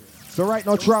So right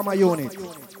now, Trama Unit. Hey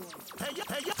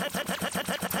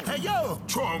yo,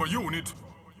 Trama Unit.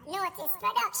 Notice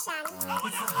production.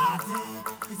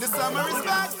 The summer is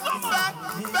back.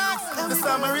 The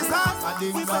summer is hot. I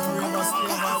think summer must be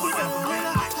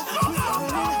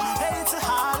hey, it's a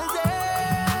holiday.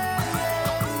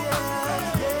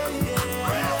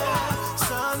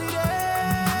 Sunny day.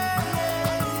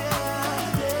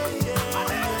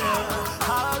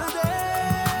 Holiday.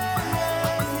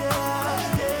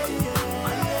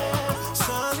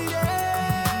 Sunny day.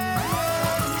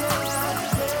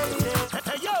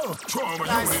 Hey yo, Trama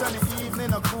Nice Unit. sunny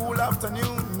evening, a cool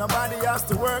afternoon. Nobody has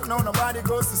to work, no, nobody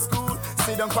goes to school.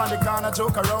 Sit down on the corner,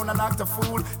 joke around and act a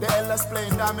fool. The elders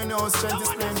playing dominoes, strength is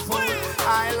playing fool.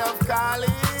 I love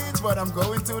college, but I'm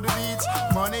going to the beach.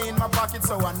 Money in my pocket,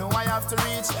 so I know I have to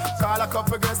reach. Call a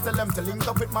couple girls, tell them to link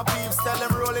up with my peeps. Tell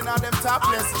them rolling on them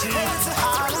topless jeans. It's a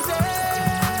holiday.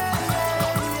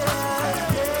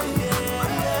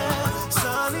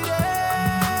 Sunny day.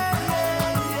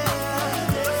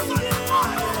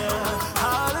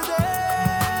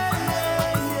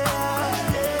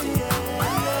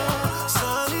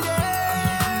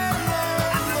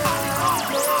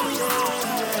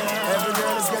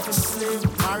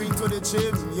 To the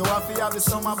gym, you have to have the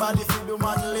summer body for the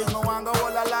man live. No one go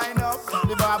all a line up.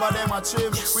 The barber them a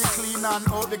trim. We clean and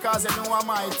out because they know I'm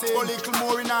my team. A little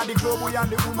more in the club, we and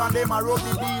the woman them a rub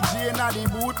the DJ in the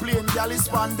boot playing galley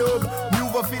span dub.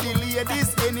 Move for the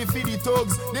ladies, any for the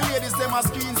thugs. The ladies them a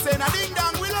screen saying a ding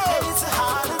dong we love. It's a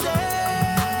holiday.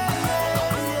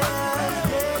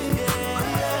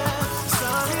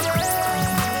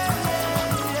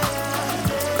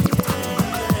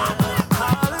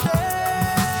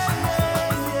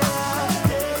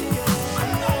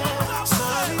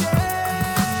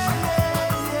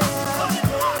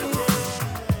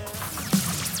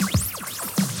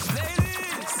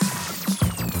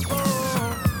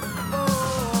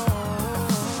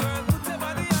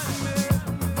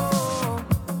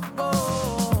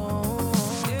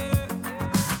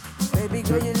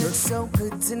 So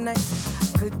good tonight.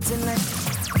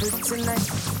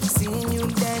 Seeing you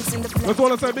dance in the Let's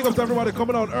want to say big up to everybody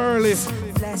coming out early.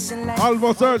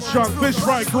 Almost Earth Strong, Fish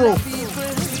Fry Crew.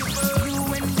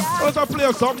 Let's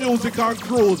play some music on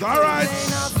cruise, alright?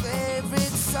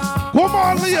 Come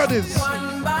on, ladies.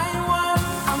 One by one,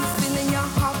 I'm feeling your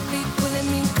heartbeat pulling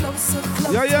me closer.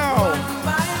 Yeah. One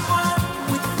by one,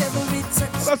 with every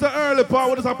touch. That's the early part.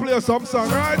 We'll just play some song,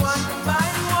 right? One by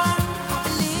one,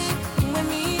 believe with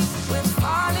me, we're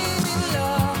falling in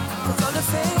love. 'Cause all the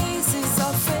faces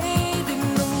are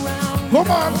fading around.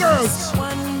 Come on, girls.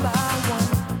 One by one.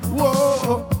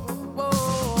 Whoa.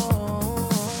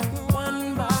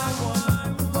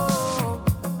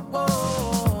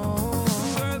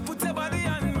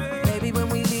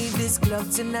 Club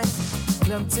tonight.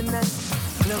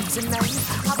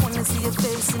 I wanna see your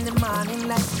face in the morning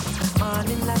light.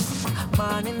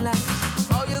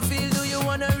 How you feel? Do you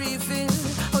wanna refill?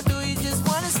 Or do you just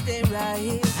wanna stay right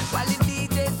here? While the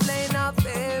DJ's playing our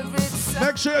favorite song.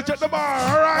 Make sure you check the bar,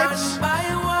 alright? One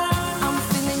by one, I'm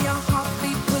feeling your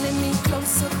heartbeat pulling me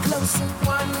closer.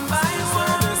 One by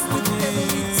one,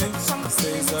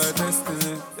 Says our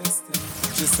destiny.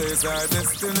 She says our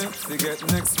destiny to get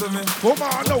next to me. Come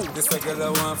on, no. This a girl I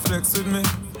want flex with me,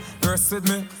 rest with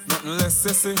me, nothing less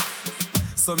sissy.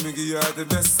 So me give her the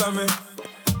best of me.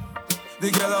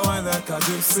 The girl I want like a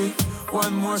gypsy.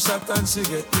 One more shot and she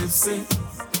get tipsy.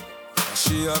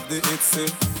 She have the itsy,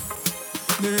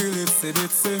 the real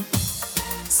itsy.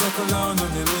 Circle down on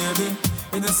the lady.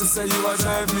 You know she say you a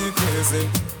drive me crazy.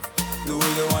 The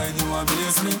way you whine you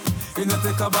amaze me. You know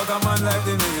take a bag of man like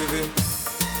the Navy.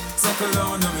 Circle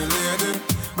down on me lady.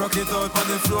 Rock it out on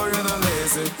the floor, you're not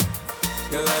lazy.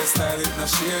 Your lifestyle is not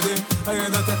shady. And you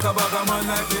know take a bag of man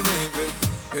like the Navy.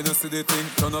 You know see the thing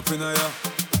turn up in a ya.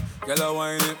 Girl a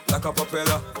whine it like a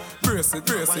propeller. Brace it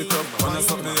up. Wanna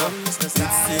suck me up. It's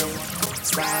same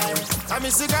style. I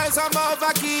miss the guys I'm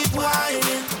over keep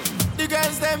whining. The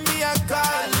girls them me a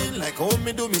calling. Like how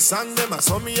me do me song them. I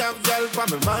saw me have girl for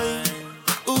me mind.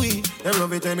 Ooh, them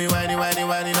love it when me whiny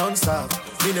non-stop.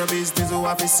 Me no business who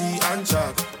have to see and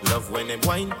chop. Love when them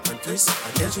whine and twist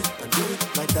and edge it and do it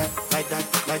like that.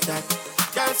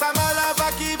 Girls I'm all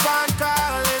over keep on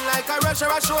calling. Like a rush or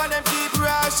a show them keep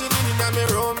rushing in my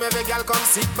room. Every girl come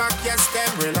sit back, yes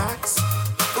them relax.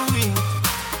 Ooh,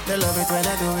 they love it when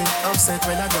I do it, upset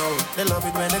when I go. They love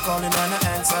it when they calling when I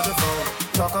answer the phone.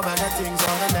 Talk about the things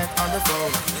on the net, on the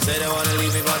phone. They say they wanna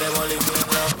leave me, but they won't leave me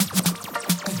alone.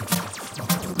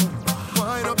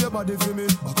 Wind up your body for me.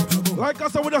 Like I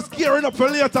said, we're just gearing up for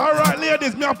later. Alright,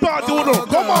 ladies, me a part 2 now.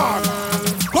 Come on,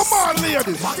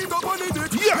 ladies.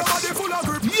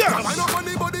 Yes.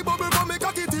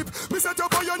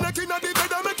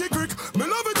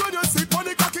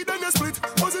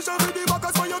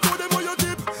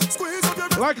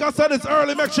 I said, it's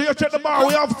early. Make sure you check the bar.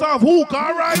 We have some hook,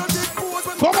 all right?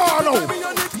 Come on now.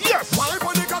 Yes. Wipe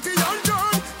on the cocky and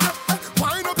turn.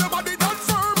 Wind up your body that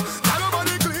firm. Tell your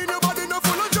body clean, your body no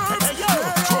full of germs. Hey, yo,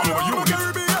 Trama unit.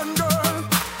 Caribbean girl.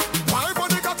 Wipe on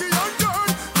the cocky and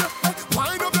turn.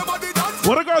 Wind up your body that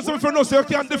firm. What the girls if you know so you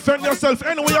can't defend yourself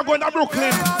anyway you're going to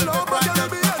Brooklyn.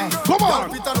 Come on.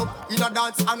 In a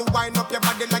dance and wind up your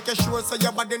body like a sure so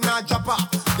your body not drop off.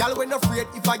 Y'all when afraid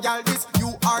if I y'all this,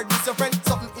 you are this your friend.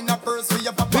 Something in a purse for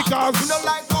your papa. Because you know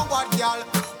like go what y'all.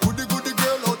 Goody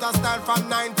girl out of style from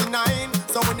 99.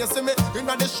 So when you see me in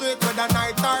the street with a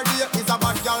night or day, it's a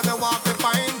bad girl me want to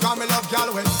find. Cause me love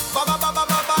y'all when ba no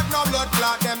blood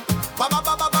clot them. Ba no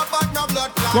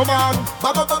blood clot. Come on. Ba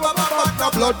no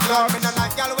blood clot. Me no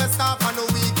like y'all when stop and no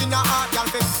weak in the heart y'all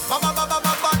fit. Ba no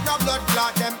blood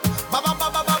clot them. Ba no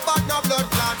blood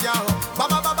clot y'all. Ba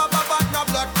no blood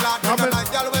clot. Me no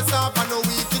like y'all when stop and no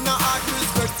weak in the heart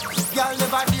respect. Y'all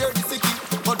never dare this king,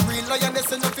 but real lioness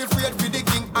enough afraid with the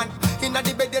king. And inna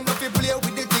the bed enough play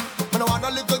with the thing. Me no want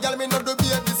a little girl, me no do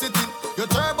baby sitting.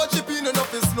 Your turbo chipping enough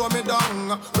to slow me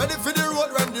down. Ready for the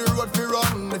road when the road fi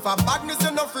run. If a badness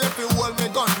enough afraid fi hold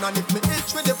me gun. And if me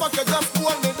itch with the fuck you just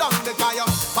hold me down. The guy up.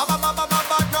 Ba no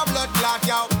blood clot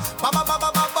yow. Ba no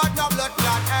blood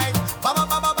clot hey. Ba no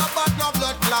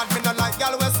blood clot. Me no like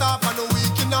y'all we soft and no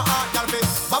weak in the heart y'all fi.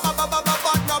 Ba no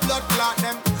blood clot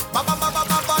them. Ba no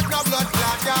blood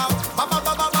clot yow. Ba no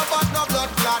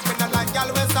blood clot. Me no like y'all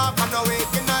we soft and no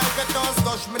weak in the heart. If you don't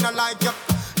touch me no like you.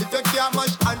 If you can't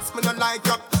mash hands me no like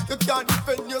you. You can't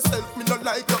defend yourself me no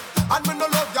like you. And me no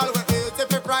love y'all we hate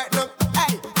if you frighten up.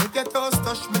 Hey, if you don't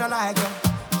touch me no like you.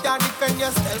 Can't defend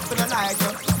yourself me no like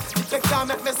you. If you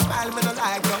can't make me smile me no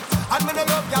like you. And me no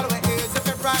love y'all we hate if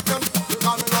you frighten up.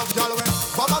 Cause me love y'all we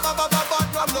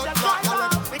no blood clot y'all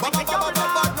we. No blood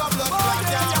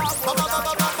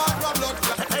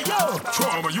clot. Hey, yo,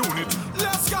 Trama unit.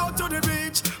 Let's go to the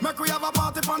beach. Make we have a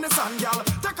party on the sand, girl.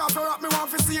 Take off your rock, me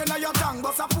want to see you now your tongue.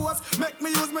 But suppose, make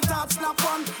me use my touch snap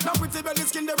on. Now pretty belly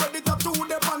skin, they ready to do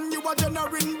the pan. You a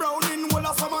generating brown in whole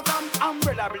of summertime.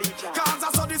 Umbrella bleacher. Cause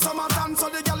I saw the summertime, so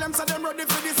the girl them say them ready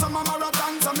for the summer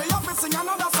marathon. So me have to sing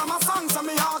another summer song, so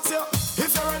me ask you,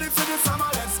 if you're ready for the summer,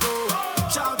 let's go.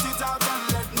 Shout it out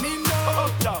and let me know.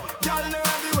 Girl, know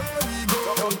everywhere we go.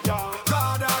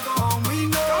 God, I go home, we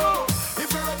know.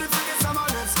 If you're ready for the summer,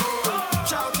 let's go.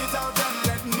 Shout it out and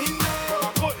let me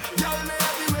know. Girl, know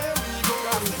everywhere we go.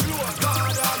 God,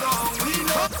 I go home, we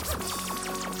know.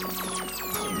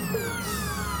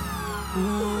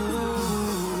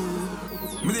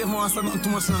 Me didn't want to say nothing too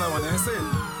much in that one, you see?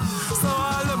 So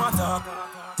all them attack,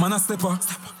 man a step up.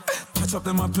 Catch up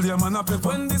them a play, man a pepper.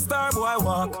 When the star boy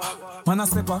walk, man a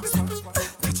step up.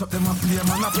 Catch up them a play,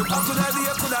 man a pepper. Coulda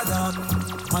day, coulda dark,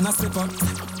 man a step up.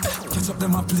 Catch up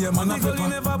them a play, man a pepper. Nigga, you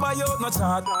never buy out no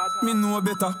chart, me know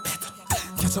better.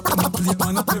 Catch up them a play,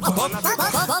 man a pepper.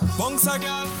 Bounce a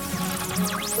girl.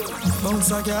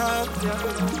 Bounce a girl.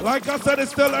 Like I said,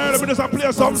 it's still early. We just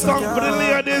play some song for the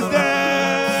ladies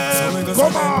there.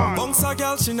 Come on. Bounce a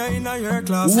girl, she not in your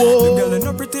class. Whoa. The girl is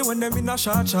not pretty when them in a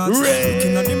short shots.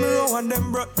 Looking at the mirror and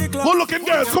them brought the glass. Good looking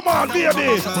girls, come on,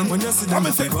 baby. When you see them,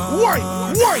 say, why?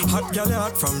 Hot girl,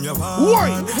 hot from your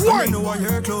van. Why? You know what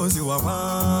your clothes you are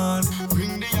on.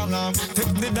 Bring the alarm,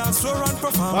 take the dance floor and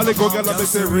perform. All the go girl, they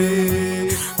say,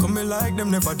 Ray. Come me like them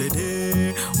never did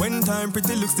it. When time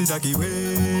pretty looks the doggy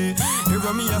way.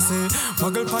 Hear me I say,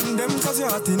 muggle pan them cause you're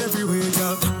hot in every way,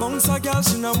 girl. Bounce a girl,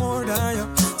 she no more than you.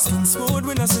 Skin smooth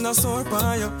when I see no sore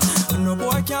by you. And no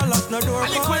boy can't lock no door by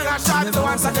you. When I shot the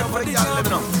ones that them for the girl, let me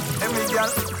know. Every girl,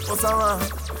 what's a wine?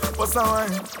 What's a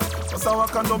wine? What's a wine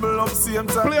can double up same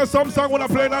time. Play some song when I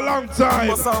play in a long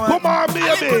time. Come on,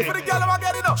 baby. For the girl, I'm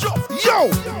getting up. Yo!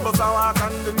 What's a wine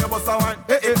and then you what's a wine?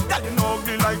 Hey, girl, you know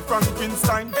ugly like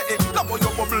Frankenstein. Hey, love how you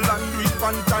bubble and do it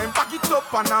one time. Back it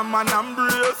up and a man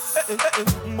embrace. Hey,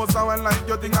 what's a wine like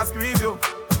your thing I squeeze you.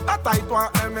 That tight one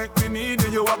I make me need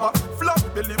you. You have a flop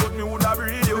belly but me woulda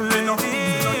breathe you. You know,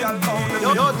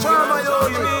 your Trama, you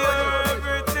give me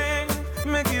everything.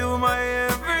 Make you my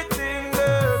everything,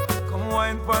 girl. Come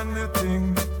wine pon the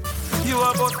thing. You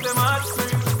are both them hot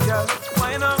springs, girl.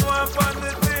 Wine and go up on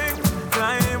the thing.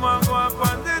 Climb and go up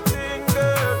on the thing,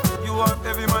 girl. You want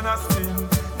every man a spin.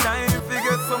 Time to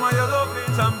get some of your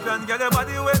loving. Champion, get your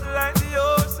body wet like the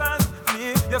ocean.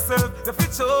 Me, yourself, the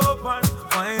fit open.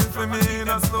 Wine for me in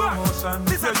a slow motion.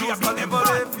 This is you beat them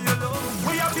bad.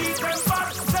 We are beat them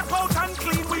bad. Step out and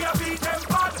clean, we are beat them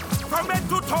bad. From head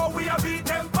to toe, we are beat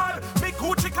them bad. Big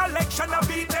Gucci collection, I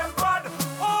beat them bad.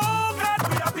 Oh God,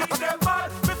 we are beat them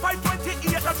bad. Me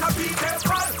 528, that I beat them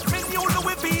bad. Me new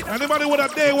Louis beat them. Anybody with a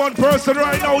day one person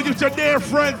right now, get your day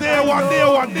friend, day one. I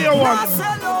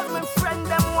say love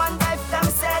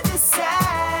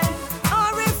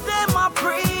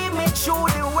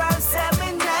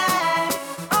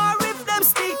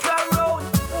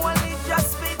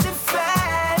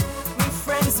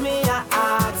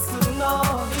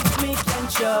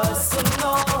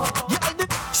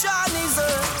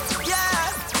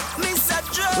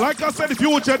Like I said, if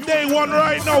you with your day one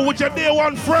right now, with your day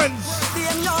one friends,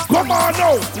 come on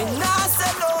now. Me nah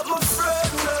sell out my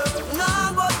friend,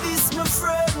 nah but this my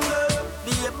friend.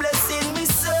 Be a blessing, me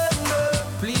son.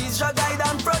 Please your guide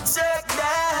and protect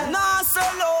them. Nah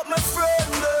sell out my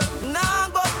friend, nah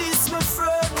but this my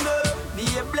friend. Be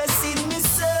a blessing, me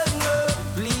son.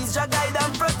 Please your guide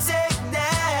and protect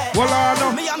them. Well,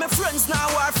 no. Me and my friends now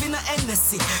are finna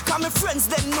NSC. Cause my friends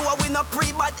them know we no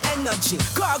pre-bad energy.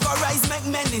 Cargo rise make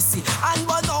menacy. And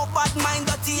burn out bad mind,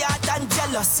 dirty heart and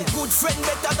jealousy. Good friend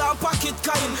better than pocket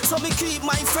kind. So me keep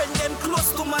my friend them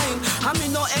close to mine. And me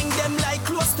no hang them like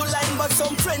close to line. But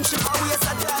some friendship are waste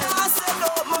of time. I said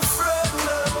out my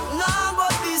friend. Nah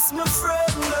but this my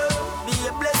friend. Be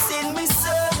a blessing me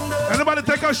son. Anybody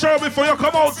take a shower before you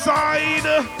come outside?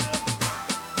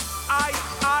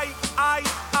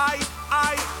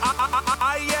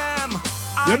 I am.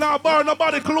 You're not burn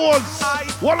nobody clothes.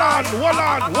 Hold on.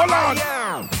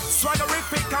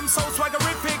 Swaggerific, I'm so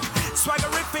swaggerific.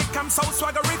 Swaggerific, I'm so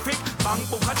swaggerific. Bang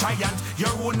book a giant,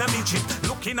 your own a midget.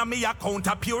 Looking at me account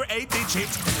a pure 8-digit.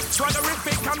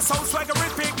 Swaggerific, I'm so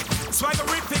swaggerific.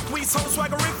 Swaggerific, we so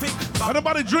swaggerific.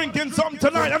 Anybody drinking something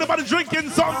tonight? Anybody drinking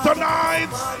something tonight?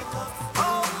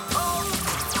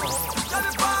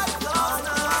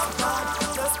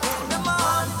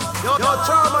 Yo,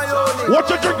 Trama, yo. What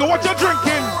you drinking? What you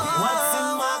drinking? What's in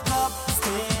my cup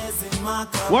stays in my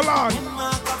cup. Well on. In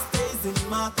my cup stays in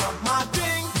my cup. My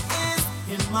drink is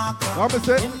in my cup. What me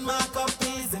say? In my cup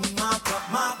is in my cup.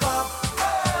 My cup.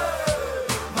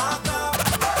 My cup.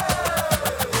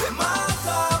 My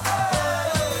cup.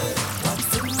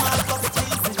 What's in my cup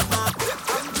stays in my cup.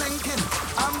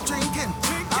 I'm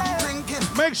drinking.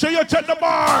 Make sure you check the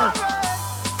bar.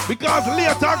 Because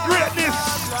later greatness.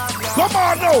 Come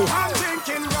on now. I'm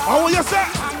drinking. How will you say?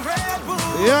 I'm Red Bull.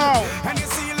 Yeah. And you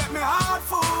see, let me heart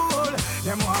full.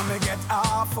 Them want me get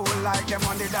awful like them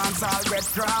on the dance I'll get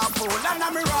grapple. And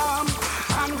I'm rum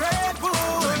and Red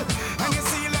Bull. And you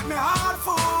see, let me heart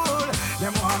full.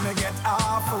 Them want me get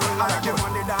awful like them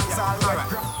on the dance I'll get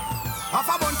grapple. Half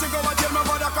a bunch to go and tell me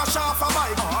about a crash off a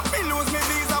bike. Me lose me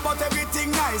visa but everything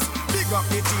nice. Big up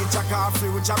the teacher car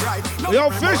future bright.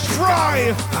 Yo, fish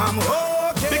fry. I'm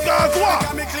okay. Because what?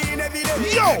 Got me clean every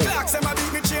day. Yo. Clocks them a beat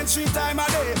me change 3 times a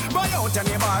day. Buy out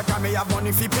any bar, cause me have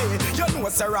money fi pay. You know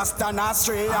say Rasta not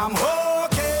stray. I'm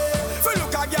okay. Fi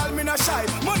look a girl, me no shy.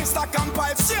 Money stack and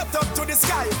pipe straight up to the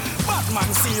sky.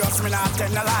 Batman see us, me not tell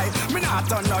no lie. Me not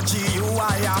turn no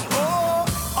GUI. I'm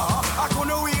I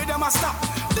couldn't wait them a stop.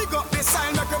 Dig up the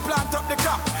sign, make we plant up the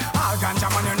crop. All ganja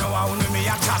man, you know how me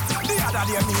a chat. The other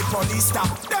day me police stop.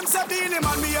 Them say Beanie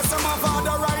Man, me yes, some of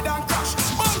father ride and crash.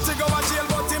 Bound to go to jail,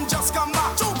 but him just come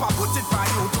back. Chupa put it by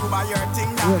YouTube, I your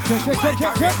thing now. My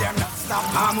career them not stop.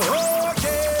 I'm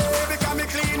okay, because me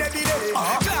clean every day.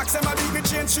 Clocks them a beat me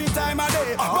change 3 times a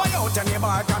day. Buy out any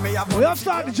bar, cause me have money. We have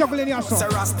started juggling your song. Say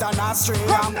Rasta not stray.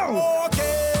 I'm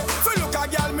okay. Fi look a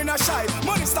girl, me no shy.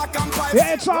 Money stack and pipe.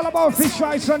 Yeah, it's all about Fish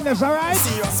Fry Sundays, alright?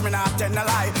 Serious, me not tell no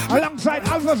lie. Alongside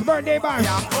Alva's birthday bash.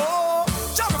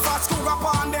 Jabba fast cook up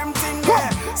on them thing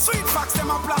where sweet facts them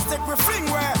a plastic we fling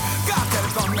where Cartel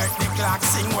come make the clock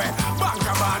sing where bank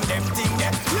up on them thing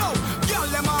there. Yo, girl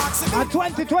them ask me. At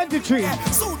 2023,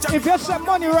 if you some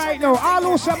money right now, I'll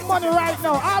lose some money right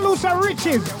now. I'll lose some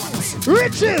riches.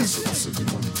 Riches!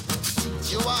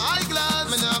 You are high glass,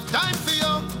 me not have time for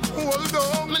you. Hold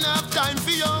on, me not have time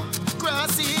for you.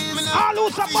 Grasses, me not I'll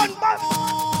lose some money.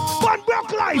 One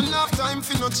broke life. me not have time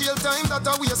for no jail time, that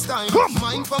a waste time. Come.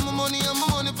 Mine for my money and my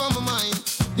money for my mind.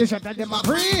 They shut that them a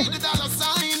free. The dollar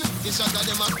sign, they shot at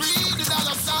them a free the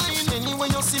dollar sign. Anyway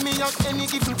you see me at any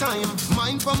given time.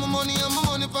 Mine for my money and my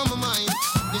money for my mind.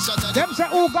 They shot at Them say,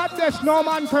 oh God bless, no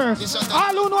man curse.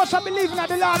 All who knows I believe in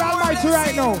the Lord Almighty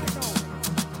right now.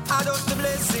 Adopt the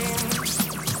blessing.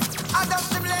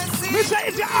 Adopt the blessing. Me say,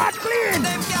 is your heart clean?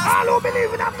 All who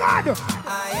believe in a God.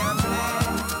 I am blessed.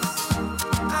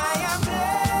 I am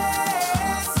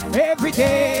blessed. Every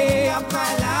day Of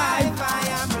my life, I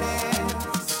am blessed.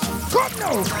 come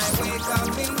now. I wake up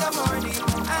in the morning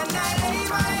and I lay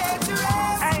my head to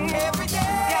rest. Every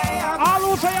day I'm All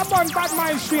who say you burn bad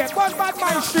mind straight. Burn bad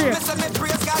mind straight. Listen, me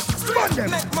praise God. Burn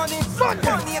them. Make money. Burn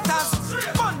them. Burn haters.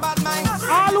 Burn bad mind.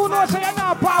 All who know say you're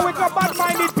not power with no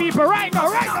bad-minded people. Right now,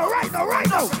 right now, right now, right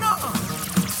now.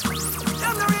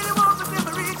 Them no really want to feel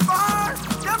me reach far.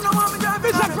 Them no want me drive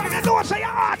Mr. Friend, you know say your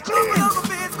heart clean.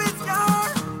 face with scar.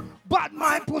 Bad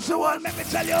mind pussy one, let me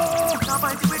tell you. Now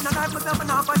fight with no knife, myself and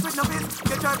now fight with no fist.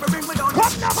 They try to bring me down.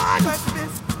 Come now, man. Try to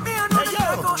this. Me and no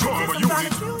go Trama, I'm trying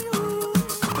to kill you.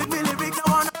 With me lyrics,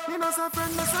 I wanna. You know, say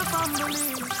friend, me say family.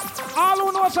 All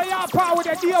who know say you're power with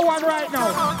the dear one right now.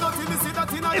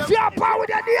 If If you're power with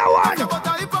the dear one. But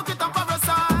I hypocrite and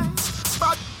parasite.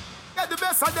 But get the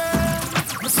best of them.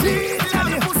 See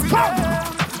them pussy them.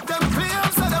 Them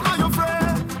claims that them are your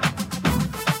friend.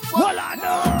 Well, I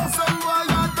know. Some boy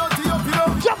are dirty up, you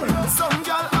know. Jump. Some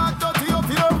girl are dirty up,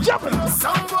 you know. Jump.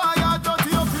 Some boy are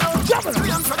dirty up, you know. Jump.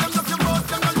 Claims that them love you both,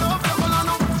 them don't love them all, I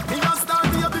know. Me a star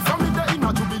baby from me the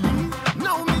inner Jubilee.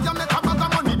 Now me a make a bag of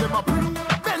money, them a pre.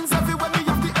 Benz everywhere, me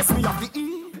have the S, me have the E.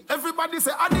 Everybody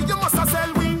say, Adi, you must a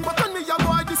sell wing. But when me a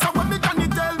boy, this is what me can you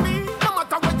tell me. No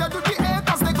matter what they do, the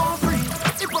haters, they go free.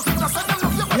 Hypocrite, I say them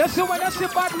love you. Yes, so when I see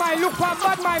bad mind, look for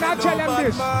bad mind, I tell them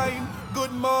this.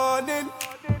 Good morning.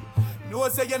 No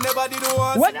say you never did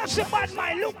once. When I see bad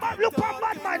mind, look for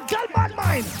bad mind, tell bad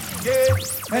mind. Yeah.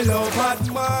 Hello, bad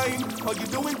mind. How you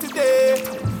doing today?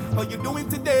 How you doing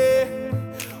today?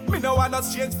 Me no wanna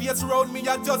change face around me,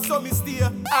 I just saw me steer.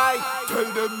 I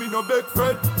tell them me no big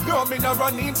friend. No, me no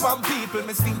running from people.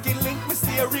 Me stinking link, me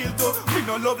stay real too. Me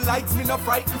no love likes, me no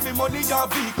frightened for money or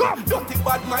vehicle. Don't think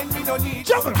bad mind, me no need.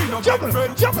 Me no big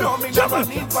friend. No, me no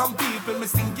running from people. Me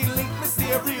stinking link, me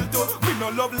stay real too. Me no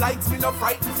love likes, me no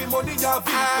frightened for money or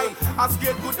vehicle. I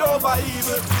scared good over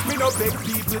evil. Me no beg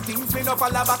people things, me no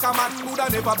follow back a man. Woulda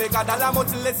never beg a dollar,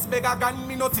 much less beg a gun.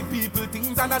 Me no see people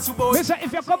things and I should boast. Listen,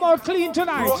 if you come out clean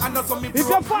tonight. If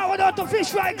you forward out to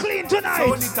fish right clean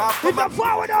tonight. If you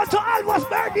forward out to Alva's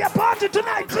birthday party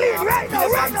tonight, clean right now,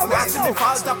 right now, right now.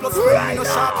 Right now.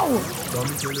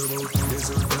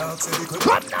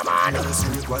 Come now, man. Y'all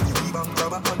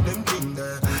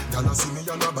see me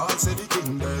on the ball, say the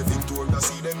king there. Victoria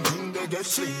see them king, they get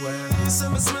free.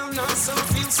 Some smell nice, some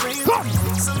feel sweet.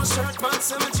 Some shirt pants,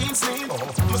 some jeans sleeve.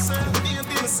 Myself,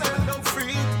 baby, myself, I'm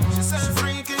free. She said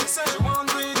freaky, said she want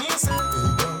to eat, he said.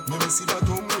 Hey, me see that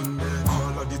tongue ring there.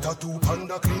 All of the tattoo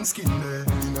panda clean skin there.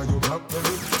 Inna your black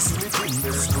belly, see me clean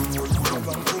there. Don't worry, put up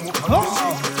and come up and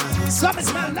clean. Some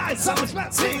smell nice, some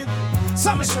smell sweet.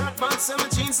 Some shirt pants, some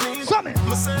jeans sleeve.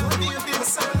 Myself, baby,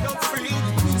 myself, I'm free.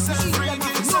 She said freaky.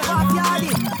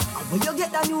 When you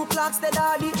get the new clocks, the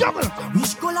daddy. Juggle.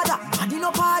 Which color that? I did no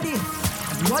party.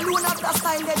 You alone have the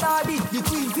style, the daddy. The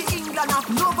queen for England have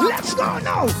no body. Let's go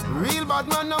now. Real bad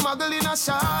man, no muggle in a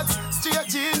shorts. Straight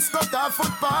jeans, cut off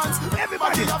foot pants.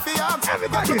 Everybody have the arms,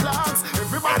 everybody.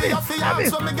 Everybody have the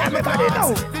arms, when me get the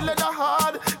plans. The leather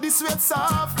hard, the sweat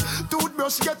soft.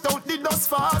 Toothbrush get out the dust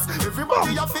fast.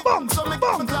 Everybody have the arms, when me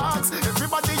get my clocks.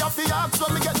 Everybody have the arms,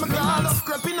 when me get my clocks. I love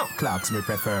creeping up. Clocks me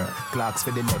prefer. Clocks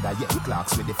for the leather, yeah.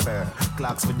 Clocks for the fur.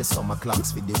 Clocks for the summer,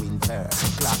 clocks for the winter.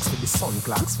 Clocks for the sun,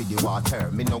 clocks for the water.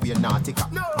 Me know we're nautica,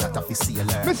 not a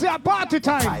sailor. Me say a party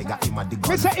time. I got him at the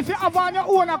gun. Me say if you have on your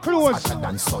own clothes. Hotter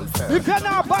than sulfur. If you're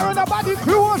not borrowing nobody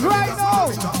clothes right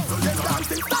now.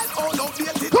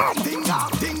 Come.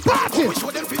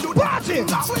 Party. Party.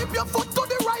 Sweep your foot to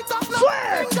the right and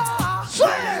left.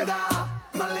 Sweep.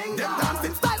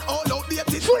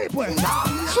 Sweep way.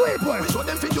 Sweep way.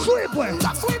 Sweep way.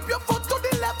 Sweep your foot to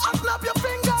the left and snap your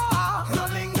finger.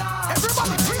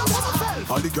 Everybody free up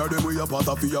yourself. All the girl them we a part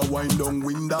of your wind down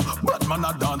window. Bad man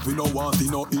a dance, we no want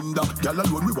in no hinder. Girl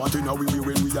alone we want in a we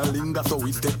when we a linger, so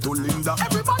we step to Linda.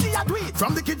 Everybody a do it.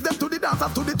 From the kids them to the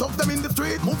dancers to the tough them in the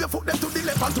street. Move your foot them to the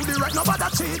left and to the right, nobody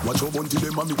cheat. Watch your bunty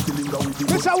them a mix the linger with the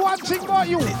This is one thing about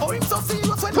you. Oh, him so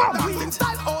serious when you dancing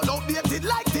style all outdated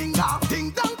like Tinga.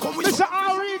 Ting dang come with. This is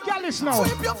all real gallis now.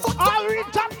 Sweep your foot. All real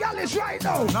top gallis right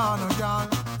now. Nah, no girl.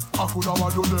 I could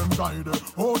have do them guide.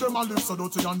 Oh, them a live so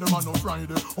dirty and them a no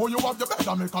Friday. Oh, you have the bed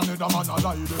and make another man a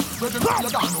lie. Ready to you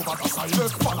down over the side.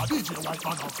 Follow DJ white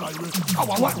man a fly way.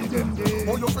 What did them do?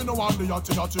 Oh, you finna want the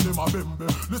yachty them a bimbe.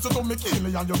 Listen to me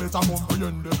Keely and you better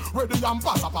comprehend. Ready and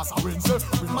pass a rinse. Jump.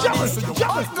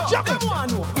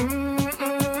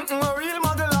 Real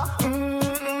modeler.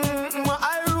 I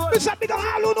roll. This is big all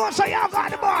who knows so you have on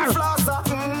the bar.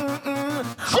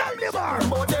 Shell the bar.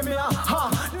 Shell the bar.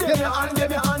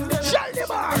 Shell the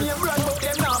bar.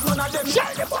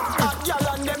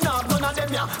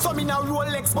 So me now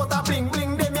Rolex but a bling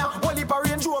bling them ya. Only for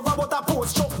Range Rover but a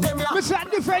post truck them ya. Mr.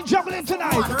 Different juggling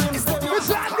tonight.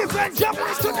 Mr. Different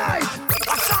juggling tonight.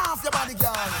 Watch off your body,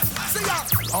 girl. See ya.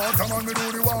 Water man, me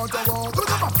do the water walk.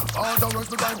 Water rush,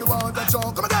 me drive the water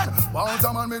choke. Come again.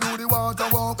 Water man, me do the water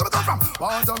walk. Come from.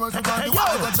 Water rush, me drive the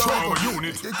water choke.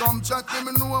 You come check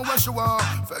me know where she walk.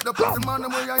 Fed up with the man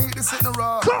where you eat the sitting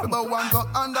raw. About one go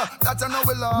under, that I know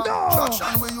we love.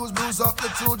 Traction we use bruise up the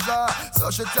two jaw. So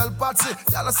she tell Patsy,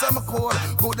 y'all a summer cold.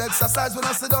 Good exercise when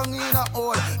I sit down in a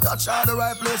hole. Touch her the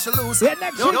right place, she lose. Yeah,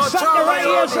 next week Sunday right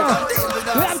here, sir.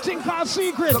 We have thing called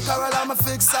Secrets. Look Carol, I'm a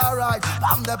fix alright.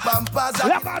 I'm the Pampas.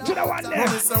 Love out to the one there.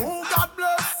 Say, who God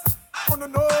bless? Wanna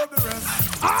know the rest.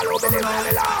 All who believe in the Lord.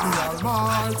 The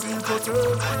Almighty protect me.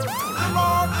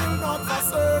 Lord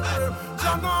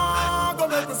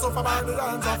suffer by the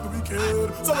hands of the wicked.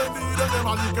 So indeed them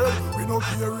are wicked. We no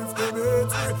care if they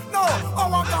hate me. No,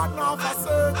 our God now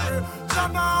forsake me.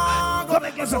 Jana, go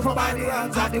make you suffer by the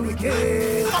hands of the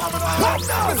wicked. Come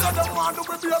down. Listen, them want to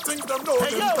be a thing them know.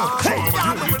 Hey,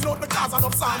 we know the cause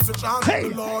of psalms we chant.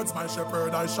 The Lord's my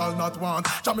shepherd, I shall not want.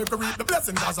 Jamaica reap the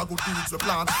blessing cause of good deeds we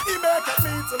plant. He maketh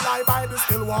me to lie by the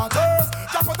still waters.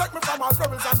 Jah protect me from all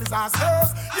troubles and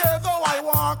disasters. Yeah, though I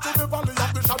walk through the valley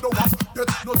of the shadow of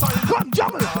death, no time. Come,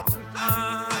 Jamaica.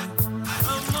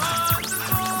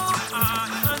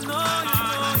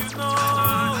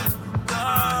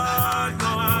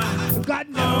 God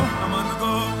no. I'm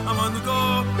on the go.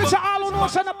 Mr. All who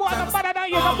knows no more no better than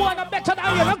you, no more no better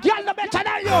than you, no girl no better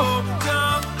than you.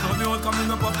 Come.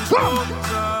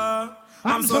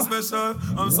 I'm so special,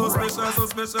 I'm so special, so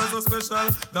special, so special.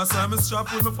 That's why I'm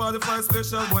strapped with my 45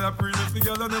 special. Boy, I pray if the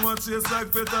girl and them want chase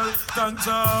like petal. Thank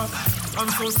ya. I'm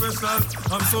so special,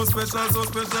 I'm so special, so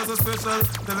special, so special.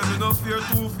 Tell them no fear,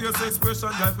 two-face expression.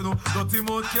 Guy, you know, dirty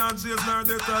mouth can't chase nor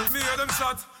they tell me hear them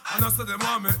shot. And I said them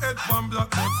want me head pan black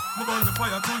box. Move on the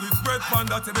fire till it's bread pan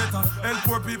that you better. Help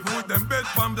poor people with them bed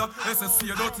pan black.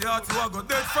 SSC a dirty heart, you a go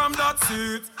dead from that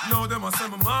seat. Now them a say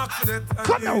me mark for that.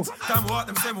 And time walk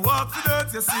them say me walk for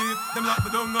that. You see it, them lock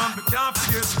me down and me can't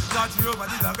forget. God Jehovah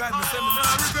did a guide me, say me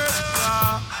not regret.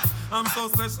 I'm so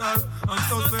special, I'm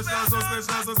so special, so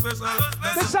special, so special.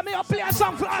 Listen, me up play a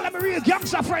song for all of my real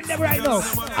gangster friends them right now.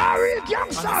 Our real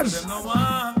gangsters.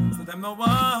 Them no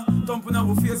one thumping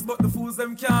our face, but the fools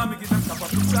them can't make it them top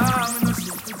of the jar. Me no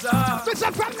shoot the jar.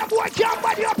 Listen, from the boy can't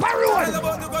body up a road. Tell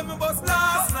about the gun me bust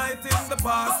last night in the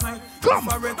past night. Come.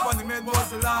 If I red funny made was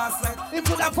the last night.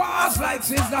 Into the past like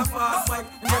since the fast night.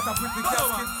 You get a pretty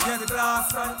casket, yeah the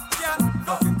glass night. Yeah,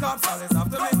 fucking cops always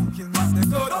after me. Kill me they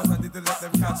told us I didn't let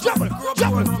them catch me.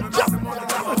 Jumble.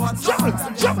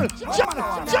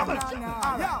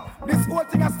 This whole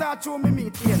thing I start to me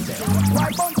meet angel.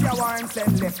 Why bounty a war and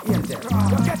send left angel?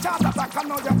 You catch out attack and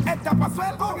now your head up as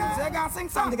well. Say you gonna sing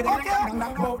something. Okay.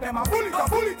 About them a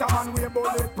bullet a man we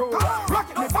bulletproof.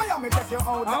 Rocket me fire me take you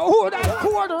out. Who that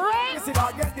poured rain? You see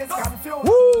I get this confused.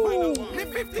 Woo!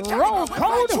 Roll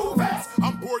code.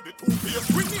 I'm bored the two-face.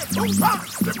 We need two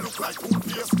packs. Them look like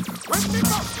two-face. When me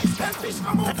come, then fish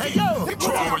come out. Hey yo,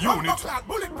 Trama unit.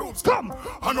 Bulletproof. Come.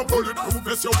 I no bulletproof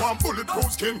vest. You want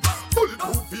bulletproof skin.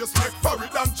 Bulletproof face make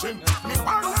forehead and chin. Me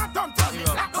bar not done tell me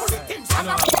black bullet things.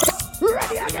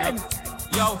 Ready again.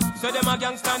 Yo, so them a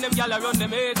gangsta and them gyal a run them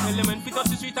head. Tell them when fit up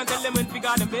the street and tell them when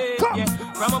figure them bed. Yeah,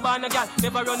 from a barn a gyal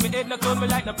never run me head. No clone me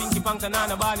like no pinky punks and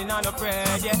no ball and no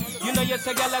bread. Yeah, you know yes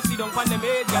a gyal a see down pon them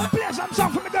head. Gyal play some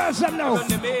song for me girls them now. Run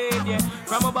them head. Yeah,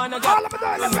 from a barn a gyal. All of me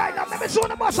girls them right now. Let me show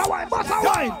them bossa wine.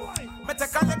 Me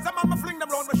take a legs and me fling them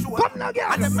round my shoulder. Come now,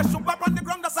 girl. And then me shoot up on the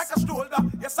ground just like a shoulder.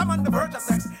 Yes, I'm on the verge of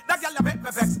sex. That girl a make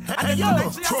me vex. And then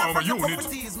you she Trama unit.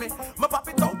 Tease me. Me pop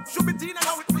it out, should be teen and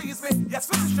how it please me. Yes,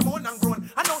 we she moan and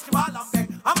groan. I know she ball and beg.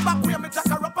 I'm back where me jack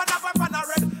her up and have her pan a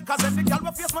red. Cause if the girl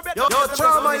will face my bed. Yo,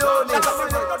 Trama unit.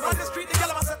 On the street, the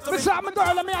girl was said to me. Miss Sam,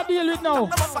 girl, let me deal with now.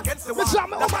 Miss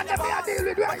Sam, woman, let me deal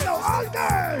with right now. All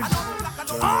girls.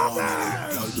 All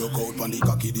girls. Girl, broke out on the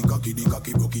cocky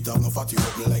broke it off. No fatty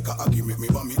up me like a hockey. Make me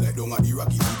vomit like down at the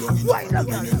Rocky. Wine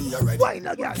again. Wine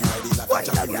again. Wine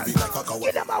again.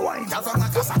 Give them a wine.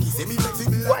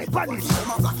 Wine punish.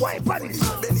 Wine punish.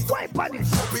 Wine punish.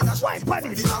 Wine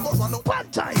punish. One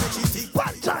time.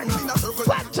 One time.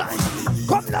 One time.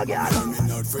 Come now, girl.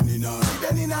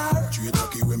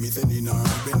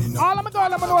 All of my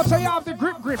girls, I'm know say you have the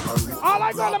grip. All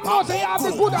I girls, I'm know say you have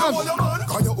the good hands.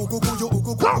 And your uku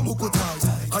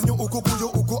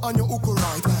and your uku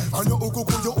right. And your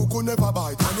uku never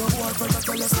bite. And your boyfriend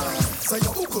tell us say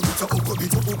your uku bit your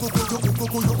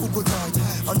uku tight.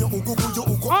 And your uku.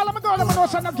 All of my girls, I'm know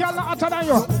say no girl no hotter than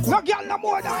you. No girl no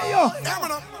more than you.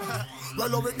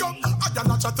 Well, we go. I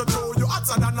cannot chat to you.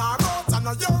 Hotter than our boat.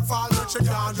 And your fault that she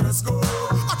can't dress good.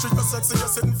 I treat you sexy, you're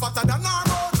sitting fatter than our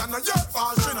boat. And your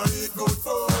fault she no eat good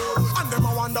food. And them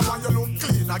I wonder why you look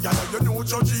clean. I got you know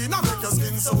Georgina make your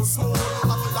skin so smooth.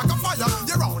 I feel like a fire,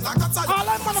 you're round like a tire. All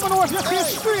I'm gonna know is you feel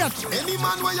straight. Any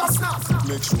man where you snap.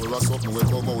 Make sure a something will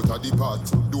come out of the pot.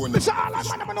 Don't Miss all I'm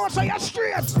gonna know say you're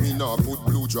straight. Me nah put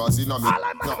blue draws in a me. All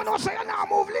I'm gonna know say you nah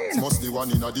move lean. Must the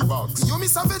one in a the box. You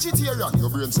miss a vegetarian, your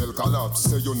brain cell collapse.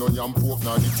 Say you no yam pork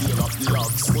nah the tail of the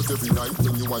ox. But every night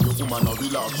when you and your woman a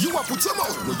relax, you a put your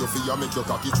mouth where you feel make your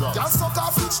cocky drop. Just suck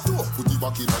off each toe. Put the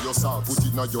back in your sack. Put it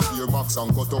in your ear max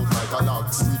and cut out like an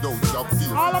axe. Without job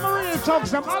feel. All of my real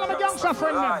thugs, them. All of my gangster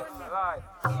friends, them.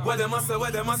 What them a say,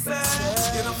 what them a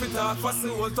say? You know fit talk fast,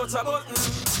 you will touch a button.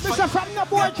 Mr. From the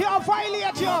boy can't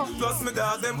violate you. Plus me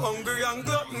dog them hungry and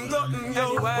glutton,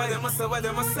 yo. What them a say, what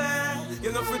them a say?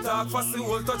 You know fit talk fast, you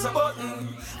will touch a button.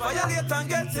 Violate and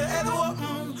get your head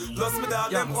open. Plus me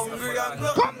dog them hungry and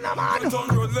glutton. Come now, man.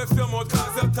 Turn road left your mouth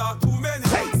cause them talk too many.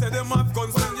 Say them have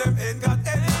guns when them ain't got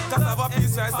any. Cause have a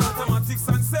piece rise automatics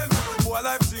and semi. Boy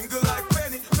life jingle like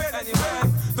penny.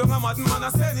 Don't a mad man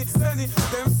a send it.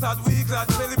 Them sad weak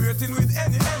lad celebrating with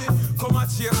any. Come and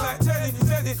chase like Jenny.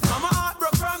 Mama heart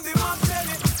broke from the man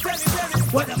Jenny.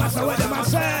 What them a say, what them a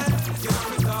say? You know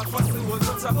me talk fast, you will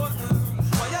touch a button.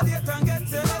 Violate and get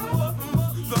your head open.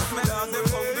 Plus me dog them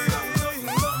hungry and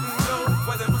glutton, yo.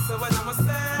 What them a say, what them a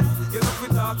say? You know me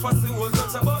talk fast, you will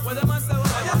touch a button. What them a say, what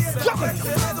them a say? Get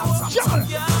your head open.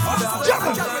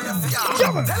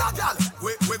 Juggle. Tell her, girl.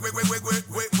 Wait.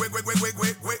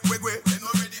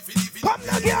 Come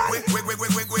now, girl. Wait.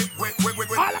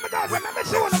 All of my dogs, remember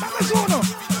soon.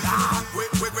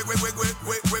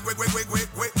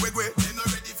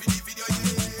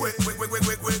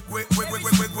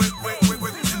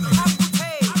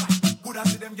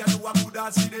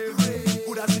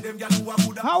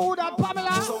 How would that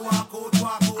Pamela?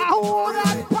 How would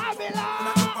that Pamela?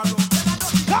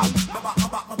 Come.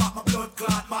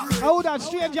 How would that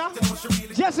stranger?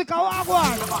 Jessica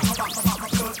Wagwan.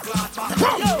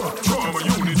 Trama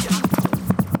unit.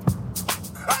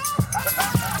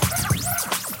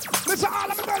 Mr. All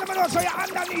of my girls, so you're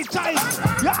underneath tight.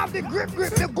 You have the grip,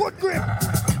 the good grip.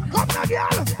 Come now,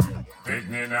 girl. Pick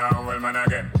me now, well man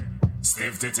again.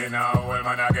 Stiff titty now, well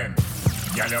man again.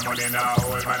 Girl your money now,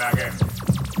 well man again.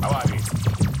 How are it?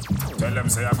 Tell them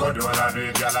say I go do all I do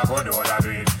it, girl I go do all I do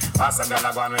it. Pass and girl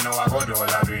I go and we know I go do all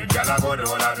I do it. Girl I go do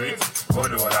all I do it, go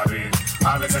do all I do it.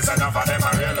 All this is enough for them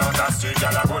I real on the street.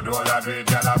 Girl I go do all I do it,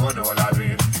 girl I go do all I do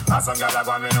it. Pass and girl I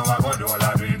go and we know I go do all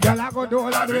I do it. Girl I go do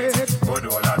all I do it, go do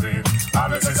all I do it. All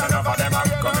this is enough for them I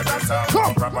come to get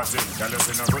some property. Girl you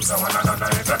see no good so one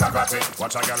another it like a got it.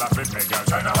 Watch a girl a fit me, girl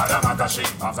try now what I'm at a shit.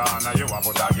 After honor you a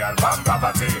put a girl bam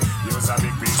property. Use a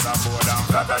big piece of board and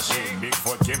flat a shit. Big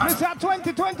foot Kim. Mr.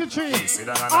 2023.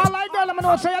 All I girl I'm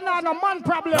know say you're not no man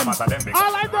problem.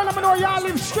 All I girl I'm know y'all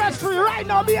live stress free right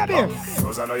now, baby.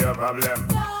 Those I know your problem.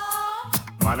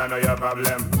 Man I know your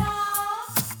problem.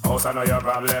 House I know your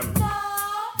problem.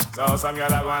 So some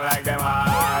girl are going like them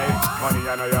high. Money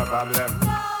I know your problem.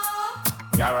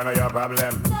 Car I know your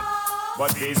problem.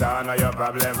 But these I know your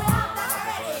problem.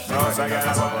 So some girl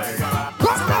are going like them high.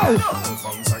 Come now!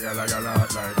 Bounce a girl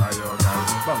hot like a yo girl.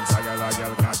 Bounce a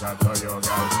girl cash out to yo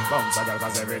girl. Bounce a girl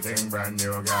cause everything brand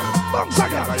new girl. Bounce a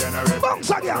girl, bounce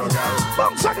a girl,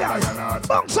 bounce a girl,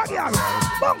 bounce a girl,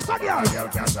 bounce a girl. Girl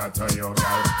cash out to yo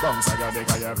girl. Bounce a girl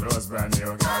because your clothes brand new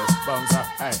girl. Bounce a,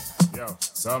 hey. Yo,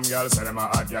 some girls say them a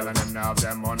hot girl and them now have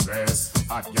them on face.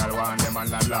 Hot girl want them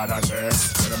and land ladder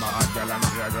chase. Say them a hot girl and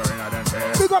they go in a them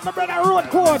face. Big up my brother Road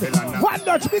Code. One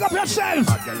Dutch, big up yourself.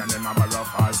 Hot girl and them have a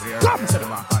rough ass here. Come. Say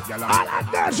them a hot girl and all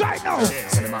of girls right now.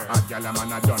 Say them a hot girl and man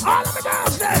a done. All of the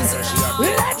girls then.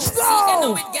 Let's go. You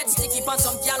know it gets sticky for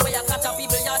some girl where you catch a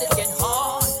people yard it get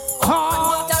hard. And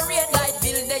what a red light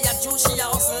bill they a juice she a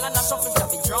hustle and a shuffle to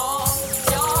be drawn.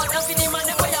 Yeah, and for the man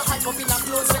them where you hype up in a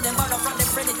clothes when them borrow from them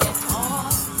friend it get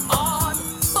hard.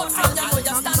 But from you know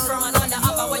you stand from another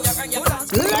hour when you earn your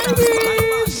cash.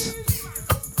 Ladies!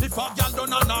 If a girl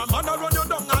done on her man, run you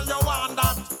down and you want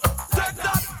that. Take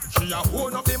that. She a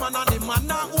own up the man and the man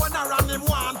now own her and him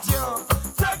want you.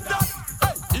 Take that.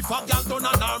 Hey. If a girl done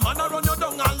on her man, run you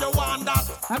down and you want that.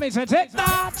 I mean, so take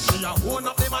that. She a own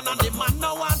up the man and the man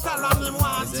now want her and him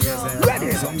want you.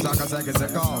 Ready?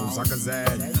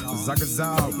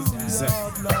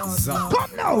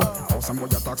 Come now. Some boy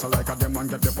talks like a them and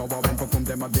get the power when perform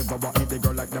them a devour. Eat the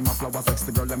girl like them a flower, sex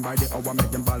the girl them by the hour, make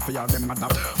them ball for y'all them a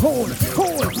dap. Hold.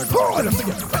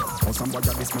 Some boy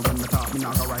this me when me talk, me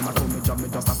not go rhyme, I do me job, me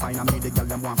just a sign, I made the girl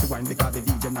them want to wine because the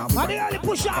DJ now. And they only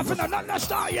push off and not the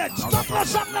start yet. Stop no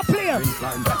song no play.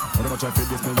 Whatever try for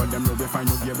this me when them know we find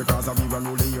no gear because we run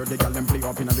all the year. The girl them play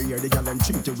up in the year, the girl them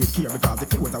treat you with care because the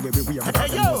clothes are where we wear.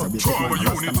 Hey yo, Trama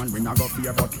unit. Man we not go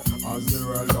fear but as the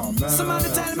world come. Somebody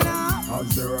tell me now.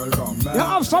 As the world come. You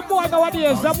have some boy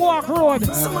nowadays, them walk road.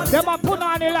 Them a put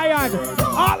on the lion.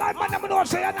 All I man them know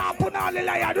say you not put on the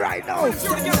lion right now. If you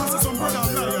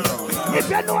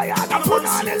know you not put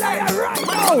on the lion right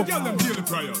now.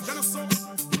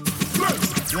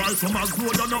 Why from a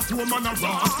road and up to a man a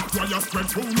rock? Why you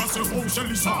spread rumors say oh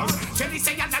Shelly Sal? Shelly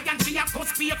say a lion she a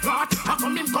cuss be a clot. How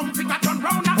come him come pick a turn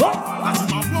round a? That's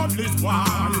my bloodless boy.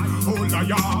 Oh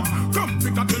lion, come pick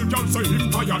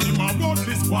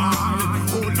Why?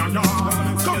 Oh, na ya.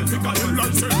 Come pick a him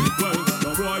like say. Well,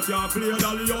 no boy can't play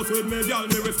dolly house with me, girl.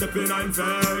 Me will step in I'm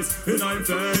face. In I'm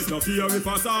face. No fear if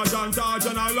a sergeant or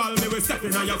general. Me will step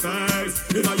in your face.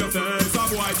 In your face. A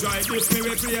boy try this. Me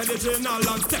will play the general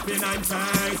and step in I'm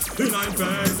face. In I'm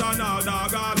face. And now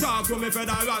dog talk to me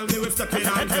federal. Me will step in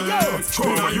I'm face.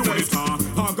 Trama, you face.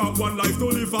 I got one life to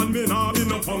live and me nah be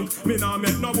no punk. Me nah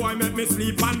make no boy make me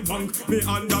sleep and punk. Me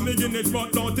under me Guinness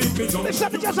but don't think me junk.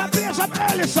 Listen, me just a play some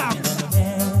early song.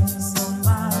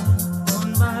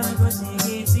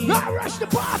 Now rush the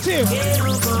party.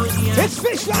 It's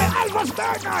fish like Alva's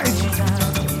third night.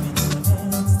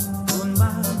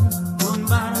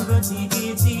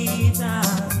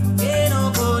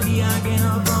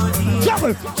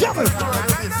 Jumble, jumble.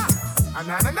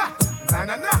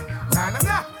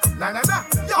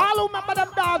 All who remember them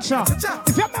dancer.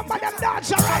 If you remember them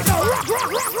dancer right now, rock,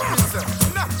 rock, rock, rock.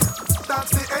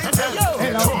 That's the angel.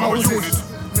 Hello, Moses.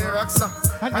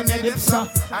 And I need it,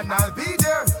 and I'll be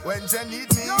there when you need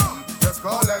me. Just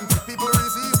call and people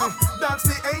receive me. That's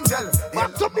the angel.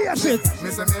 Back to basic.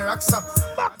 Mr. Miraxa.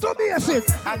 Back to basic.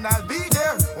 And I'll be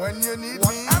there when you need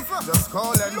me. Just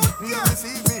call and people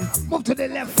receive me. Move to the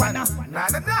left, Fana. Na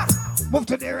na na. Move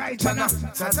to the right, Fana.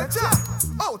 Cha cha cha.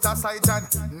 Out of sight and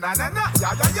na na na.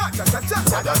 Ya ya ya. Cha cha cha.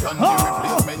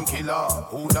 Replacement killer.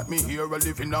 Who that me here a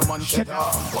live in a Manchester.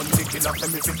 Bunty killer,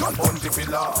 them if it don't bunty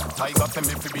filler. Tiger, them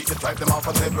if it beat the tribe, them off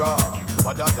a zebra.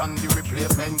 Other than the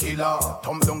replacement killer.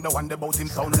 Thumb down the one that bout him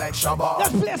sound like Shabba.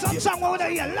 Let's play some song over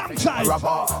there a long time.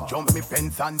 Robber, jump me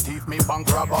fence and thief me bank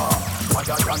robber.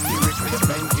 Other than the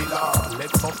replacement killer.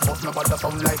 Let's bust nobody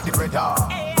sound like the brother.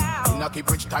 In a keep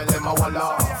rich style, them a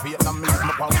walla. Vietnamese,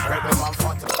 my pound, spread them and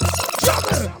fat.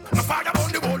 My father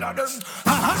on the wall of them.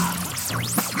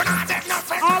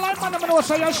 All I want to know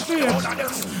say you're straight.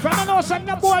 From the know say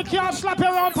the boy can't slap you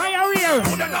around by your rear.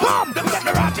 Come, them get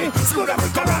me ratty, screw them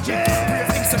with karate.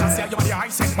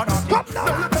 Come now.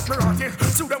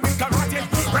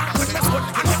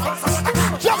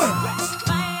 Jump.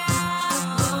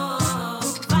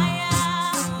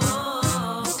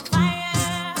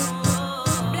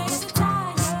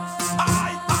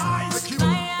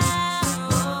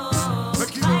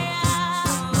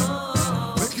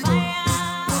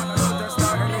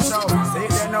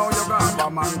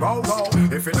 Man, go, go.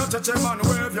 If you don't touch a man,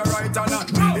 wave your right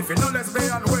hand. If you don't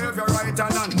lesbian, wave your right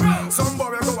hand. Some boy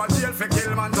will go to jail for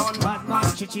kill man done.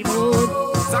 Batman, chichi mood.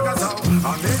 Zagazow,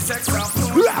 and this sex up.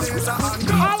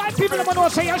 All right, people that know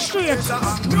say you're straight.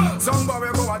 Some boy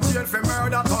will go to jail for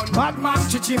murder done. Batman,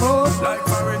 chichi mood. Like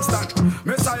for instance,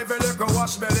 me say belly go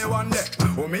wash belly one day.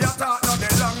 Who me attack not the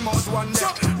long mouth one day.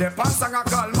 The pants a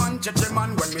call man, chichi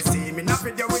man. When me see me na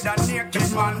video with a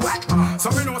naked man.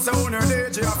 So me know say owner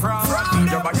DJ a fraud.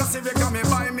 You buy your Civic and me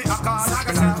buy me a car.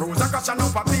 And cruise a crash and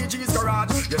up a PG's garage.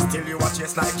 You still you watch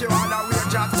it like you all a weird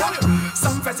chat.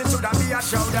 Some fess it should be a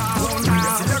showdown.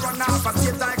 You see you run off a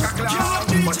skate like a clown.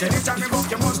 But anytime you book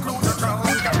you must glue the crown.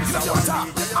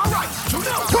 Alright,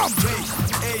 come.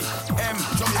 J-A-M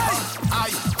Jamaica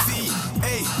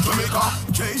I-C-A Jamaica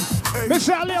J-A.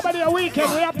 Mr. Ali about the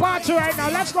weekend, we are party right now.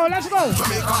 Let's go, let's go.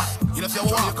 Jamaica, you know see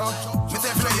Jamaica. Me say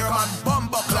if you hear man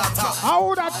bumbo clatter.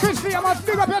 How that Christy, you must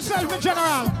big up yourself in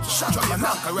general.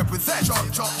 Jamaica represent.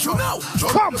 You know.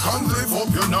 Come. Jamaicans live up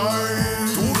your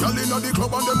night. Two gal inna the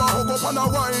club and them a hug up and a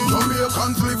wine.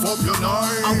 Jamaicans live up your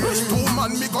night. I wish two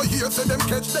man me go here say them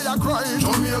catch they a crying.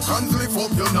 Jamaicans live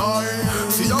up your night.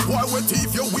 See a boy with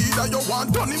teeth you weed and you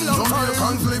want done him long time.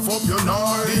 Jamaicans live up your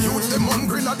night. The youth them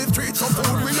hungry inna the streets so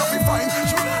food we not be fine.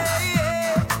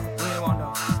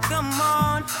 Come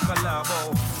on,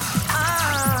 collabo.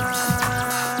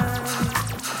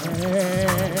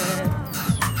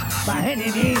 My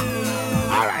enemy.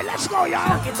 All right, let's go, y'all.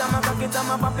 Cock it, I'ma pop it,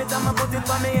 I'ma put it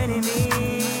for my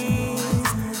enemies.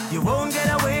 You won't get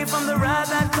away from the wrath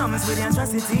that comes with the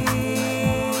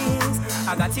atrocities.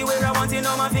 I got you where I want you,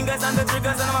 know my fingers and the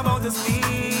triggers, and I'm about to speak.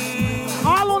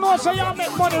 All who know say y'all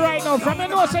make money right now. From the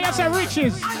know say you say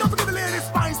riches. I don't forget the ladies'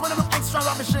 spice when they look extra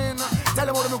ravishing. Tell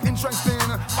them how they look interesting,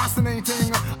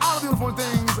 fascinating, all beautiful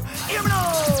things. Hear me now.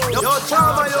 Yo,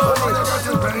 Trama, yo.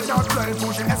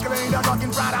 Pushing escalator, talking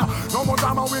Prada. No more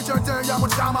drama with your turn, you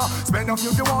much drama. Spend a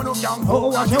few if you want to, young. Oh,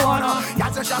 what you wanna?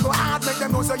 Got to shadow hard, make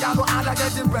them know so you go hard like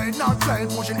getting paid, not playing.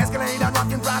 Pushing escalator,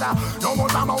 talking Prada. No more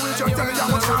drama with your turn, you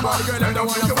much drama. Spend a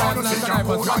few if you want to, young.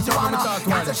 What you wanna?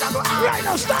 Got to shadow hard. Right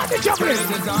now, start the jumping.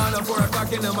 gone at 4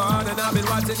 o'clock in the morning. I've been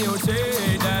watching you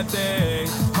shake that thing.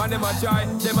 Man, them a try,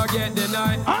 them a get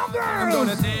denied. I'm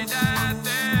gonna see that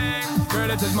thing. Girl,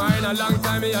 it is mine, a long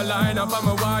time me a line up. I'm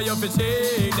a wire you fi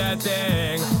shake that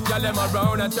thing. Y'all them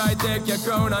around and try take your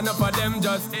crown. Enough of them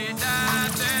just eat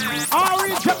that thing. All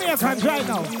in Jamaicans right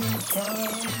now.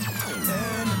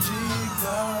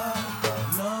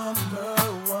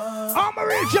 All my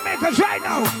real Jamaicans right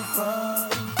now.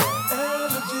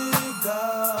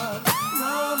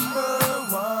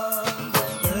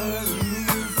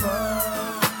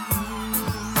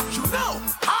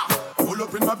 Pull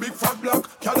up in my big fat black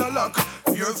Cadillac.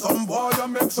 Hear some boy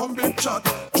and make some big chat.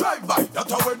 Drive by,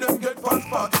 that's how them get past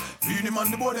spot. Beanie man,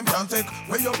 the boy them can't take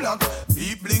where you black.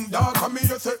 Deep bling dark, and me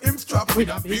you say him strap. With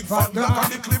a big fat black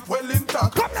and the clip well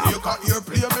intact. You can hear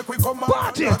play, make we come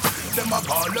out. Them a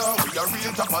baller, we a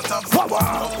real top of top. No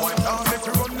boy can't make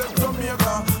we run left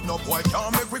Jamaica. No boy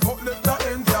can't make we cut left the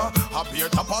India. A beer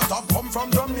top of top come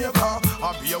from Jamaica.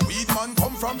 A beer weed man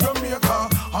come from Jamaica.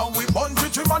 And we bun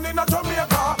chichi man in a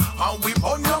Jamaica. And we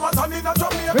bun Yamatan in a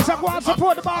Jamaica. Let's go and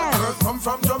support the bar. Come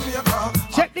from Jamaica.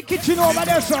 Check the kitchen over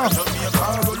there, sir.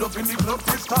 Jamaica, roll up in the club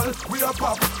crystal, we a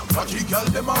pop. Catchy girl,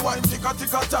 them a wine, ticka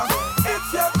ticka tack.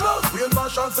 It's your clothes, Real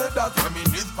Marshall said that.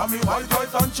 Reminisce for me white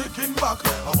rice and chicken back.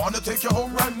 I wanna take you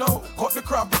home right now, cut the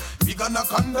crap. Big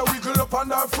anaconda wiggle up on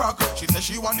her frock. She say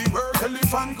she want the bird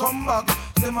elephant come back.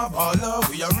 Them a baller,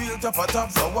 we a real top of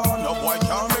top. So no boy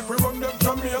can't make we run them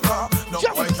Jamaica. No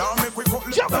boy can't make we cut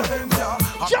lick the India.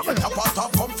 Happy top of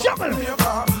top come from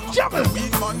Jamaica.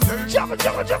 Weed man day.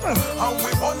 And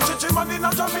we bun chichi man in a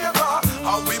Jamaica.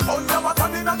 And we bun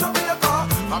Yamatan in a Jamaica.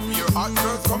 Happy your hot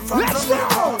girls come from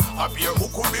Jamaica. Happy your who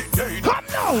could be dead. Come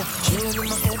now. Chillin' in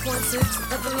my 4.6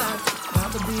 at the light.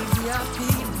 About to be VIP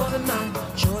for the night.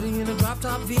 Shorty in a drop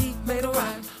top V, made a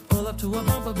right. Pull up to a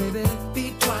bumper, baby,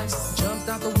 beat twice. Jumped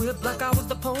out the whip like I was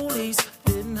the police.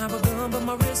 Didn't have a gun, but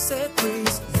my wrist said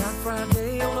freeze. Got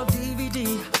Friday on a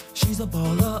DVD. She's a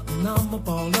baller, and I'm a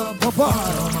baller. To all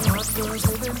my hot girls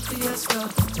living fiesta.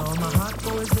 To all my hot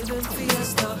boys living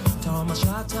fiesta. To all my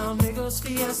Chi-Town niggas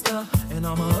fiesta. And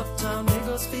all my uptown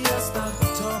niggas fiesta.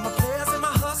 To all my players and my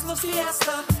hustlers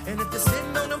fiesta. And if they're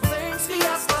sitting on them flames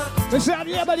fiesta. This is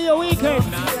everybody a weekend.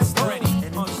 We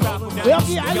have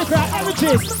the eye look at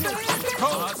everything.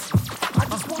 I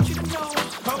just want you to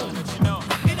know.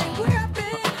 It ain't where I've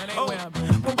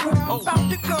been. But where I'm about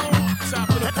to go.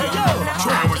 Hey yo,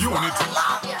 Trama unit.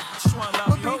 Just wanna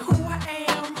love you. Be who I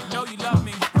am. Know you love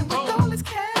me. And with all this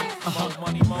cash. More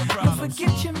money, more problems. Don't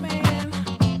forget your man.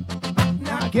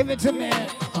 Now give it to me.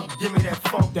 Give me that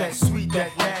funk, that sweet,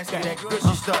 that nasty, that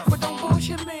gushy stuff. But don't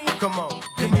bullshit me. Come on,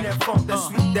 give me that funk, that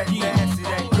sweet, that nasty,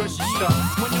 that gushy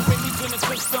stuff. When you really in the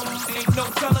system, ain't no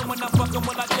telling when I fuck 'em,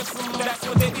 when I diss 'em. That's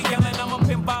what they be yelling. I'm a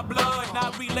pimp by blood,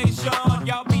 not relation.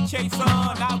 Y'all be chasing,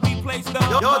 I'll be placed on.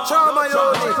 Yo, Trama,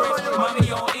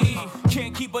 money on E.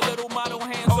 Can't keep a little model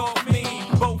hands off me.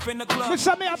 Both in the club.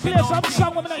 Listen, me I play some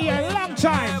song with me here a long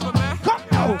time. Come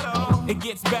now. It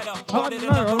gets better, harder than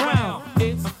around.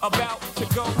 It's about to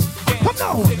go down. Come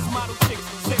now. 6 model chicks,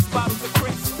 6 bottles of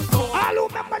Chris. I'll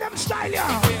remember them style,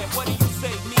 yeah. What do you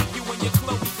say? Me, you, and your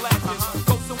Chloe glasses.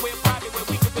 Go somewhere private where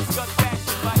we can discuss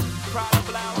fashion like Prada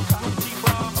blouse, Gucci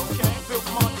bra, okay? Phil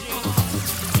Martin,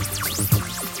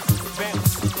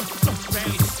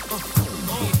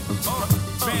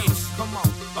 Vance, come on,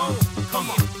 come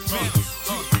on,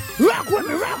 rock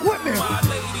with me. My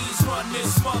ladies run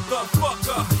this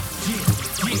motherfucker. Yeah.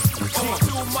 All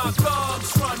two of my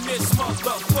thugs run this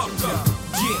motherfucker.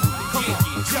 Yeah.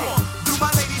 Do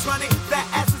my ladies run it? Flat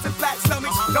asses and flat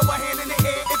stomachs. Throw a hand in the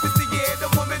air if it's the year. The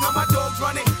woman on my dogs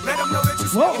run it. Let them know that you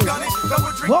smoke gun it. Throw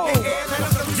a drink in the air. Let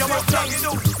them know you still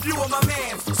thugging. You are my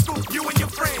man. Scoop you and your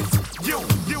friends. You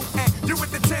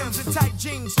with the Timbs and tight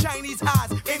jeans, Chinese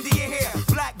eyes, Indian hair,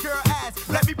 black girl ass.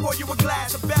 Let me pour you a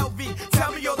glass of Belvy.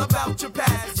 Tell me all about your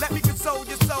past. Let me console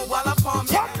your soul while I palm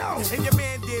you. And your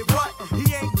man did what?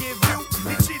 He ain't give you.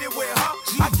 He cheated with her.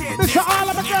 I can't. Listen, all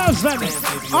of my girls, then.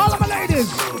 All of my ladies.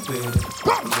 A little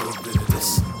bit of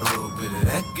this, a little bit of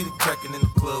that. Get it cracking in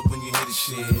the club when you hear the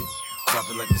shit. Drop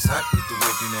it like it's hot, get the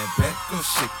work in that back. Go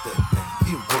shake that thing,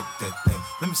 you work that thing.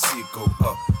 Let me see it go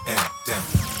up and down.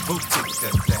 Rotate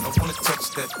that thing, I wanna touch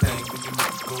that thing when you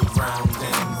make it go round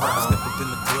and round. Step up in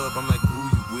the club, I'm like, who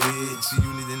you with? See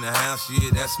unit in the house,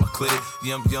 yeah, that's my clique.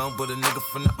 Yeah, I'm young, but a nigga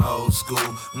from the old school.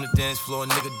 On the dance floor, a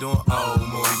nigga doing old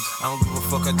moves. I don't give a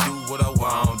fuck, I do what I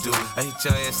want to. I hit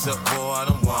your ass up, boy, I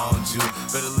don't want you.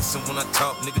 Better listen when I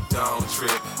talk, nigga, don't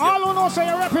trip. All who know say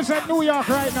you represent New York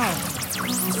right now.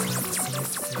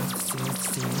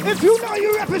 If you know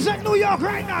you represent New York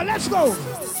right now, let's go.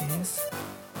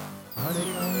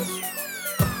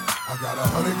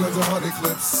 got 100 guns, 100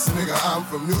 clips. Nigga, I'm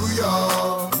from New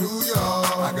York, New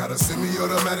York. I got a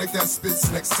semi-automatic that spits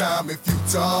next time if you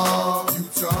talk, you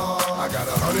talk. I got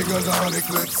 100 guns, 100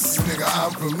 clips. Nigga,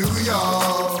 I'm from New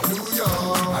York, New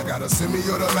York. I got a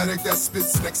semi-automatic that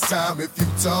spits next time if you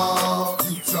talk,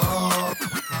 you talk.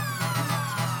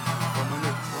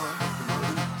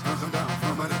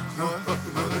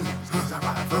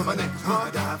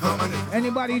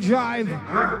 Anybody drive?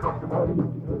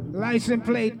 License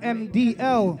plate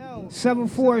MDL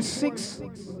 746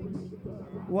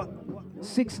 what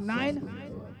 69?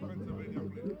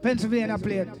 Pennsylvania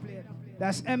plate.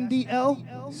 That's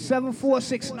MDL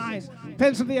 7469.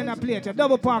 Pennsylvania plate. You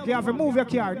double park, you have to move your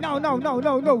car. No.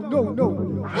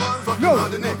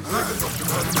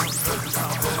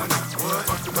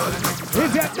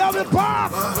 If you double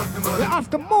park, you have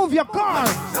to move your car.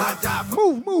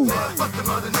 Move.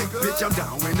 Bitch, I'm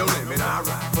down with no limit. I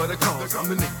ride for the cause. I'm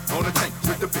the nigga on the tank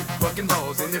with the big fucking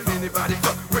balls. And if anybody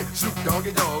fuck with Snoop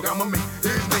Doggy Dogg, I'ma make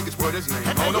his niggas put his name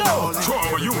on the wall.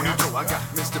 Trama unit. I know I got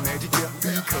Mr. Magic here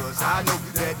because I know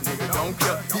that nigga don't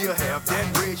care. He'll have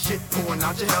that red shit pouring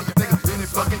out your hell. Nigga, any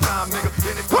fucking time, nigga,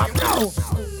 any fucking time.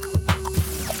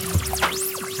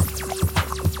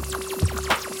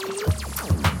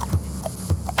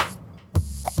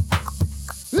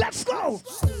 Let's go!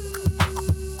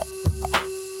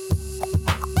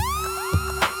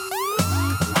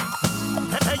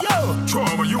 Hey yo,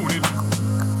 Trama unit.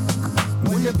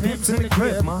 When the pimp's in the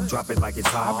crib, man, drop it like it's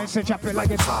hot. I say drop it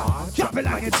like it's hot. Drop it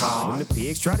like it's hot. When the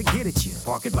pigs try to get at you,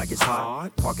 park it like it's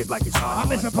hot. Park it like it's hot.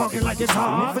 I say park it like it's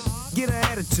hot. Get an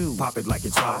attitude. Pop it like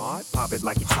it's hot. Pop it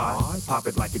like it's hot. Pop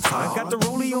it like it's hot. I got the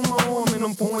rollie on my arm and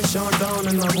I'm pouring Sean down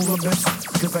and I'm over best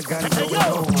cause I got it going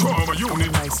on. Trama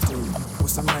unit. Nice dude with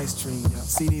some nice dream.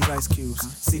 See these ice cubes,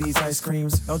 see these ice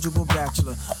creams. Eligible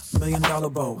bachelor, $1 million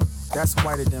bow. That's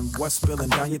whiter than what's spilling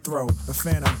down your throat. The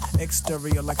phantom,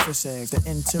 exterior like fish eggs. The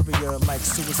interior like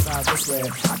suicide this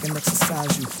red. I can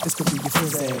exercise you, this could be your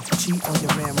phys ed. Cheat on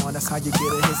your man, man, that's how you get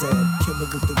a his head. Killer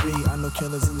with the B, I know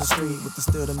killers in the street. With the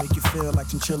still to make you feel like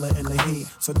chinchilla in the heat.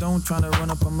 So don't try to run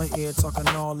up on my ear talking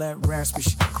all that raspy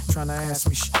shit. Trying to ask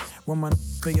me shit. When my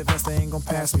big invest, they ain't gon'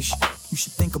 pass me shit. You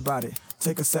should think about it,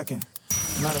 take a second.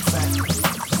 Matter of fact, you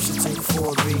should take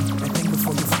 4B and think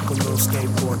before you fuck a little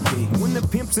skateboard B. When the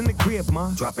pimp's in the crib,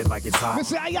 man, drop it like it's hot.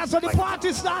 Listen, I got the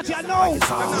party start, you know. Who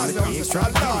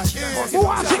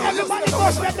wants to everybody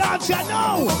bust the dance, you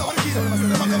know.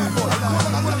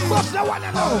 Bust the one,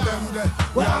 you know.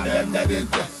 Well,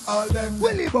 all them dead,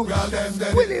 Willie Bones,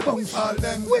 Willie Bones,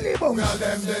 Willie Bones,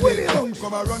 Willie Bones.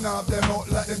 Come and run off them out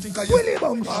like them think I Willie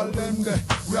Bones. All them dead,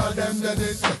 we all them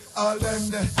dead, all them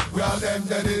dead, we all them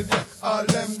dead, all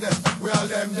them dead, we all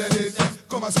them dead.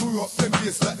 Come and screw up them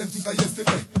face like them think I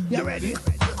yesterday. You ready?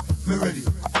 Me ready.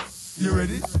 You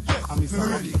ready? Yeah, I'm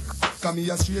ready. Come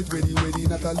here straight, ready,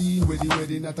 not a lean,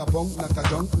 ready, not a punk, not a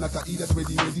junk, not a idiot,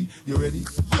 ready. You ready?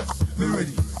 Yeah, me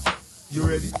ready. You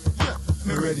ready? Yeah,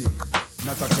 me ready.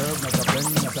 Not a curve, not a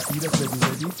bend, not a idiot,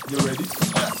 ready. You ready?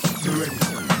 Yeah, me ready.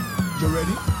 You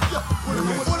ready? Yeah, me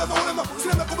ready.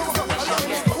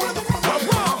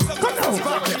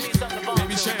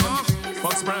 Baby Sham,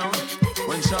 Fox Brown,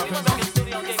 when shopping.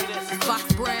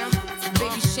 Fox Brown,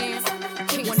 Baby Sham.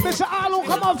 Mr. Arlo,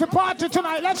 come on for party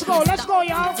tonight. Let's go,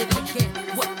 y'all.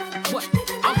 What?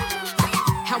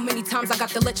 How many times I got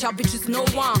to let y'all bitches know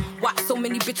I'm why so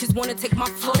many bitches wanna take my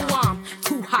flow on?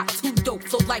 Too hot, too dope,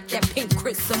 so like that pink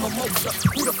Chris and mimosa.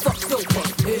 Who the fuck dope?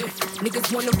 Niggas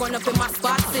wanna run up in my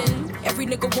spots and every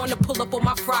nigga wanna pull up on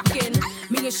my frockin'.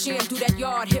 Me and Sham do that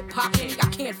yard hip hopping. I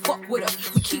can't fuck with us,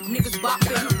 we keep niggas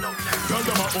bopping. Tell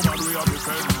them a woman we are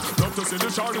defend. Love to see the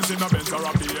shorties in a Benz or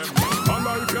a BM. And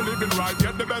if you're living right,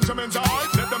 get the Benjamins high.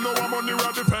 Let them know I'm on the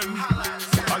road defend.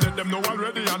 I let them know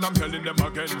already and I'm telling them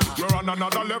again. We're on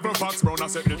another level, Fox Brown, I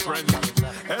set the trend.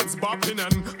 Heads bopping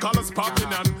and colors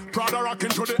popping and Prada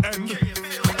rocking to the end.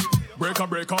 Breaker,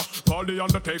 call the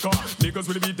undertaker. Niggas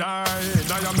will be dying,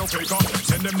 I am no faker.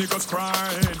 Send them niggas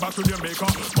crying, back to their maker.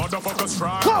 Motherfuckers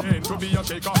trying to be a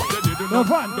shaker. They didn't know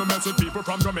to mess with people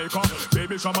from Jamaica.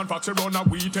 Baby Shaman, Fox Brown, now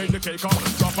we take the cake.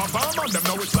 Drop a bomb on them,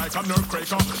 now it's like a nerve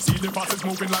breaker. See the fastest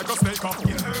moving like a snake.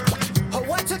 Oh,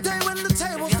 what today when the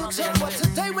tables will turn? What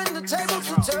today when the tables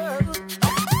will turn?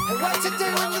 Oh, what today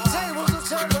when the tables will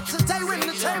turn? What today when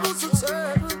the tables will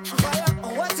turn? Oh,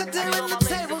 what today when the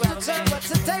tables will turn? What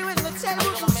today when the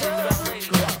tables will turn?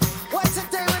 What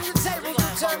today when the tables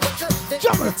will turn? What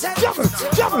today when the tables will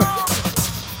turn?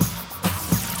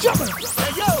 Jump it.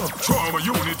 Hey yo, Trama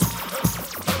unit.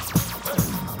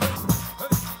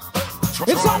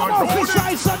 It's all about Fish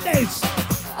Eye Sundays.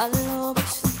 I love the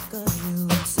sick of you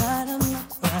inside of my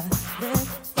quiet.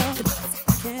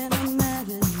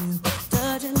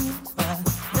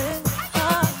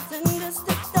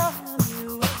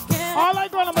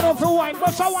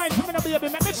 bust a wine for me, baby.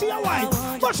 Let me see your wine.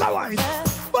 Bust a wine.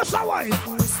 Bust a wine.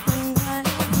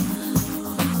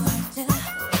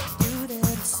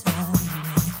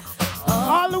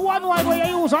 All the one wine where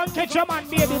you use and catch your man,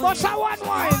 baby. Bust a one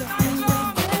wine.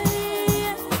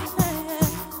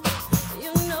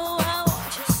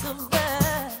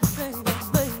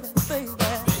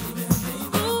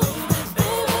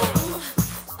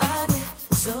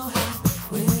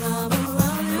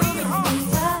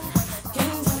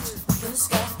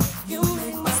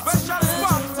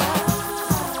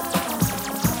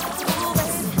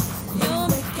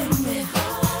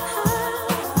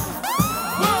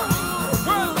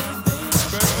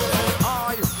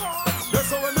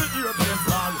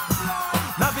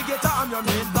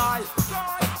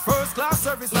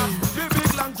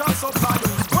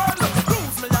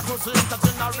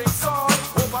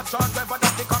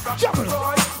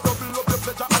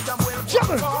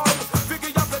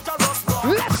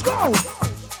 Let's go!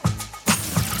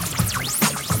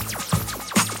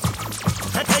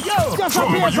 Hey, yo! Just a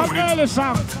play some early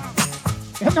song.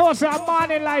 You know it's a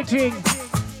morning lighting.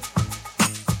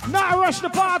 Now rush the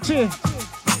party.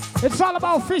 It's all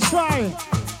about fish fry.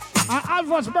 And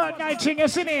Alva's bird nighting, you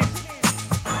see it?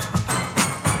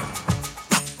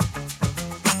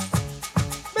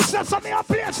 Mr. Sonny, I'll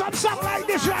play some song like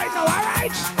this right now,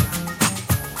 alright?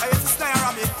 I used to stay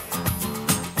around me.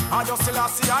 I just still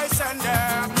see I send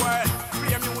them well.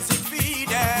 Play music feed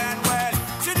them well.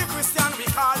 To the Christian we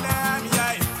call them,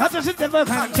 yeah. That doesn't never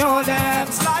control them.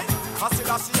 Slide. I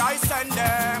still see I send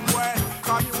them well.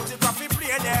 Cause music we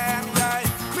play them, yeah.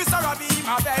 Mr. Robbie,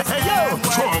 my best hey, yo,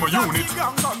 Trama unit.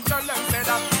 Come tell them say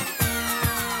that.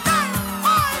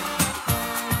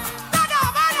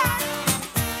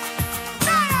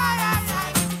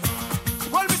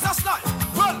 Well, Mr. Slide.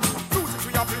 Well, music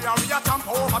we are playing, we are jump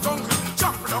over jungle.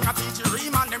 Jump down a teach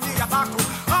you, man, them we attack to.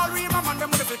 All Rima man,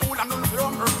 them with the cool and none for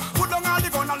hunger. Put down all the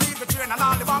gun and leave the train and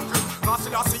all the bunker. Cause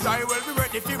I see I will be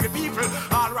ready for the people.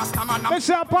 All Rasta man. It's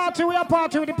a party, we are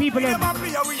party with the people in.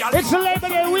 It's a Labor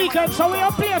Day weekend, so we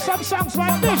are play some songs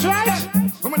like this, right?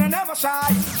 Women are never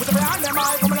shy. Put the behind them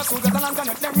eye, come and suit them and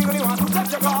connect them. Really want to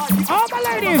touch your guy. All my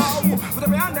ladies. Put the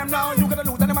behind them now, you gotta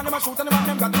loot them and them shoot them and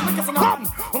them got to make it for none.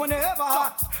 Women are never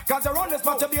hot. Cause you're on this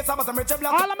spot, you'll be a sabbath and rich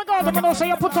black. All of my girls, I'm gonna say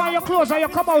you put on your clothes and you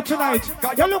come out tonight.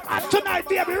 You look hot tonight,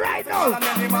 baby, right now.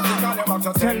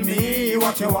 Tell me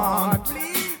what you want.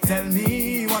 Tell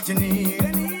me what you need.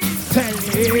 Tell me.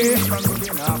 Good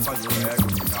enough for you, good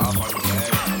enough for you.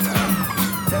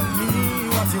 Tell me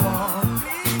what you want.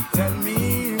 Tell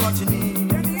me what you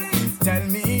need. Tell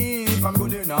me if I'm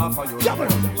good enough for you. Good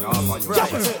enough for you.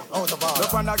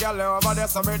 Look on the girl over there,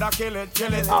 some da kill it,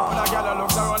 kill it. When the girl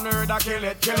looks around her, da kill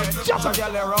it, kill it. Some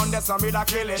girl around there, some da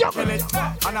kill it, kill it.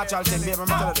 A natural thing, baby, I'm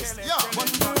tell you this.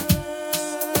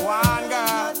 One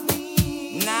girl,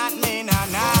 not me, nah,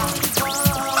 nah.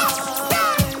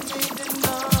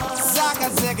 Zaka,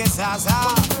 zaka, zaza.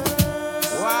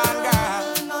 One girl,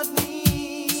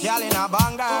 girl in a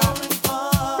banger.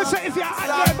 Listen, if you're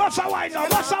out there, what's a wine now?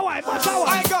 What's a wine? What's a wine?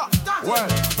 I got. Well,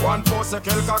 one post a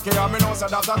kill cocky, and me know say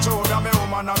that's a true. Me a me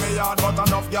woman and me yard, but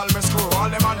enough girl me screw. All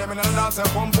them and them in the dance, say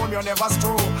boom boom, you never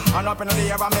screw. And up in the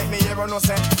air, make me ever no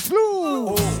say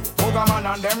slew. Booga man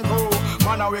and them crew.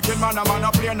 Man a wicked man, a man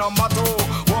a play number 2.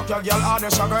 Walk your girl hard, the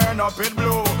sugar end up it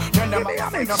blue. Then them a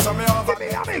finger some me over. Give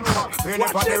me a mix. In the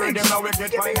party rhythm, now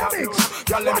wicked fine.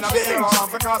 Girl them in a be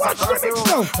off because I trust you.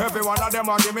 Every one of them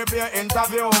want give me play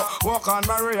interview. Walk on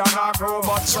Maria and her crew,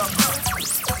 but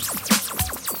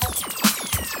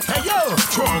hey yo,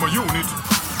 Trama unit.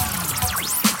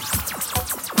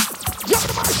 Jump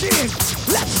the machine.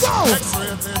 Let's go.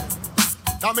 X-rated.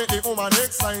 That make the woman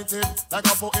excited. Like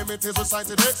a poem it is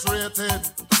recited. X-rated.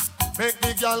 Make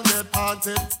the girl get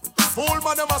haunted. Fool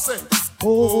man them a say.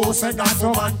 Who said that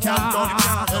woman can't done?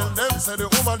 Tell them say the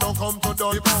woman don't come to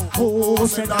done. Who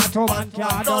said that woman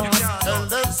can't done? Tell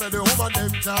them say the woman them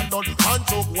can't done. And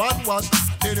took one wash,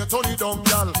 then you turn it down,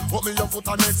 girl. Put me your foot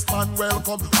and next man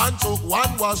welcome. And took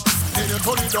one wash, then you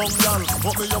turn it down, girl.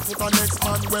 Put me your foot and next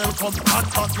man welcome. And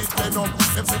back it then up.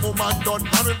 Them say woman done,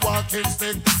 man with walking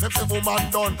stick. Them say woman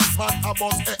done, man a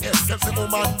boss Them say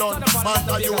woman done, man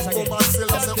a you woman still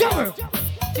a say woman.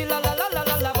 Chilla la la la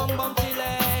la la bum bum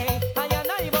chile.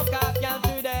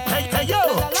 Hey yo,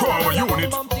 Trama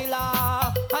unit.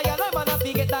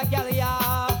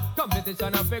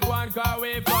 Competition a big one car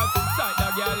way first. Sight the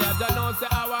girl, you don't know say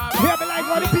how I. Hear me like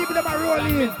all the people that are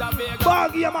rolling. party.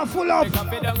 Bag here, man, full up. Come.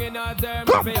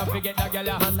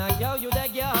 Man, yo, you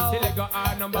that girl. Select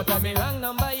our number for me. Wrong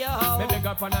number, yo. Me beg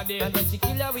up on a day. And then she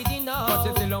kill her with the no. But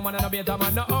she still a man and a beta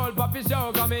man. No old puppy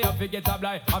show. Come here, I forget a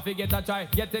blind. I forget a try.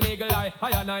 Get an eagle eye. I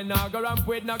and I now go ramp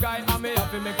with no guy. I may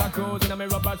have to make a cruise. And I may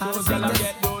rubber shoes. Till I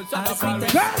get those. Shut up all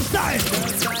right. Girls time.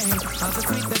 How's the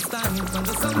sweetest time when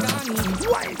the sun gone in?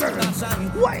 Why girl?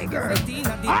 Why girl?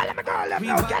 All of my girls, let me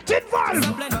know. Get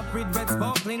involved. Blend up with red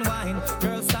sparkling wine.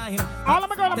 Girls time. All of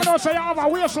my girls, let me know. So you have a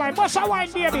waistline. What's a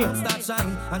wine, baby? Start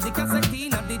shine. And the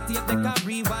cassetine and the tape they can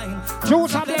rewind.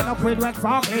 Juice and blend up with red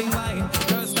sparkling wine.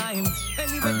 Girls time.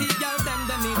 Anyway, the girl them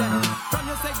me there. From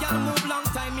you say girl move long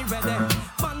time me ready.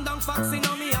 Man down foxy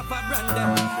know me up a brand.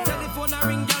 Telephone a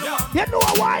ring girl. You know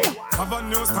why? Have a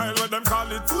new style where them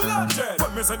call it full on jet.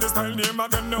 But me say the style name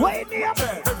of them now. Wait name.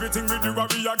 Everything we do,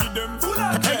 we a give them full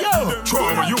on jet. Hey yo,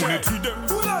 Trama unit. Give them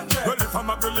full on jet. Well if I'm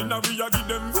a girl in a we a give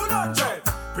them full on jet.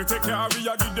 We take care, we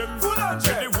a give them full on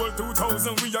jet. The whole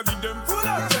 2000 we a give them full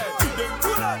on jet. Give them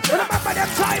full on jet. Remember them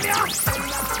time here?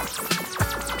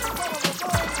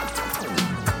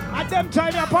 At them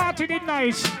time your party did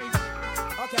nice.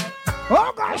 Okay.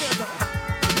 Oh gosh.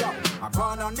 I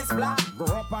born on this block, grew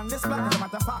up on this block. As a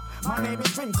matter of fact, my name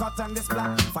is Twin Cut on this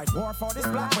block. Fight war for this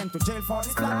block, went to jail for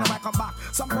this block. Now I come back,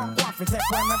 some punk want to take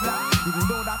away my block. Even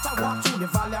though that I walk through the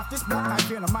valley of this block, I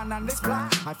feel a man on this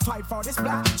block. I fight for this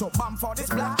block, chop bomb for this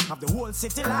block. Have the whole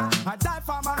city locked. I die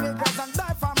for my niggas and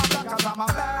die for my block. 'Cause I'm a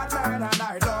bad man and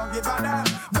I don't give a damn.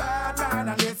 Bad man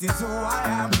and this is who I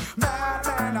am. Bad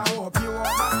man, I hope you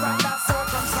understand that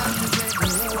circumstances make me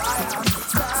who I am.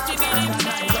 Bad man and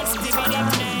I don't give a damn.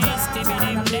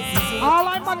 All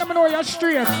I'm on them know you're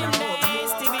straight.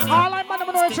 All I'm on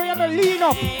them know is you're gonna lean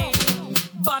up.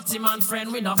 Batty man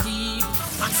friend we no keep.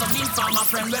 And some informer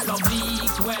friend we love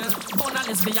leak. Well, bona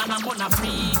lesbian and bona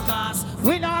freakers.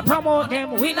 We not promote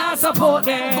them, we not support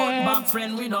them. Gun back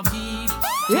friend we no keep.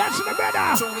 Yes, my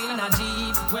brother. Throw in a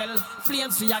jeep. Well,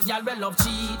 flames for your girl we love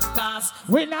cheat. Cause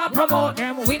we not promote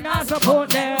them, we not support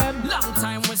them. Long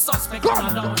time we suspect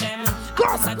and allow them.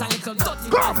 Outside a little dirty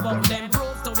about them.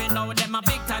 Prove to we know them a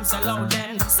big time sell out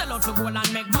them. Sell out for gold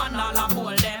and make man all a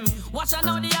hold them. Watch out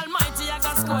now the almighty I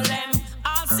got scold them.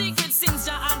 All secret sins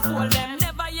ya unfold them.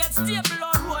 Never yet stable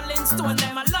or rolling stone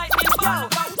them. A lightning ball.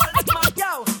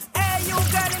 Yo, hey you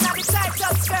girl in the tight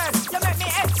up skirt. You make me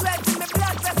x-ray till me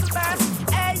blood vessel burst.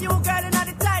 Hey you girl in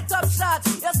the tight up shorts.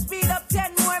 You speed up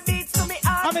 10 more beats to me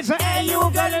out. Hey you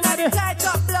girl in the tight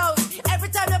up blouse. Every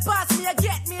time you pass me you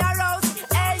get me aroused.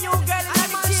 Hey you girl in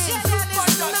the jeans.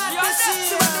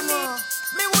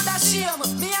 Me woulda shame.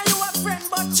 Me and you a friend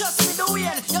but just me the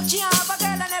way. You can't have a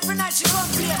girl and every night she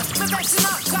complain. Me vexing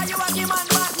up cause you a give man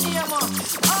bad name.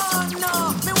 Oh no,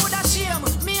 me woulda shame.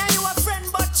 Me and you a friend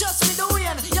but just me the way.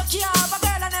 You can't have a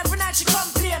girl and every night she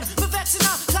complain. Me vexing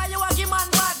up cause you a give man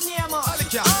bad name.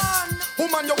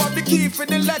 Woman, you have the key for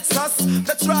the Lexus.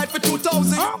 Let's ride for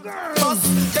 2,000. Oh, girl.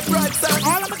 Get right, sir.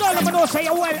 All of the girls, let me know, say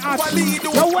you're well hot.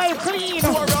 You're well clean.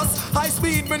 For us, high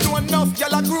speed, me know enough,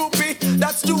 y'all a groupie.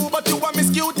 That's you, but you are Miss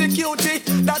Cutie Cutie.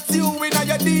 That's you in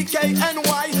your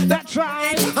DKNY. That's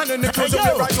right. And then the cause of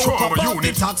the right over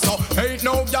unit tax. So ain't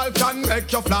no girl can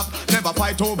make you flap. Never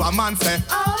fight over man say.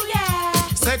 Oh yeah.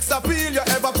 Sex appeal, you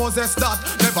ever possess that.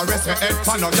 Never rest your head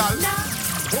for no girl.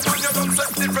 Woman, you don't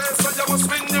set the face, so you must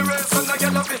win the race. And I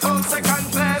get up it on second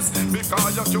place.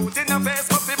 Because you're cute in the face,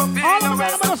 but people feel all of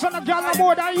them are son of girl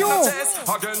more than you.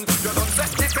 Again, you don't set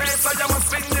the face, so you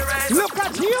must win the race. Look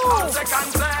at you. On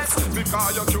second place.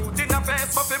 Because you're cute in the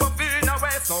face, but people feel no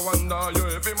waste. No wonder you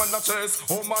every man a chase.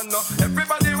 Oh man,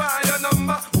 everybody want your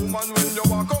number. Woman, when you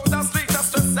walk out the street, that's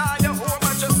just how you hold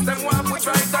my chest. Them want put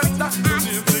right under. You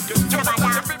need to get your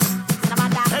every.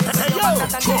 Hey yo,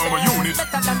 Trama unit.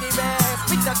 Better than the rest.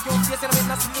 With that cute face, you know, we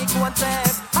no sneak one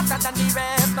test. Hotter than the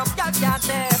rest, no girl can't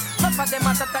test. Not for them,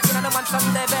 I thought that you know, no man from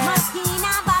the best.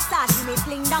 Moschina, Versace, me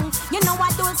fling down. You know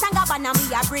what Dolce and Gabbana me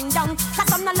a bring down. Cause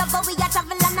some no love, but we a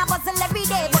travel and a bustle every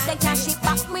day. But they can't ship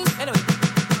back me. Anyway,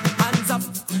 hands up.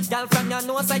 Girl from your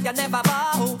nose say you never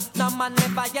bow. No man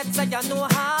never yet say you know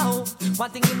how. One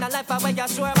thing in the life where you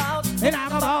sure about. It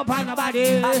ain't about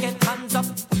nobody. Again, hands up.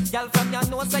 Girl from your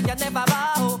nose say you never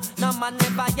bow. No man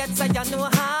never yet say you know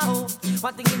how.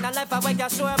 One thing in the life where you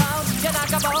sure about. You not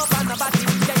about nobody.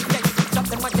 Drop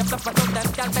them when you flip and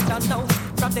them girl they don't know.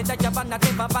 From the day you wanna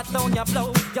never back down your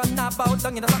blow. You're not about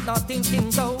down, you know not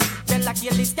thinking so. Tell like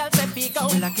you this girl say be go.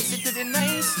 Well, I kiss it to the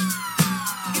nice.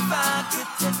 If I could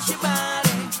touch your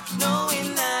body,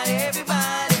 knowing that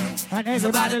everybody and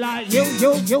everybody like you.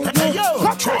 Hey, yo,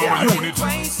 Trama unit.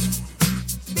 Twice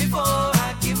before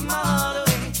I give my heart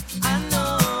away. I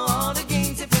know all the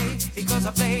games you play because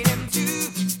I play them too.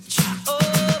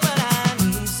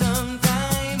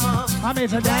 me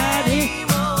to daddy.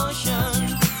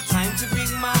 Emotion. Time to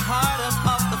bring my heart up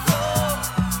off the floor.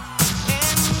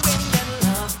 And when that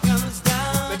love comes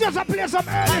down, We just play some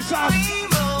early songs.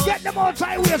 Get them out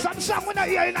time with some song we not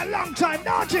hear in a long time,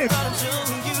 don't it?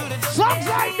 Songs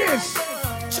like this.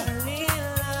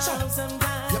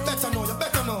 You better know, you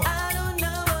better know.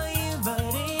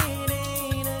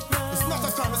 It's not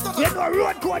a crime, it's not a You know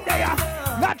road code there,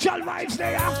 natural vibes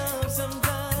there,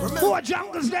 more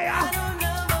jungles there.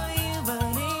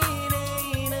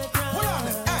 Hold on,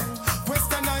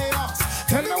 question I ask.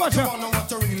 Tell me what you wanna,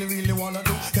 what you really wanna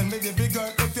do. Tell me, baby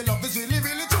girl, if your love is really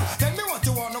true. Tell me what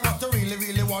you wanna, what you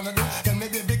really wanna do. Tell me,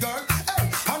 baby girl, hey,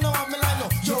 I know I'm like, no,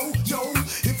 yo,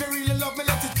 if you really love me,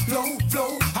 let it flow.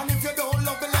 And if you don't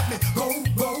love me, let me go.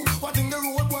 What in the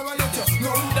road, boy, I let you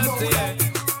know.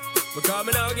 We're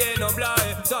coming out again, no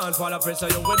blind. Don't fall up pressure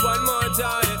you with one more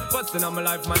time. Busting on my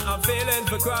life, man, I'm feeling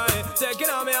for crying. Taking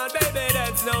on me on, baby,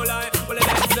 that's no lie. Well,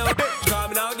 that's no bitch.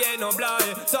 Coming out again, no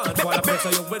blind. Don't fall up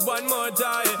pressure you with one more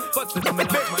time. Busting on my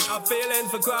life, man, I'm feeling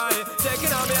for crying.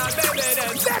 Taking on me on, baby,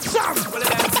 that's no well,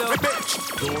 that's no bitch.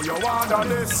 Do you wanna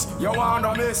this? You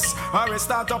wanna miss? I will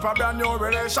start up a brand new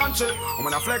relationship. I'm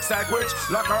gonna flex like witch,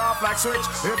 lock her off like switch.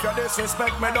 If you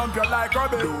disrespect me, dump you like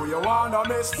rubbish. Do you wanna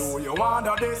miss? Do you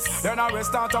wanna this? Then I will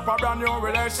start up a brand new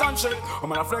relationship. I'm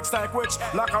gonna flex like witch,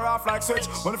 lock her off like switch.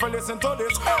 When if you listen to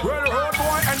this, well, road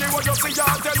boy, anyone you see,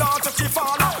 y'all tell her to keep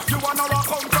on. You wanna rock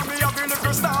home from me, I'll be the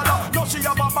crystal. No, she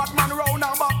have a Batman round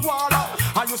her back wall.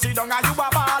 And you see down and you a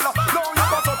ball. No, you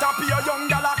got out up your young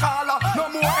gal a call. No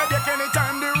more headache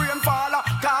anytime the rain fall.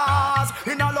 Cause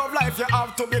in a love life you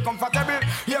have to be comfortable.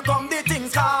 Here come the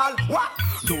things called what?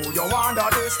 Do you wonder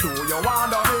this? Do you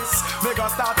wonder this? Make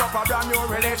us start up a brand new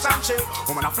relationship.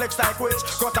 I'm gonna flex like witch,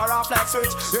 cut her off like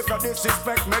switch. If you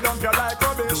disrespect me, dump you like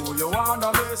rubbish. Do you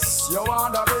wonder this? You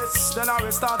wonder this? Then I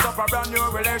will start up a brand new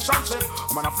relationship.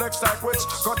 I'm gonna flex like witch,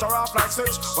 cut her off like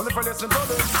switch. Only for listen to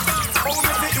this.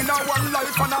 Only the inner one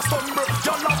life and a stumble.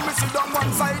 You love me, sit down one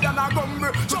side and a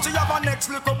gumble. So she have a next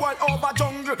little boy over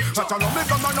jungle. But you love me,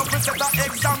 come on up and set an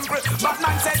example. But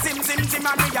man says sim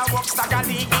and me a walk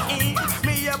staggerly.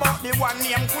 Me about the one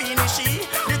named Queenie she.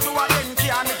 The two of them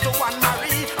can me to one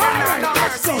Marie. Alright,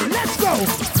 let's go.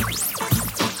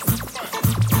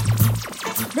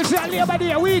 Mr. Labor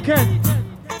Day weekend.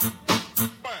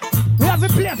 We have to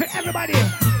play for everybody.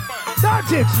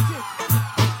 Don't it?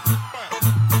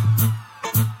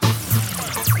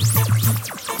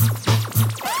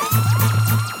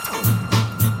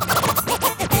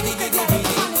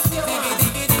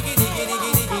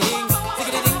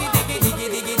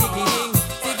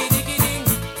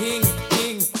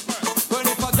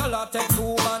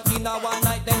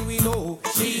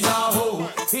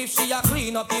 If she a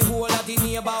clean up the whole of the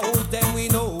neighborhood, then we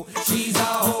know she's a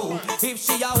hoe. If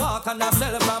she a walk and a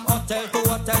sell from hotel to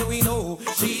hotel, we know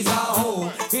she's a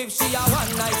hoe. If she a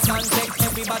one night stand, take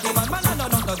everybody, man, I know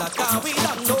none of that, can we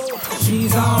don't know.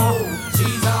 She's a hoe,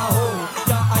 she's a hoe.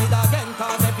 You hide again,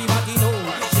 cause everybody know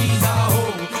she's a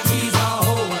hoe, she's a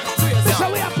hoe.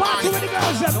 So we are party with the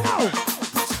girls, then, no.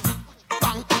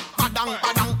 bang, badang,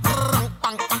 badang, bang,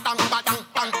 badang, badang,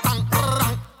 bang, bang,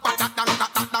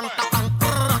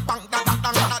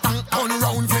 turn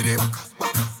round for the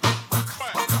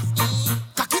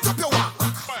cock it up your walk.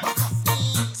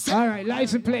 All right,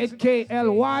 license plate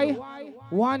KLY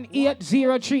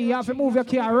 1803. You have to move your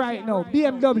car right now.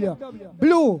 BMW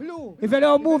blue. If you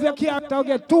don't move your car, you'll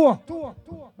get tour. All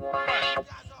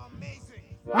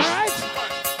right.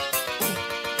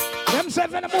 Them say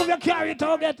if you don't move your car,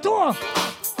 you'll get tour.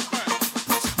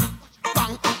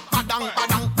 Bang, badang,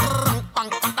 badang, bang,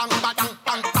 badang, badang,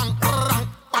 bang, bang,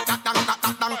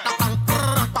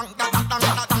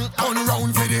 turn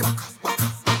round for the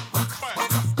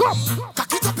come.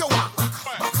 Cock it up your walk.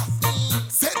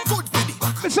 Set foot for the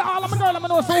Mr. All I'm a girl, I'm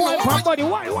gonna say wine from body.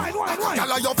 Wine. Tell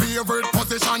her your favorite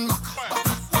position.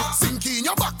 Sink in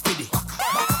your back for the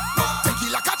take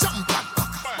it like a champion.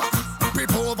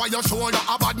 Grip over your shoulder,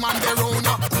 a bad man there round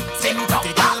ya. Sing up,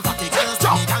 the girl, fuck the girl,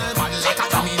 skinny girl, body like a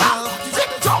criminal.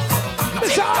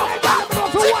 Mr. All I'm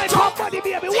gonna say wine from body,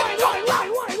 baby. Wine.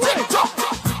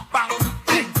 Bang,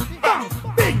 ding, bang,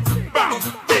 ding, bang,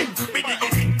 ding, biddy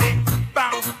ding ding,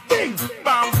 bang, ding,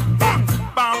 bang, bang,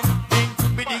 bang, ding,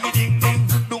 biddy ding ding,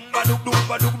 dum ba dum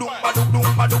ba dum ba dum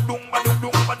ba dum ba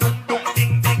dum ba dum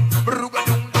ding ding, bruga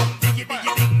dum diggy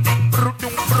diggy ding ding,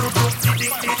 ding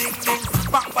ding ding ding,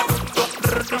 bang ba dum dum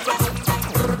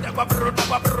ba dum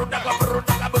ba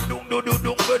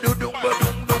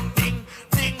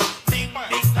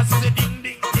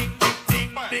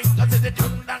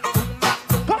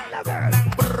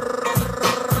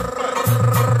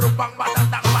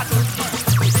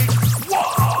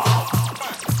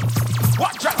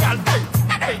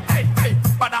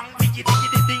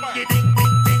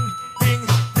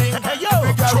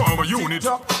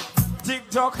unit.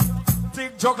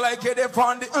 Tick tock, like it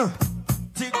upon the.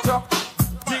 Tick tock,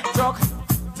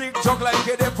 like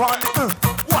it upon the.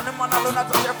 One man alone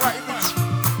at your pride.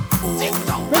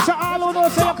 Mr. Arlo,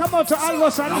 say you come out to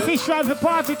Alvos and the fish drive the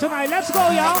party tonight. Let's go,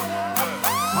 y'all.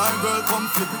 My girl, come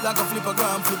flip it like a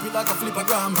flippergram, flip it like a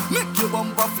flippergram. Make your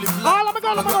bumper flip like all of my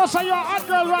girls, let me know, say you're a hot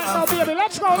girl right now, baby.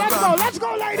 Let's go,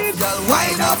 ladies. Girl,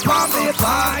 wind up on me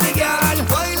party, girl.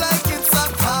 Why like it's a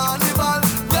carnival?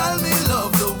 Girl, me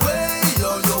love the way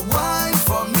you wine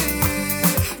for me.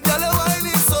 Girl, your wine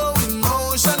is so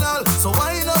emotional. So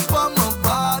wind up on my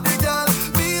body, girl.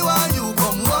 Me while you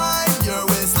come wine your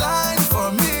waistline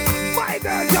for me. My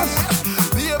girl, just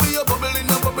baby, you're bubbling,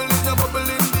 baby.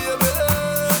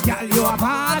 Girl, you a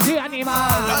party animal.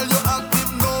 Girl, you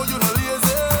active, no, you no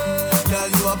lazy. Girl,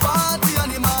 you a party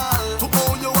animal. To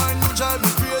own your wine, you drive me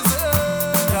crazy.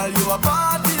 Girl, you a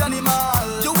party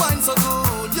animal. You wine so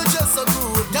good, you just so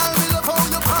good. Girl, me love how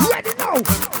you party. Ready now.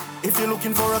 If you're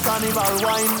looking for a carnival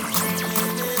wine,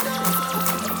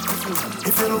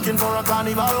 if you're looking for a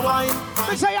carnival wine,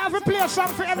 we say you have to play a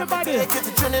song for everybody. Take it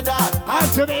to Trinidad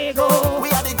and Tobago. We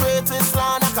are the greatest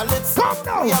land of calypso. Come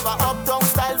now. We have a uptown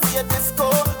style for your disco.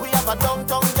 We have a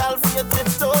downtown gal for your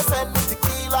tiptoe. Send me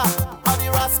tequila or the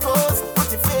Rascals.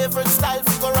 Put your favorite style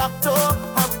for your rapto.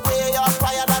 And we way up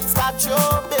higher than statue.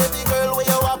 Baby girl, where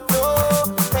you up to?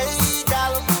 Hey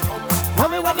gal,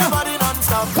 love it when your body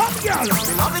non-stop. Come girl.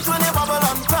 We love it when you bubble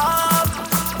on top.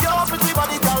 Your pretty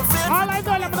body girl fit. All I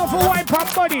know, let me know for wine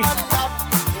pop body.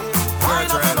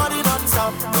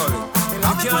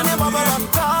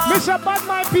 Mr.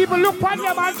 Badman people, look on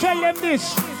them and tell them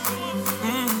this.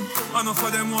 I know for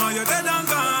them why you're dead and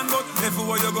gone, but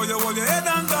everywhere you go, you hold your head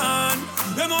and gone.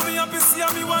 You know me happy see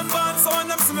me one band, so when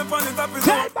them see me on the top is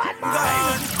gone.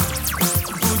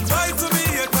 Goodbye to me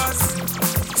haters.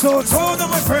 So told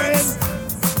my friends.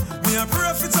 Me a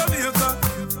pray for Jamaica.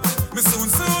 Me soon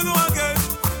you again.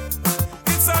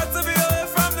 It's hard to be away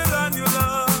from the land you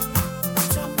love.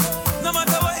 No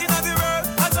matter what in the world,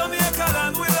 a Jamaica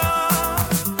land we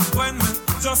love. When me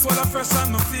just while I'm fresh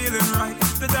and I'm feeling right,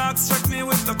 the dogs check me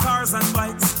with the cars and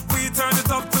bikes. We turn it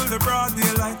up till the broad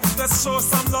daylight. Let's show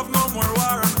some love, no more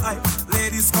war and hype.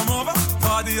 Ladies come over,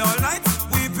 party all night.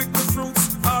 We pick the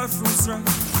fruits, all fruits right.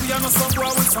 We are no some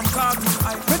boy with some carton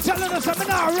hype. They're telling us I'm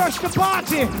gonna rush the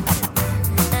party.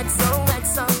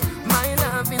 XOXO, my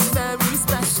love is very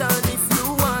special if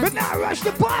you want. But now rush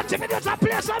the party, we just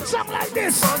play some song like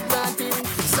this.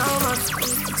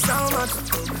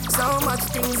 So much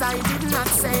things I did not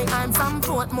say. I'm from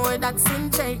Portmore, that's in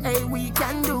J. Hey, we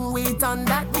can do it on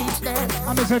that beach there.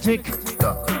 I'm a tick.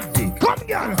 Come,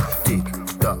 girl. Tick,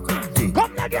 duck, tick.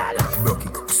 Come, now, girl. Broke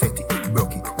it, set it,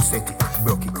 broke it, set it,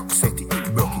 broke it, set it,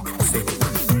 broke it, set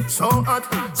it. So hot,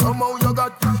 somehow you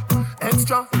got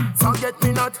extra. Forget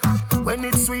me not when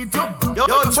it's sweet. Yo,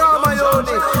 Trama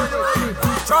unit.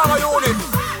 Trama unit.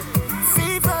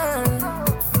 Fever.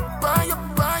 Buy up.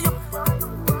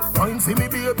 Wine for me,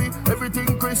 baby.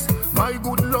 Everything crisp. My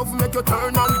good love make you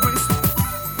turn and crisp.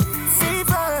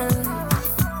 Fever.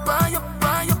 Buy up.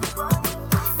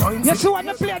 You see when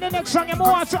they play the next song, you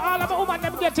want to all of the women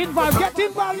them get involved. Get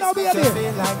involved now, baby.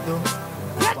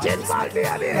 Get involved,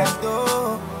 baby.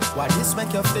 Why this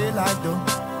make you feel like though?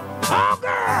 Oh,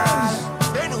 girls!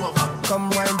 Come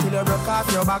wine till you broke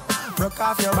off your back. Broke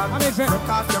off your back. Broke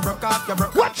off your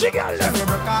broke. Watch it, girl. You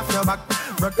broke off your back.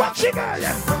 Watch it, girl.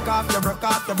 Broke off your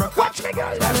broke. Watch me,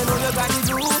 girl. You know you got the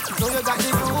glue. Know you got the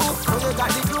glue. Know you got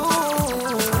the glue.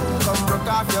 Come broke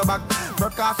off your back.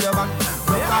 Broke off your back.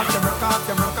 Broke off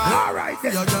your broke. All right.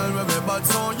 Your girl will be bad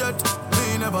song yet.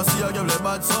 Me never see a girl with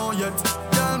bad song yet.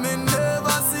 Girl, me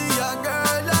never see a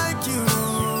girl like you.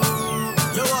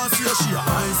 You want to see she a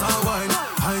ice and wine,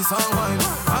 ice and wine.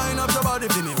 Wine up your body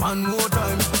for me one more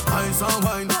time. Ice and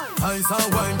wine,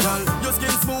 girl. Your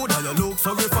skin smooth and your look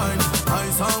so refined.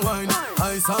 Ice and wine,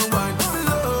 ice and wine.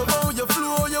 Love how you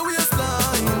flow your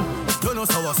waistline. You know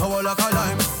sour like a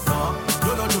lime.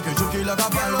 You know juky like a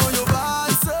pine. Girl, you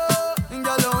bad so,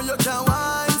 girl, you can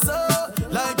wine so.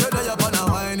 Like you're there upon a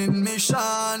whining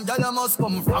mission. Girl, you must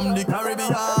come from the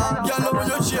Caribbean. Girl,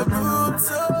 you shape good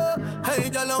so. Hey,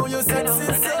 girl, you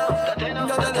sexy so. Girl,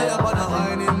 you're there upon a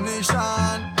whining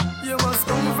mission. You must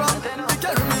come from the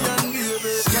Caribbean,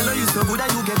 baby. Girl, you so good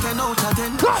that you get 10 out of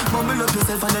 10. Mumble up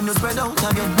yourself and then you spread out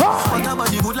again. What about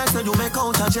the good life that you make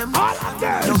out of gem? All of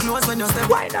girls. You close when you step.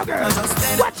 Why no girls?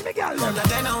 Watch me, girl.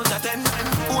 10 out of 10.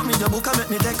 Hold me the book and make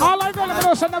me take all I know,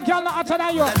 let some girl not hotter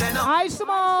than you. I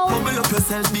small. Mumble up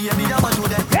yourself, baby. I want to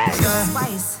that.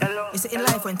 Spice. You see, in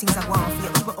life when things are going for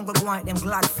you, people don't go want them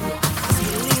glad for you. So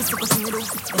you leave to push me to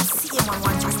them see him on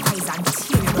one just eyes and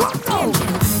tear you.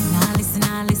 Now listen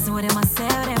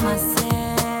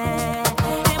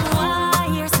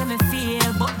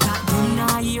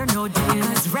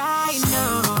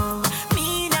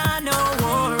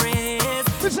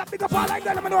like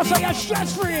that, I'm gonna say you're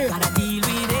stress free. Gotta deal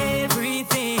with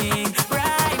everything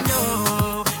right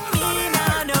now. Me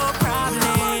nah no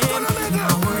problem.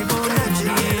 Now worry about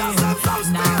nothing.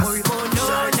 Now worry about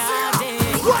nothing.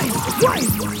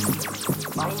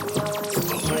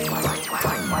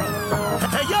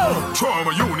 Hey yo,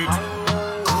 Trama unit.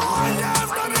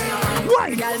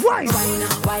 Wine, girl,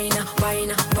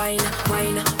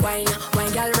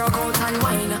 rock out and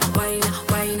wine.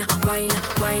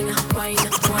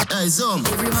 Hey, Zoom.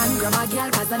 Every man grab a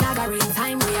girl, cause another in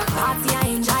time we a party, I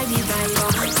enjoy the vibe.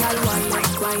 Girl, wine.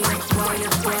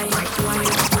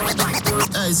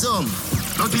 Hey, Zoom.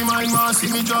 Dirty mind want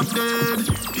see me drop dead.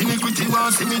 Iniquity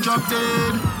want see me drop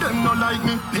dead. Them no like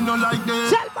me, me no like them.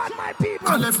 Tell bad my people.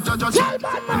 I left judge. Tell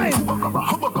bad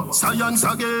mind. Science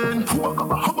again.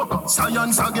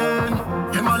 Science again.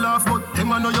 Them a laugh but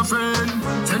them a know your friend.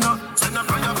 Send a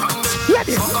fire from them.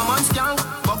 Ready. Pokemon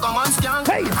skank.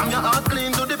 Hey. I'm your heart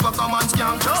clean to the Pokemon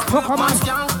skank. Pokemon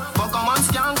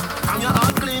skank. I'm your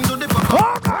heart clean to the Pokemon.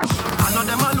 Oh gosh. I know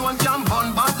them alone can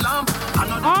burn bad lamp.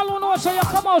 All who know say you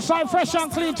come outside fresh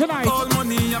and clean tonight. All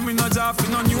money, I mean no job,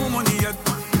 no new money yet.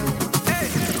 Hey,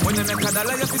 when you make a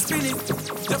dollar, you fi spin it.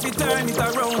 You fi turn it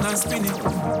around and spin it.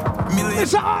 Million.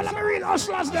 It's all of the real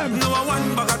hustlers them. No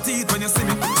one bag of teeth when you see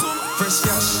me. Fresh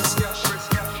cash.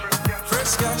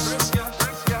 Fresh cash.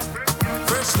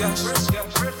 Fresh cash.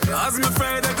 As me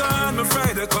Friday gone, me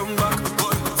Friday come back.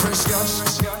 Fresh cash.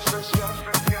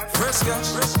 Fresh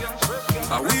cash.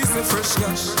 I we say fresh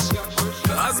cash.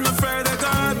 As me Friday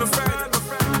gone, me Friday.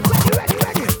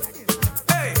 Ready.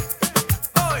 Hey,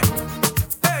 oi,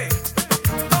 hey,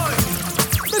 oi.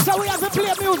 This is how we have to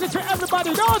play music for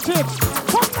everybody, don't it?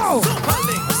 Come now.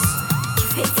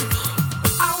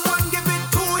 I want give it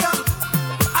to ya.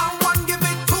 I want give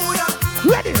it to ya.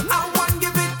 Ready. I want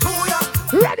give it to ya.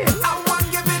 Ready. I want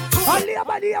give it to ya. Only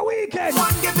about the weekend. I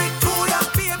want give it to ya,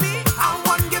 baby. I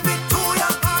want give it to ya,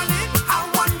 honey. I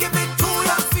want give it to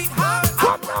ya, sweetheart.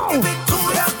 Come now. Give it to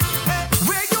ya.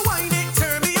 Where you whine it,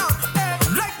 turn me on.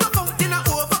 Like the fountain of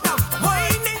overcome.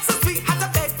 Wine it so sweet, had to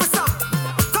beg for some.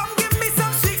 Come give me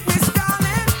some sweetness,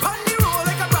 darling. On the roll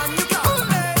like a brand new car.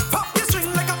 Pop your string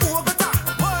like a Bogota.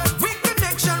 We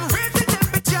connection, raise the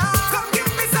temperature. Come give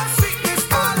me some sweetness,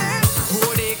 darling.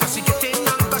 Oh, they cause she getting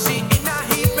on, cause she in a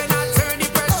heat when I turn the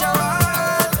pressure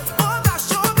on. Oh gosh,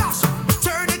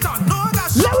 turn it on. Oh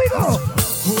gosh. There we go.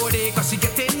 Oh, they cause she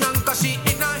getting on, cause she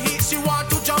in a heat, she want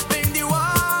to jump in the water.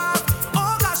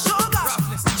 Oh gosh,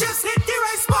 just hit the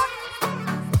right spot.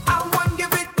 I want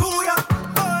give it to ya.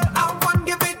 I want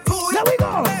give it to ya. There we go.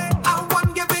 I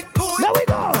want give it to ya. There we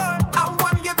go. I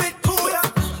want give it to ya.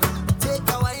 Take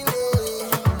a wine,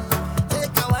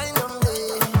 take a wine on me.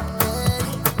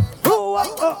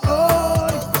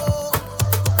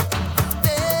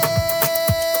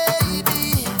 Baby,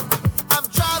 I've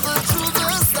traveled through the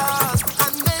stars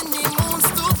and many moons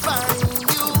to find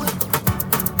you.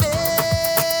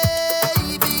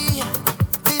 Baby,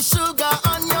 the sugar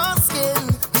on your skin,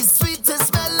 the sweetest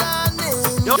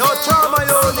melanin. Yo, Trama,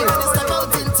 yo, Step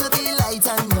out into the light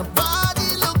and your body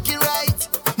looking right.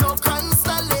 No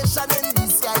constellation in the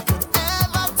sky could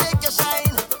ever take your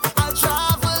shine. I'll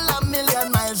travel a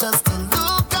million miles just to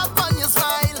look up on your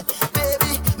smile.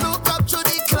 Baby, look up to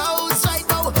the clouds right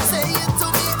now. Say it to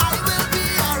me, I will be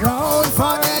around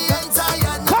for the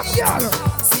entire night.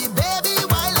 See, baby,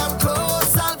 while I'm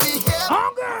close, I'll be here.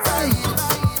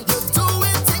 You're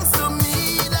doing things to me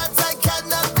that I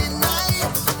cannot deny.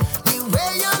 The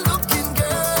way you're looking,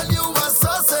 girl, you are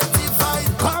so certified.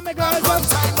 Come on, girl. One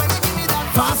time when you give me that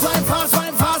fast wine, fast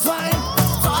wine, fast wine.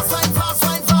 Fast wine, fast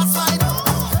wine, fast wine.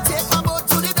 Take my boat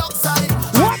to the dockside.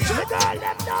 Watch the girl,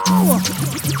 let know.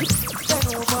 Bend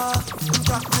over,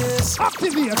 practice.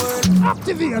 Activate.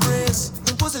 Brace,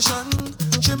 position,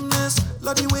 gymnast.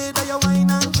 Love the way that you whine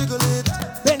and jiggle it.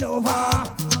 Bend over.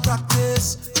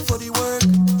 Practice for the work,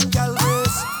 gal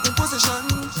brace. In position,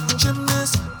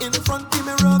 gymnast. In front the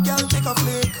mirror, gal take a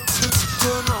flick.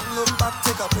 Turn round, look back,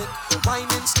 take a pic.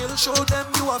 Whining skill, show them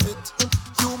you have it.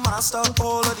 You master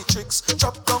all of the tricks.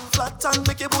 Drop down flat and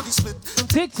make your body split.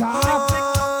 Tick tock.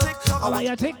 I want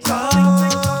your tick tock.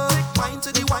 Wine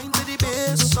to the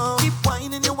bass. Keep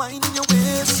whining your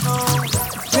waist.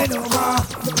 Bend over.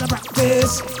 Look the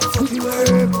practice. Do the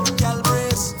work. Gal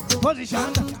brace.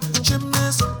 Position.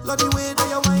 Gymnast. Love the way that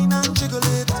you whine and jiggle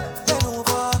it. Bend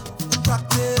over.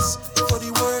 Practice for the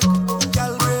work.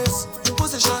 Gal brace.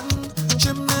 Position.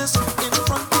 Gymnast. In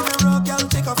front the mirror, gal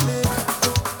take a flick.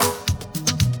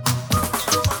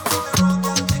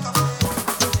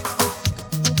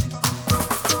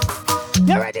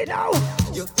 You ready now?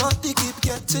 Your body keep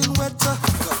getting wetter.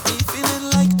 Got me feeling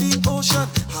like the ocean.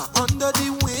 Under the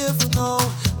wave now.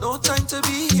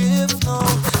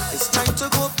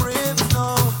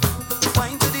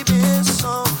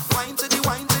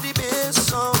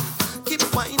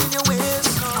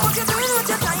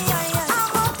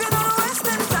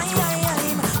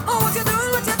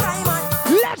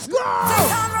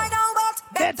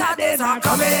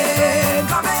 coming,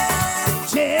 coming.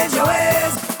 Change your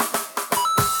ways.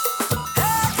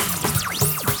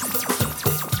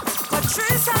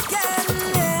 Patrice again,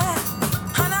 yeah.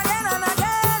 And again and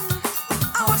again.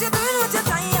 I want you doing with your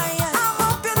time. I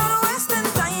hope you're not wasting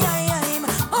time.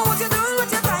 Oh, what you doing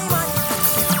with your time? I'm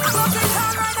not taking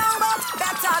time right now, but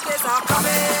better days are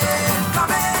coming,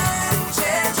 coming.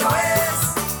 Change your ways.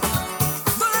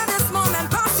 Don't let this moment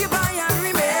pass you by and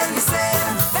remain the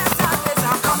same. Better days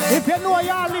are coming. If you know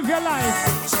y'all live your life,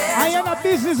 I ain't a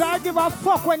business, I give a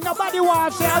fuck when nobody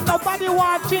wants it and nobody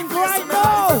wants think right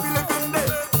now.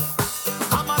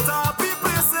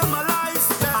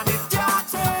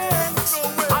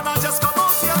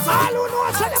 All who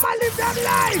know so them a live them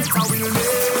life.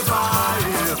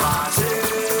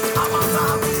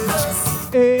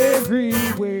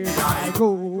 Everywhere I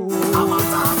go.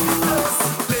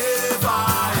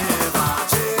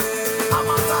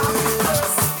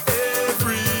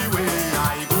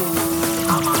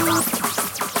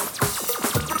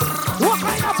 What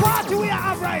kind of party we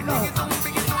have right now?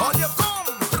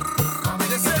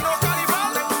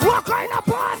 What kind of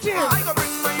party? I go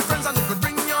bring my friends and you could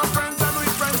bring your friends and we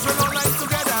friends will all life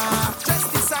together.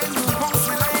 Just decide who wants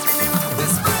we live in him.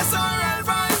 This place are real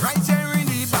vibe right here in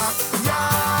the back. Yeah,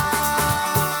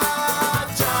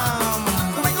 jam.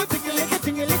 We go tickle lick it,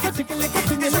 tickle lick it, tickle lick it,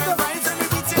 tickle lick it.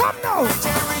 Come now. Right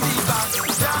here in the back.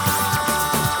 Yeah,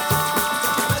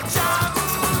 jam.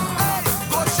 Hey,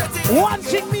 go shut it. One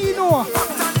thing me know.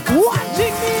 One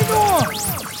thing me know.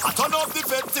 I turn off the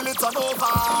vent till it's over.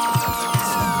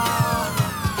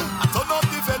 I turn off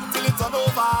the vent till it's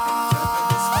over.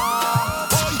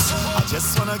 I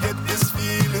just wanna get this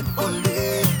feeling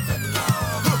only.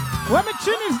 When me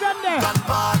Chinese them there.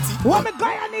 When me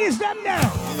Guyanese them there.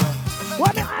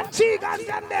 When me Antiguans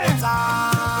them there.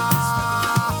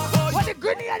 When the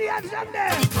Grenadians them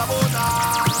there.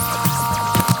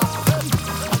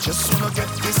 I just wanna get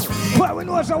this feeling. Well, we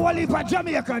know it's a whole heap of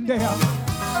Jamaican there. I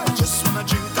just wanna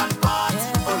drink and party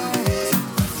only.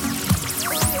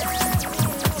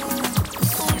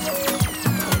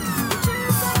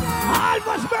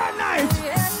 Almost burn night.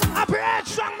 Happy head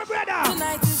strong, my brother.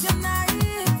 Tonight is your night.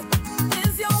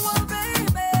 Is your world,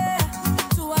 baby.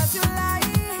 Do as you like.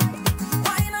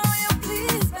 Why now you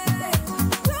please me?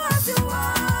 Do as you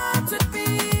want with me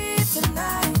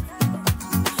tonight.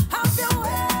 Have your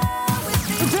way with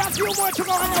me. It's a few more to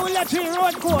go and I will let you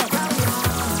run court.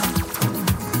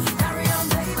 Carry on,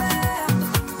 baby.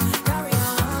 Carry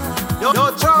on. Yo,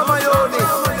 Trama, yo,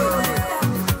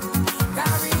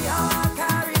 Carry on,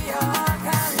 carry on,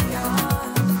 carry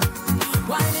on.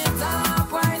 Wind it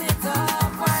up, wind it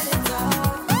up, wind it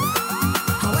up.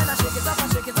 And when I shake it up, I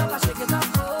shake it up, I shake it up,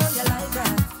 oh, you like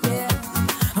that,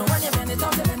 yeah. And when you bend it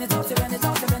up, you bend it up, you bend it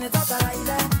up, you bend it up, I like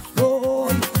that. Oh.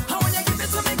 And when you give it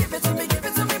to me, give it to me, give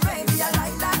it to me, baby, I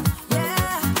like that,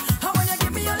 yeah. And when you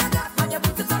give me all of that, when you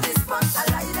put it on this spot, I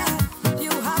like that. You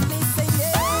have me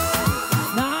singing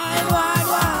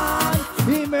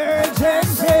 911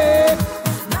 emergency.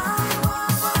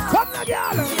 Come now,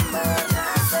 girl.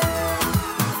 emergency.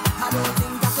 I don't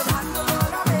think I could handle all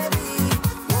that, baby.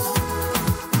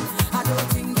 I don't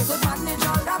think you could manage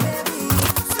all that, baby.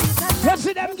 Sweet and You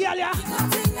see them, girl, yeah?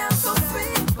 nothing else so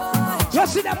sweet, boy. You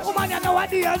see them woman, you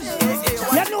nowadays?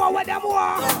 You know what them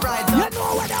want? You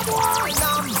know what them want?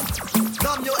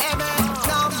 Numb you aimé,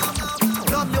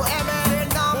 numb you aimé,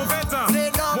 numb. Say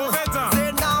numb,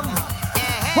 say numb.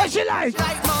 What she like?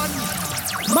 Like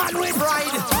Man with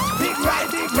pride, big ride,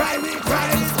 big ride, big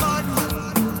ride.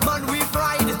 man we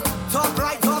pride. Top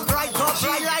right, top right, top right.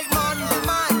 She like man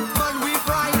we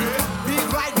pride. Big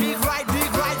ride, big ride,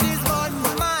 big ride. This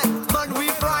man we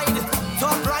pride.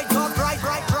 Top right, right.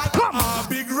 Come.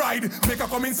 Big ride, make her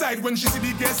come inside when she see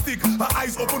the gas stick. Her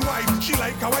eyes open wide, she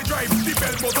like how I drive. The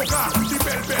bell motor car, the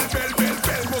bell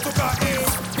motor car.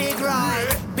 Big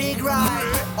ride.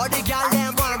 All the gal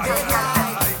them want big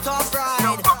ride. Top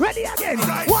right. Ready again.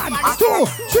 1, 2,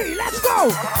 3, let's go.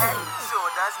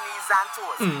 Shoulders, knees and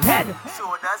toes. Head.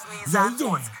 Shoulders, knees and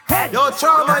toes. Head. Yo,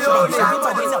 Trama, yo,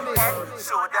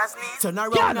 Shoulders, knees. Turn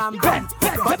around Girl, and bend,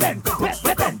 bend, bend, bend,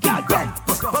 girl, bend.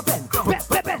 Bend,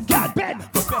 bend, girl, bend. Bend, girl, bend.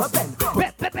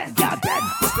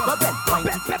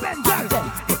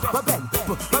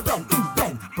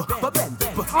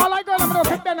 All I girl, I'm gonna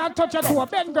pick bend and touch your toe.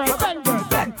 Bend, girl, bend, girl,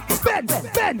 bend. Bend.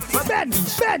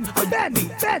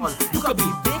 you could be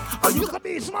big or you could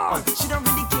be small. She don't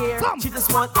really care. Come. She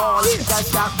just want all. She just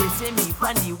stop racing me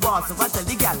on the wall. So what's the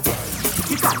legal there?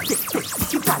 Tick it and tick, tick,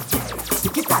 tick it and tick.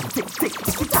 Tick it and tick, tick,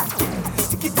 tick it and tick.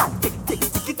 Tick it and tick, tick,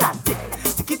 tick it and tick.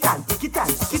 Tick it and tick it and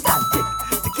tick it and tick.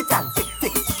 Tick it and tick,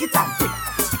 tick, tick it and tick.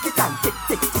 Tick it and tick,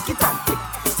 tick, tick it and tick.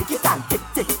 Tick it and tick,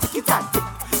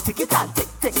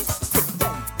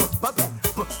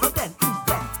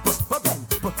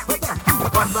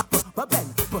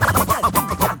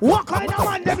 What kind of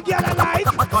man them girl like?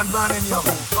 One man in your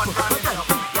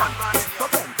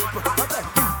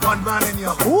One man in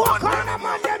your What kind of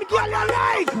man them girl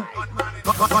like?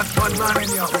 One man in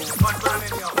your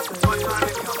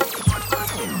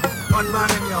One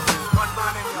man in your One man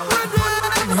in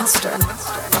your Master.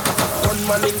 One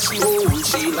man in she hole,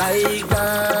 she like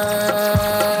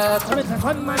that.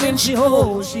 One man in she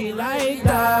hole, she like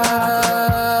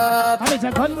that.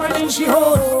 One man in she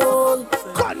hole.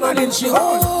 Gunman in she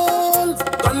hole,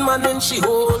 gunman in she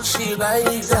hole, she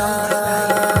like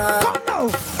that.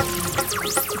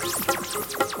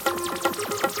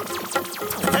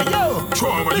 Hey yo,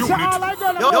 Trama Listen, unit. all I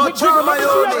got, Yo, Trama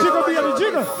unit. Jiggle, baby,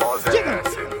 jiggle.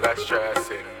 Less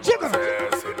stressing, Jiggle.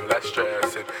 less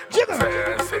stressing, Jiggle.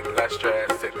 less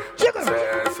stressing, Jiggle.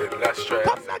 less stressing.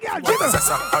 Come now, girl, jiggle.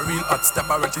 A real hot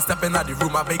stepper when she step in at the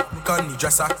room, a big gunny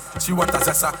dresser. She want a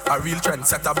zessa, a real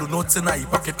trendsetter. Blue notes in her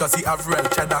pocket cause he have real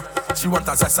cheddar. She want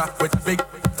a zessa with big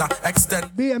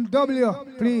extend.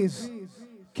 BMW, please.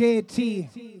 KT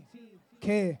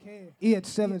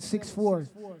K8764.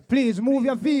 Please move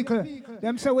your vehicle.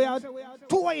 Them say we are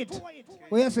to it.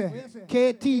 What you say?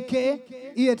 KTK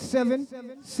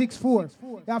 8764.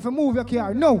 You have to move your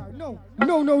car. No.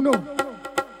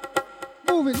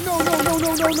 Move it. No.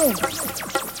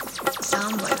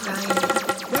 Soundboy Bryan.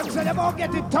 Them say they won't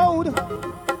get it towed.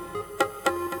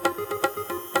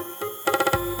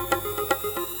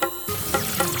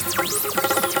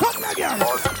 Come again.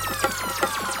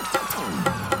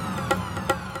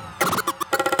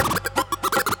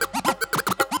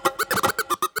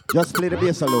 Just play the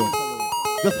bass alone.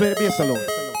 Just play the bass alone.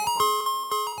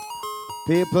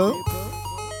 People,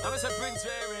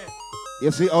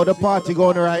 you see how the party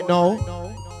going right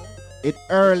now? It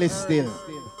early still.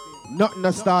 Nothing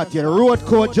to start yet. Road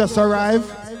code just arrived.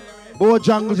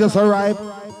 Bojangles just arrived.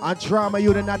 And Trama,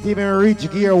 you did not even reach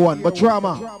gear one. But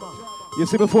Trama, you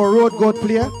see before road code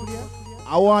play,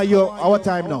 I want you, our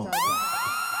time now.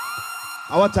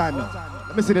 Our time now.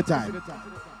 Let me see the time.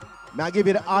 May I give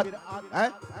you the odd, eh?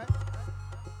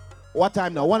 What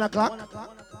time now? 1 o'clock?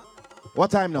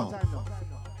 What time now?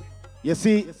 You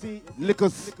see, little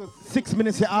 6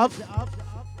 minutes you have. I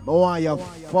want you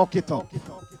fuck it up.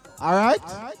 Alright?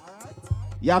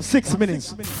 You have 6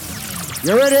 minutes.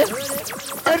 You ready?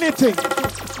 Anything.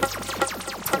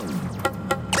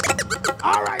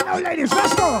 Alright now, ladies,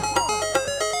 let's go.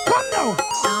 Come now,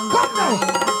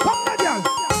 girl.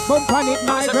 Bump on it,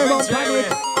 my girl, bump on it.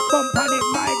 Bump on it,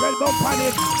 my girl, bump on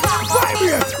it.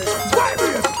 Vibrate, my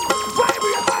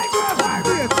girl,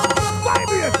 vibrate.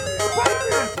 Vibrate,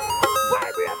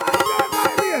 my girl,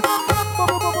 vibrate.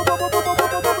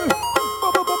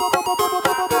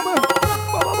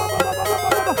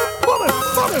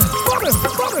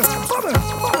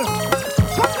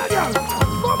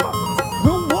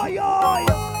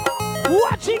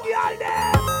 Watching y'all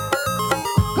there.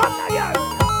 Come now, y'all.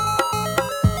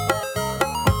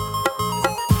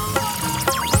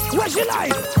 What she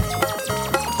like?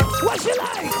 What she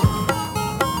like?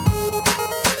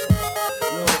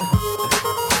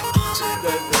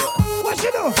 What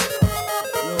she do?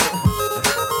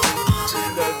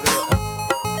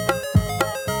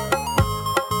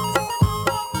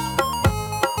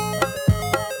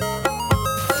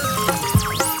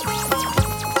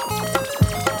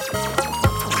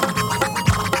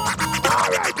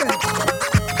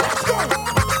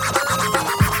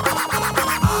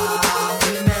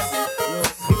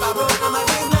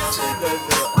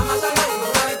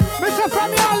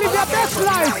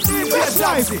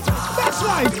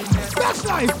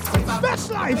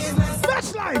 Best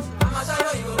life.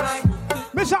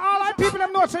 Mr. All right, people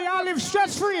them know say y'all live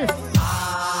stress free. If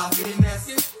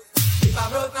I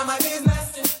broke down my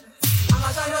business,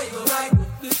 I'ma show you go right.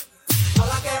 All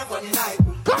I care for the night.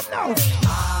 Come now.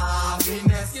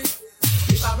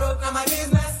 If I broke down my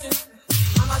business,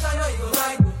 I'ma show you go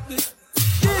right.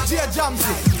 DJ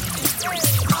Jamsey.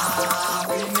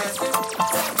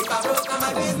 If I broke down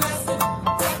my business,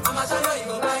 I'ma show you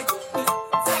go right.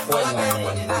 All I care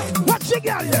for the night. What you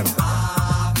got them?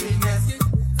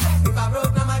 If I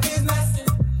broke down my business,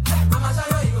 I'ma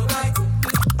show you go right.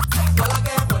 All I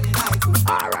care for the night.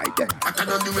 All right then. Better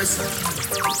than the rest.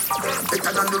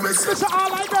 Better than the rest. Mr. All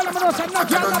right, girl, I'm gonna say no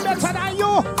girl better than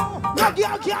you. No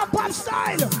girl can't pop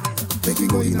style. Make we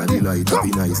go in a delight, be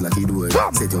nice like he do it.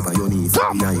 Set up on your knees,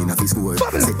 behind a fist score.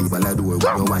 Set people a door, with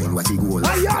no wine, watch it goal.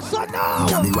 I also know.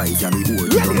 Yeah, me wife, yeah, me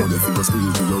board. You know you feel your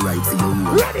squeeze, to your right, for your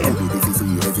rule. Every day for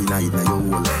free, every night, now your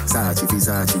whole. Sachi, be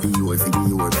your,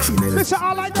 Chanel. Mr.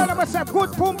 All I girl, I'm gonna say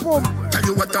good pum pum. Tell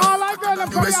you what, all I girl, I'm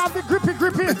gonna have the grippy.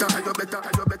 Better.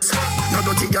 No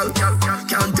dirty girl,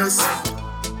 can't just.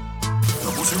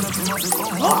 No push say nothing of it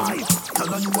come. Tell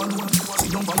her you alone.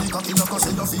 Sit down on the cocky like a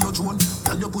send her for your drone.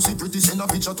 Tell your pussy pretty, send a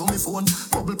picture to me phone.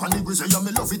 Bubble pan the grizzly, yeah,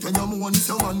 me love it when you moan. If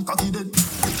your man cocky dead,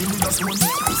 hit him with a stone.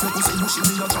 If your pussy bushy,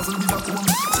 me a travel with a comb.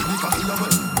 See the cocky a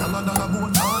wet, longer than a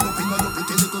bone. All up inna your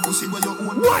pretty little pussy where you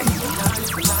own. Why?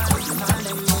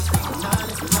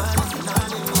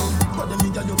 But them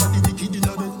nigga your body wicked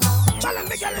inna bed. Tell them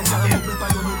nigga let's go.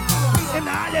 In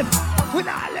the left, with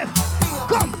the left,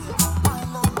 come.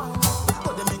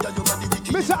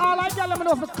 Mr. All I got them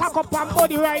enough to cock up and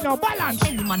body right now. Balance.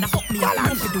 Any man a fuck me up,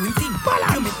 I'm doing thing.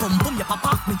 Balance. You me pum pum, you pop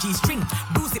off me G-string.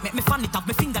 Bruise it, make me fan it off,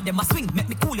 me finger them a swing. Make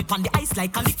me cool it on the ice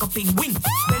like a lick up in wing.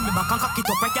 Bend me back and cock it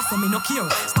up right there so me no care.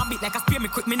 Stab it like a spear, me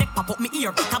quick me neck pop up me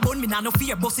ear. It a bone me nah no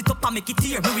fear, bust it up and make it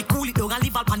tear. Me we cool it down and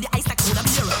leave all on the ice like soda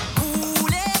beer.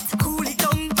 Cool it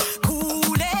down. Cool it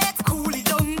down. Cool it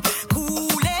down.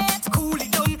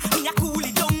 Me a cool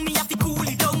it down, me have to cool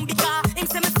it down because him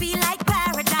say me feel like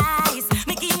paradise.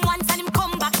 Make him once and him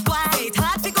come back twice.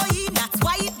 Hard to go in, that's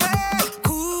why it burn.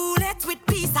 Cool it with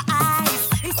piece of ice.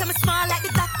 Him say me small like the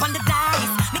duck on the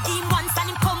dice. Make him once and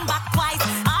him come back twice.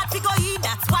 Hard to go in,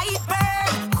 that's why it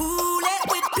burn. Cool it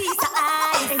with piece of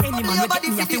ice. Any man will get me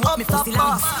have to walk me pussy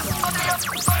lines.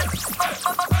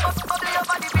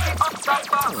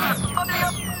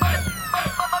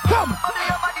 Come.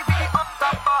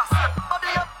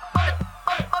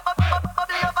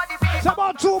 It's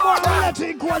about 2 more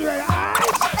letting code right.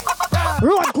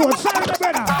 Road code, sorry my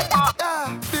brother.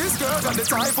 This girl got the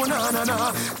type of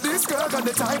na-na-na. This girl got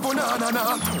the type of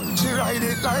na-na-na. She ride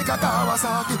it like a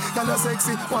Kawasaki. Kinda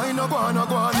sexy, why no go, no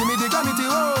go. Give me the glamity,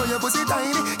 oh, your pussy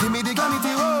tiny. Give me the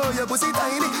glamity, oh, your pussy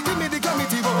tiny. Give me the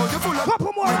glamity, oh, you full of.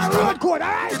 Couple more on road code,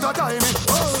 alright? It's a timing,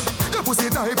 oh. Your pussy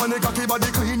tight and the cocky body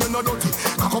clean, you no dirty.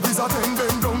 Cock up is a 10,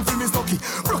 bend down, feel me stocky.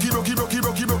 Rocky.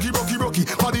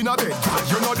 Body na bed,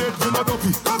 you no dead, you no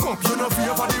dopey. Cock up, you no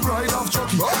fear for the bride of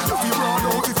Chucky. You feel broad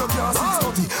out if you can't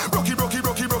 630. Rocky body.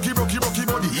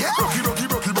 Rocky.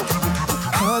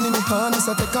 Honey, me honey,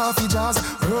 so take off your jaws.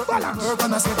 Work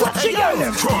and I say, hey,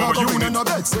 yo. Trama unit. In a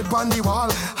bed, sit on the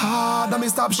wall. Hard, and me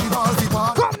stop, she ball the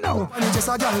bar. Come now. And it's just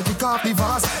a girl, kick off the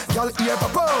vase. Girl, ear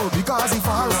pop because he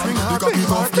fall. Swing her, pick it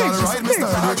up, girl, ride me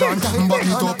style, they can. Back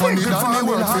it up on the dance, me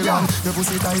work for long. Your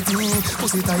pussy tighty.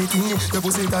 Your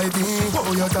pussy tighty.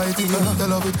 Oh, you're tighty. I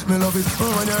love it, me love it.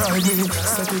 Oh, when you ride me,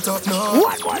 set it up now.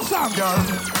 One more song. Girl,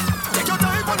 take your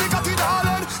time for the cocky,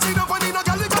 darling. See the funny, no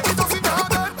girl, the cocky tough it,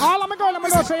 darling. All of my girl, I'm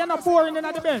gonna say you're not boring in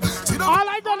the bed. All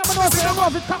I girl, I'm gonna say you're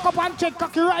going to cock up and check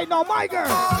cocky right now, my girl.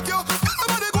 Fuck you,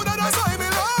 everybody good and that's why me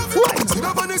love you. See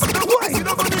the funny, see the funny, see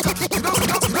the funny, see the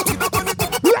funny.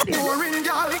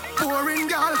 Boring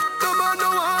girl, no man no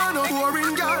one, no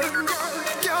boring girl.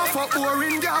 Can't fuck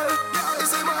boring girl.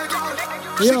 This is my girl.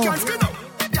 She can't spin up.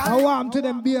 I want to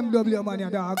them BMW man,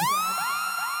 your dog.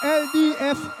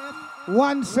 LDF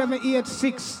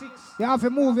 1786. You have to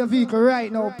move your vehicle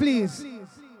right now, please.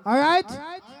 Alright?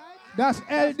 That's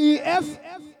LDF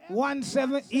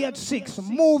 1786.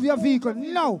 Move your vehicle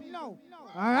now.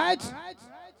 Alright?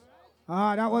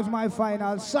 That was my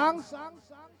final song.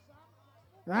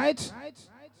 Right?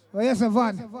 Oh, yes,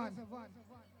 Van.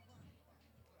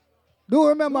 Do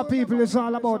remember, people, it's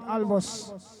all about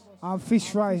Alvos and fish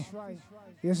fry.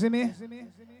 You see me?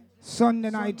 Sunday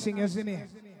night thing, you see me?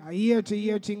 A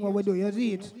year-to-year thing what we do, you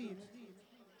see it?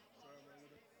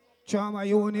 Trama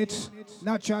units,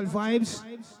 natural vibes.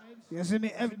 You see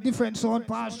me? Different sound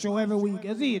pass through every week,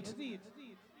 you see it?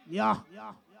 Yeah.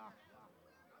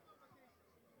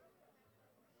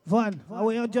 Van,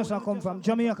 where you just come from?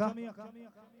 Jamaica?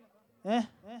 Eh?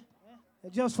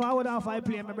 Just forward off I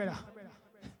play, my brother.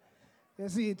 You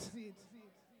see it?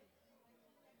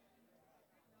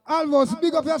 Almost,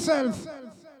 big up yourself.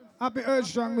 Happy Earth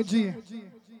Strong, my G.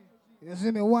 You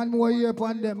see me? One more year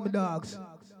upon them, my dogs.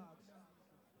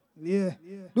 Yeah.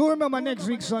 Do remember next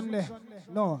week Sunday?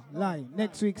 No, lie.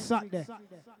 Next week Saturday.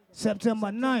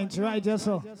 September 9th, right? Just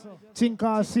so. Think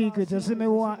our secret. You see me?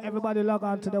 Want everybody log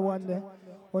on to the one day.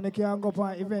 When you can go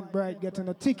for Eventbrite, getting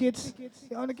the tickets.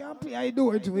 You only can play. I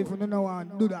do it if you don't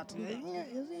want to do that. You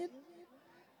see it?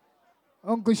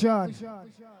 Uncle Sean,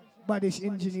 baddest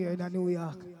engineer in New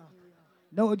York.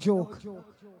 No joke.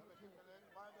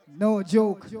 No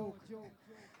joke.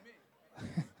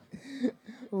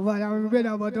 But I'm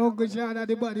better, but Uncle Sean and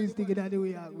the baddest thing in New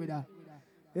York with that.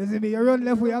 You see me? You run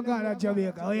left with your gun at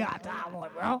Jamaica. Oh, yeah, damn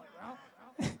one, bro.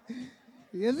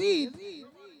 You see it?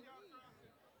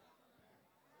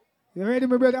 You ready,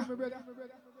 my brother?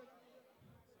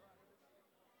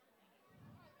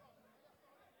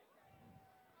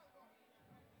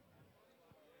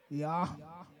 Yeah.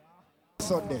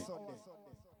 Sunday.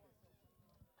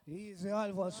 Easy, all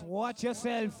of us. Watch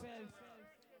yourself.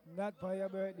 Not by your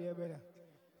birthday, brother.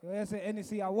 So I say,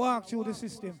 NEC, I walk through the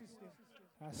system.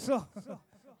 So.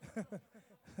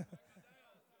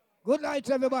 Good night,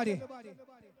 everybody.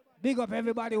 Big up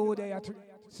everybody who there.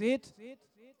 See it?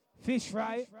 Fish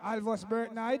fry, Alva's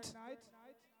birth night.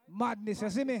 Madness, you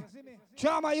see me?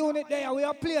 Trama unit there, we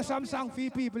will play some song for you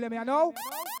people, you know?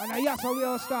 And that's how we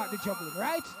all start the juggling,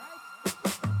 right?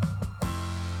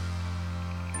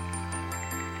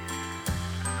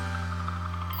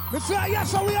 Let's say,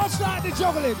 yes, how we all start the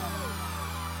juggling.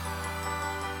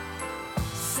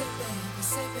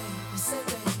 Say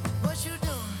baby, what you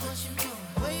doing?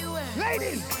 Where you at?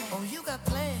 Ladies! Oh, you got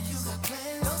plans.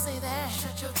 Don't say that.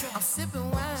 Shut your trap. I'm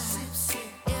sipping wine.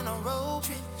 In a robe.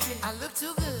 I look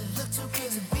too good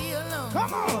to be alone.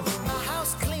 Come on! My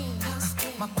house clean.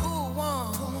 My pool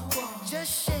warm.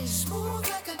 Just shake. Smooth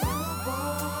like a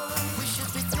newborn. We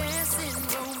should be dancing,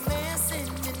 romancing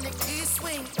in the east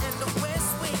wing and the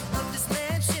west wing of this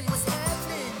mansion. What's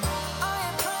happening? I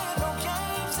ain't playing no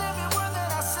games. Every word that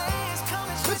I say is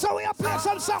coming. That's how we are playing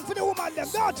some song for the woman, them,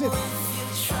 don't it?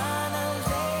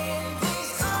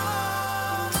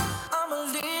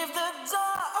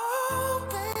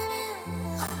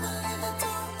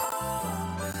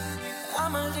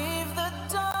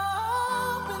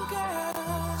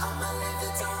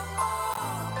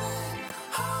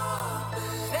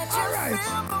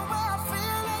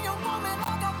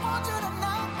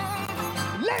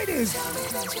 Ladies!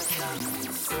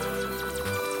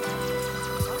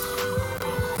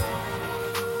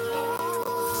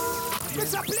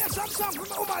 Let's play some song from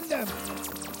the woman them.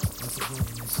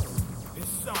 This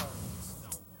song.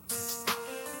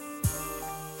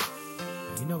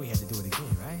 You know we had to do it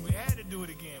again, right? We had to do it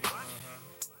again, boy.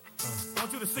 I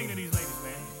want you to sing to these ladies,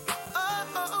 man.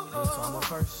 So I'm up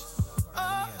first.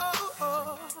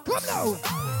 Come now!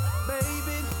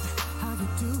 Baby, how you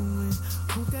doing?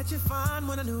 Hope that you're fine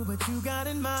when I know what you got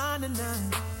in mind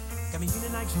tonight. Got me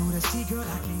feeling like you, the sea girl,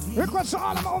 I can't leave. Request to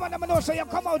all of my women, I know, so you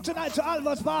come out tonight to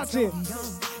Alva's party.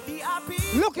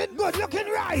 Looking good, looking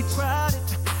right.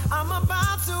 I'm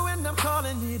about to and I'm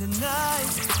calling it a night.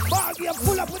 Ball, you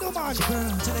pull up with a man.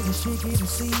 Girl, tell her you shake it and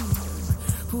see.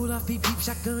 Pull off beep beep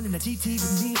shotgun in the GT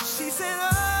with me. She said, oh,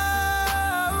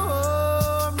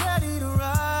 I'm ready to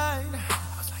ride.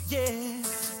 I was like, yeah.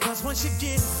 Cause once you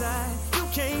get inside, you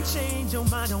can't change your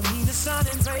mind. Don't mean to sound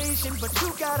impatient, but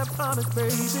you gotta promise,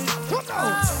 baby. Come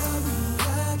on.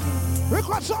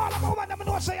 Request to all of my women, I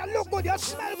know, so you look good, you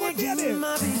smell good, baby.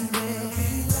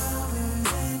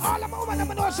 All of my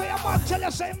women, I know, so your man tell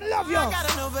you, say, love you. I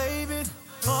gotta know, baby.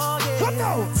 Oh, yeah. Come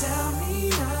now. Tell me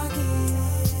again.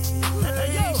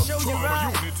 Hey, yo, show you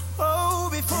right. Oh,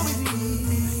 before we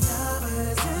leave.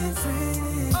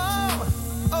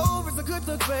 Oh, it's a good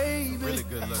look, baby. Really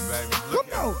good look, baby. Come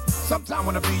now. Sometimes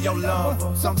wanna be your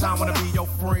lover, sometimes wanna be your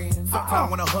friend. Sometimes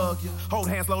wanna hug you, hold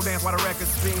hands, slow dance while the record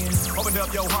spins. Opened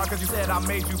up your heart cause you said I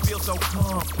made you feel so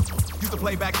comfortable. Used to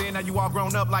play back then, now you all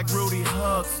grown up like Rudy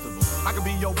Huxtable. I could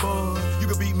be your bud, you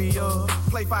could beat me up.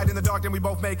 Play fight in the dark, then we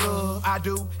both make up. I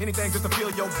do anything just to feel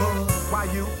your buzz. Why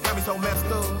you got me so messed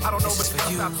up? I don't know, but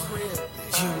you stop tripping.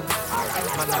 All right,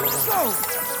 let's go.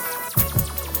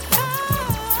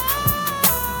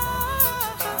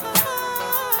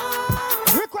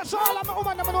 Request all of my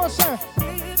women, I know, sir.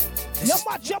 You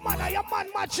match your man and your man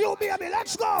match you, baby.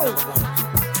 Let's go.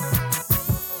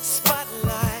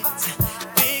 Spotlight,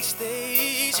 big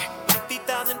stage,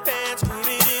 50,000 fans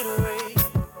screaming it away.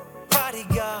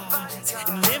 Bodyguards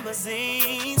and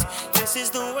limousines. This is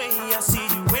the way I see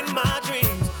you in my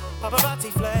dreams.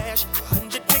 Paparazzi flash,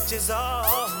 100 pictures all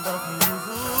of you.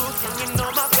 Hanging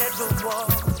on my bedroom wall.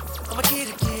 I'm a kid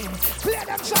again. Play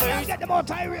them song and get them out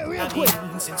time real quick.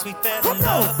 Since we fell in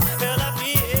love, girl, I've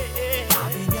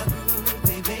been your groove,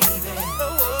 baby. Oh,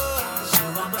 you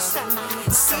are my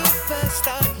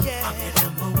superstar, yeah. I'm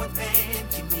your #1 fan.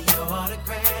 Give me your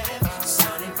autograph.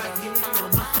 Sign it right here on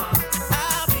my phone.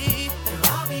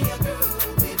 I'll be your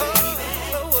groove, baby.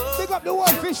 Pick up the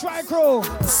one fish fry crew.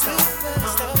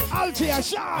 Altia,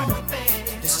 Sean,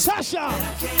 Sasha,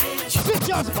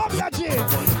 Pictures, Bobby G.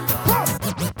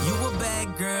 You a bad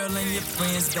girl and your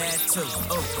friends bad too.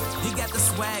 Oh, you got the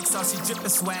swag, so she drippin'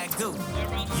 swag goo.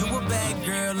 You a bad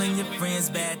girl and your friends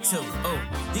bad too. Oh,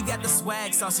 you got the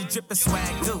swag, so she drippin'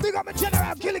 swag goo. Big up my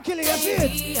general, killy, you see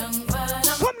it?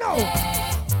 Come now.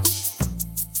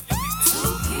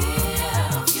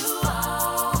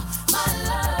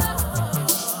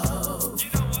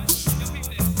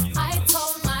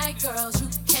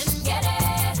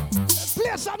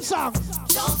 Play some song.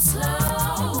 Don't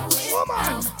slow it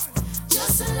Woman. down.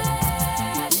 Just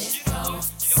let it go.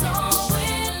 So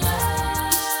in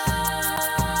love.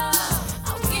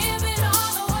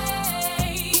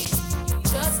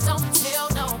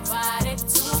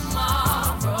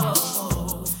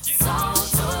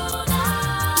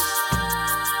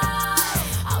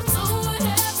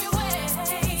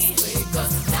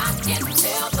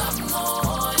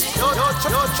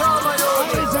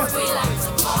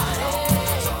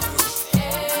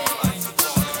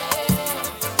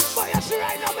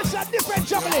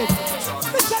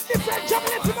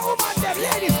 Jumping into the woman there,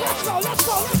 ladies. Let's go, let's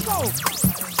go, let's go.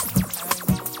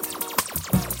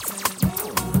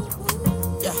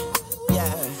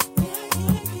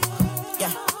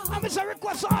 I'm a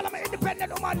request all of my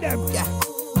independent woman them. Yeah.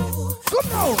 Come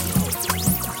now.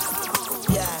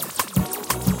 Yeah.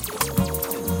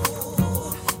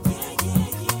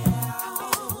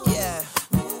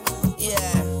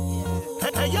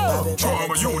 Hey yo,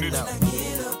 Trama unit.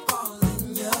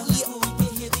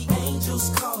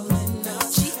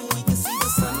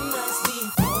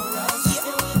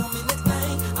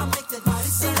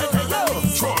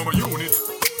 Trama unit.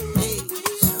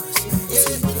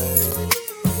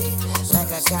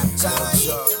 Like I got time.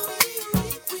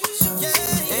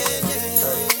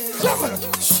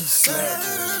 She slapped.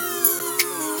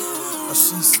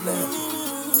 She slapped.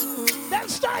 That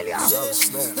style, yeah.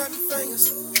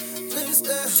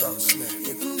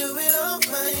 You can do it all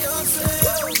by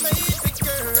yourself, baby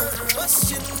girl. What's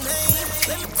your name?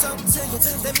 Let me talk to you.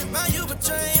 Let me buy you a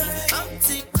drink. I'm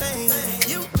T-Pain.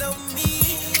 You know me.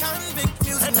 Convict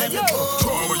music. Hey yo,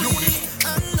 Trama unit. I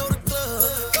know the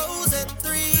club goes at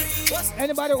 3.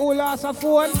 Anybody who lost a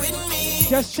phone,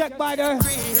 just check by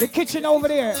the kitchen over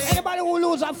there. Anybody who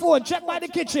lose a phone, check by the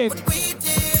kitchen. We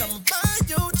did, I'm buy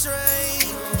your drink.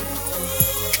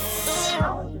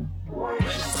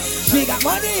 She got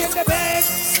money in the bag.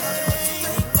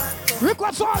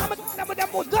 Request all of them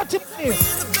who dirty money.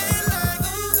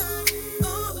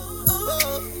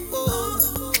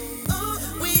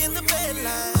 We in the bed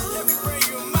line. Let me bring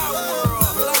you my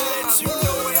world. Let you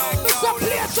know what I got. So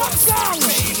play some song.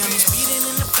 Speeding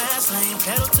in the fast lane,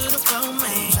 pedal to the floor,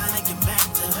 man. Trying to get back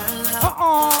to her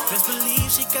love. Best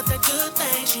believe she got that good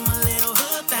thing. She my little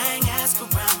hood thing. Ask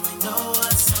around, they know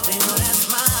us. They know that's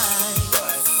mine.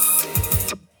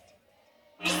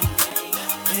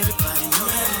 Everybody know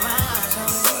that's mine.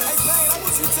 Hey, Payne, I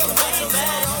want you to tell them about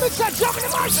yourself. It's a jump in the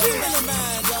machine. Even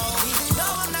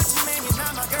though I'm not your man, you're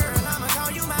not my girl. I'ma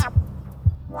call you my.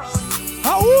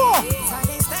 Oh, I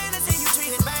can't stand to see you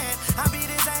treated bad. I beat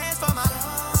his ass for my.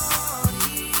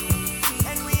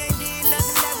 And we ain't did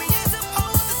nothing that we ain't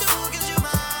supposed to do. 'Cause you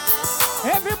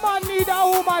mine. every man need a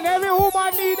woman. Every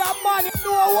woman need a man. You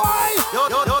know why? Yo,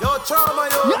 Trama,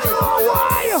 yo. You know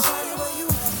why?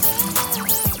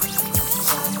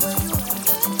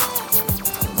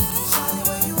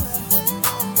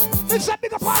 It's a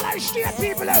big up all our street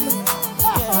people.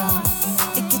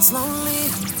 It gets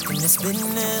lonely in this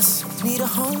business. Need a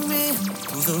homie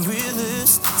who's the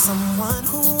realest. Someone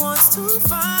who wants to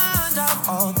find out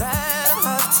all that I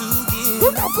have to give.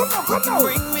 Come now.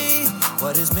 Bring me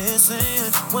what is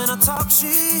missing. When I talk,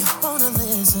 she wanna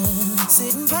listen.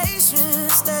 Sitting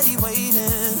patient, steady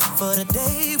waiting for the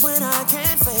day when I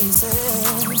can't face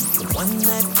it. The one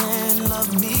that can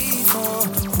love me for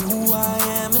who I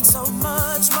am and so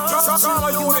much more.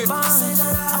 Say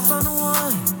that I found the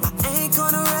one. I ain't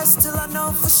gonna rest till I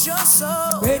know for sure.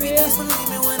 So Baby, please believe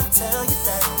me when I tell you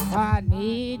that I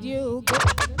need you.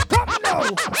 Come now.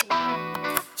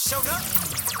 showed up.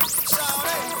 Shout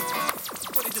out.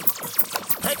 What it do?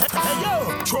 Hey, yo,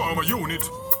 Trama unit.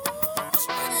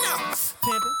 No,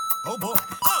 pimpin'. Oh boy.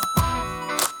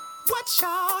 What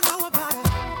y'all know about a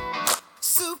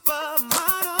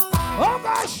supermodel? Oh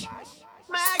gosh.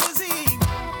 Magazine.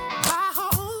 Buy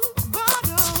her own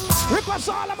bottle. Request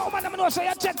all of my woman. I'm gonna say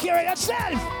you take care of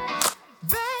yourself.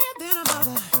 Bad than a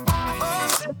mother. Oh,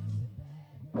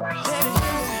 baby,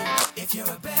 if you're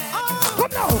a bad girl.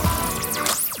 Come now.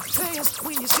 Players,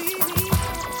 when you see me,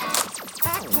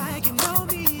 act like you know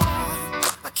me.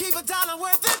 I keep $1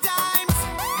 worth of dimes.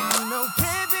 No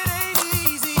pimpin' ain't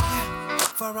easy.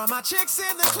 For all my chicks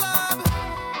in the club,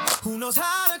 who knows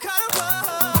how to cut a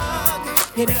rug?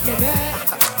 Get it.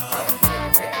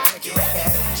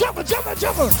 Jumper.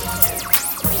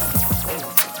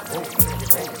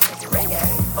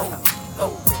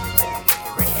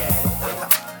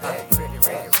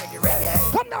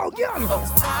 Come now, girl.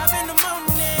 5 in the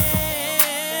morning.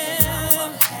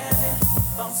 I'm having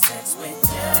phone sex with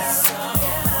you.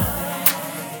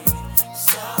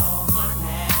 So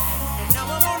honey. And now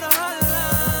I'm on the hotline.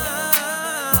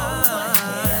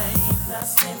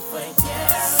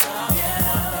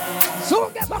 Soon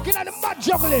get back in the mud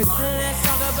juggling. Let's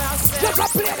talk about sex. Just a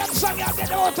play them song and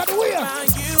get out of the way.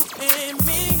 About you and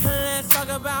me. Let's talk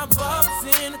about bubbles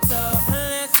in the tub.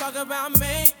 Let's talk about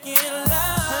making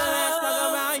love. Let's talk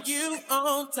about you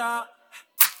on top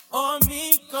or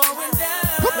me going down.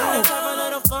 Let's have a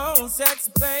little phone sex,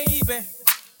 baby,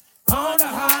 on the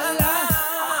hotline.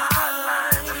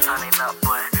 Funny enough,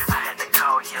 but I had to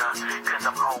call you 'cause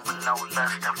I'm home alone.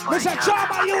 Mr.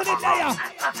 Trama unit there.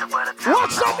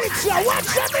 Watch the mix here, watch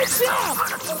the mix here.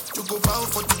 To go bound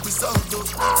for the result,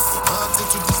 nothing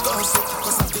to discuss,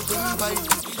 cause I did win by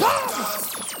last.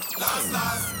 Now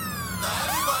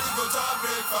everybody go to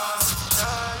breakfast.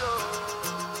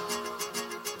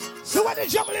 So when the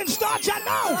juggling starts, you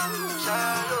know.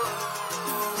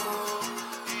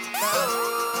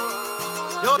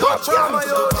 Yo, Trama,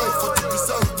 yo, for the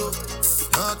result,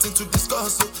 nothing to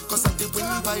discuss, cause I did win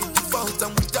by default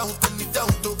and without any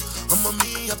doubt. I'm a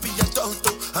me happy adult,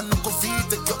 I no go feed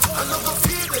the girl, I no go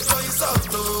feed the girl, it's out,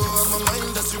 I'm a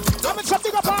mind that's you. I'm in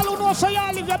something up all who know so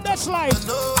y'all live your best life. I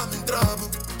know I'm in trouble,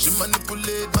 she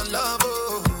manipulate my love,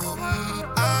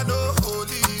 I know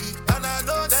holy, and I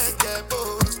know that get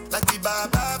both, like the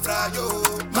Baba Frayo.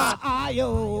 My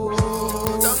ayo.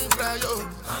 Don't cry, yo.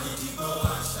 I need to go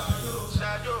and shadow.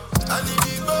 I need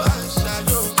to go and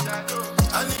shadow.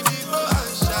 I need to go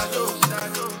and shadow.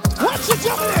 Watch you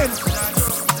juggling.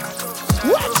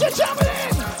 Watch you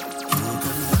juggling.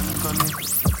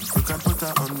 You can put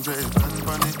 100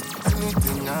 on it.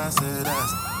 Anything I said,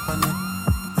 that's on it.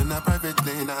 In a private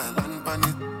lane, I land on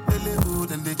it. They live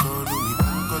good and they call me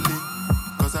Bankole.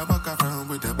 Cause I walk around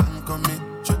with a bank on me.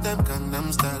 Show them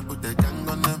Gangnam style, put the gang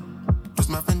on them. Twist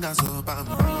my fingers up, I'm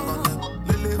bang on them.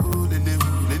 Lily who, lily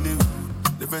who, lily who.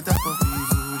 Different type of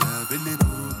evil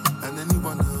available. And any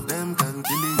one of them can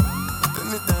kill it.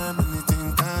 Anytime,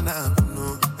 anything can happen,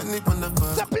 no. Any one of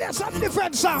us. The place of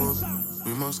different songs.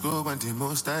 We must go when the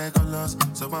most high colors.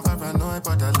 So I'm paranoid,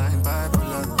 but I line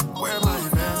bipolar. Wear my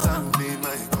vest and clean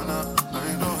my corner.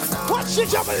 I know now. Watch you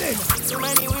juggling. So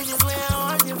many wishes where I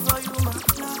want you for you, my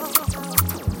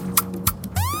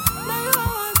love.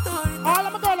 All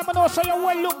of my girls, I know so you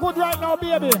well look good right now,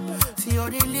 baby. See all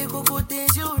the little good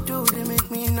things you do, they make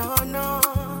me no.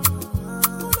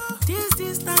 This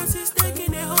distance is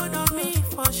taking a hold of me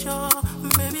for sure.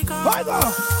 Baby, come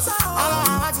closer.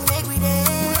 I want to make me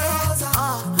there.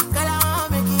 Girl, I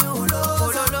want to make you low.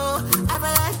 I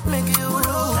feel like make you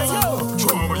low. Hey yo,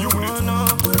 Trama unit. I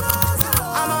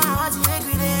want to make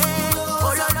me there.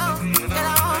 Girl, I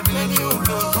want to make you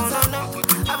low.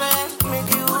 I feel like make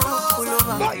you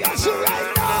low. But yes,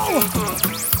 right now.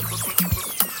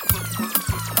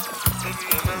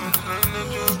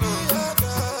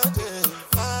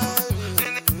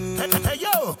 Hey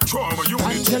yo, Trama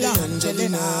unit.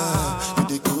 Angelina, you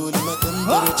the cool in my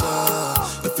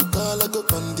temperature. If you call, I go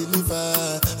come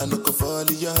deliver. I no go fall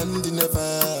in your hand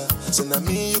never. So now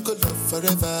me you could love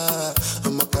forever.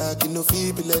 I'm a cocky no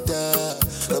feeble letter.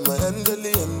 I'm a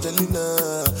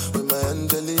Angelina, with my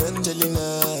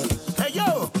Angelina. Hey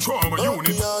yo, Trama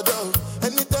unit.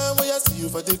 Anytime when I see you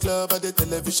for the club or the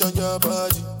television, your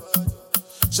body.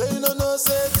 Sure you know no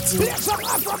safety. Play some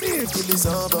Afrobeat. Kill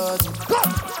somebody.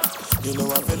 You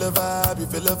know I feel a vibe, you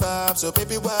feel a vibe. So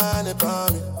baby, whine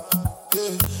about me.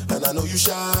 Yeah. And I know you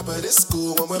shy, but it's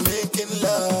cool when we're making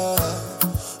love.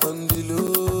 On the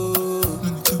low,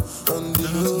 on the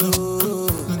low,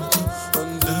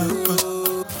 on the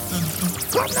low.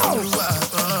 Come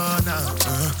now.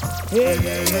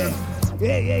 Yeah.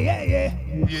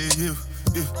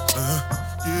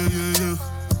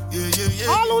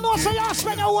 All who know say you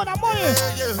spend your own money.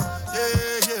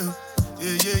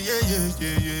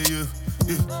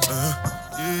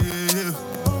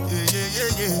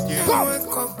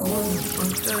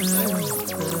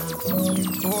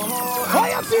 How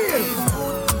you feel?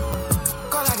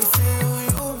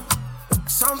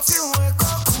 Something wake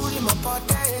up cool in my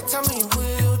body. Tell me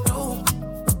what you do.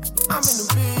 I'm in a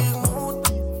big mood.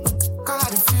 Cause I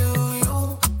feel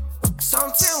you.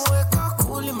 Something wake up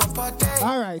cool in my body.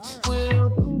 All right.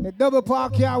 The double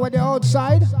park here with the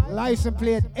outside. License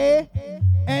plate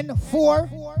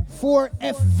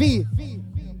AN44FV.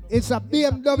 It's a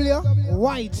BMW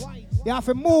white. You have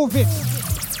to move it.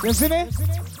 You see me?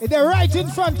 It's right in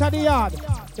front of the yard.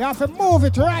 You have to move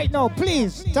it right now,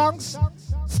 please. Thanks.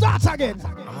 Start again.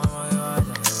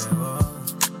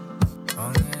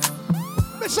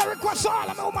 Mr. Request all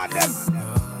of them, man.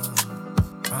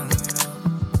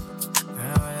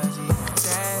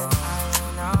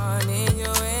 I need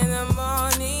you in the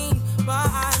morning, but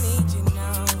I need you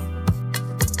now.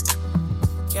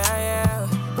 Yeah.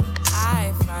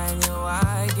 I find you,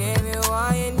 I gave you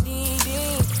all you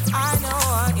needed. I know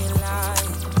what you like.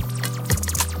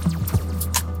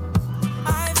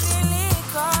 I feel it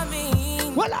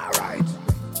coming. Well, all right.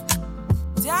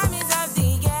 Time is of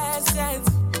the essence.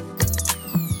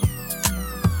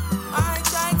 I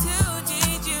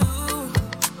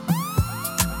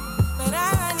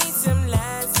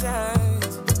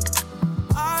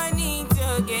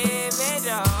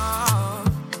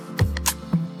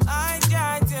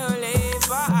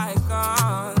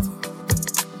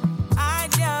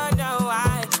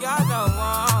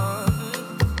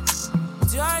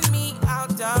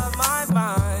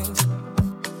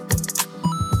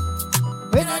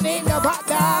don't need no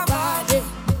other body.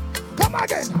 Come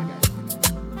again.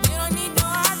 You don't need no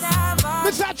other body.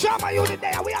 Mr. Trama, you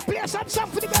there. We are playing some song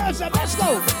for the girls. Let's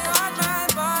go. My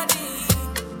body.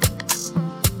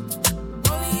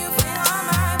 Only you feel on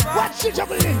my body. What's she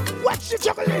juggling? What's she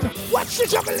juggling? What's she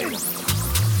juggling?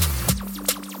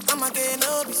 I'm again,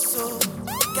 no be so.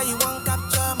 Girl, you won't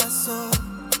capture my soul.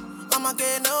 I'm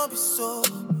again, no be so.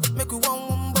 Make you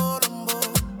one bombo.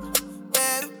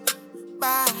 Better,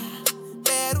 bye.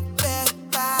 Better,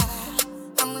 bye.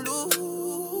 I'm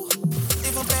loose.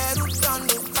 Even better, done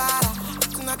the fire.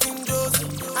 Tonight in Josie,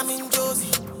 I'm in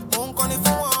Josie. Won't call if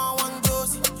you want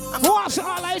Josie. Who else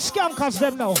all I skankers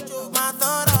them now? My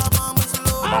thought of mom is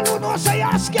low. All who know say you're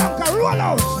a skanker, roll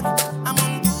out. I'm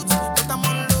on duty, but I'm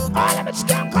on low. All of the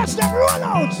skankers them roll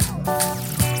out.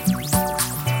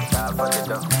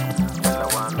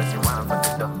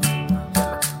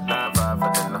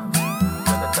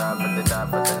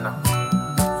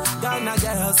 Ghana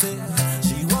girl say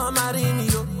she want marry me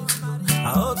yo.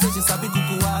 I hope that she sabi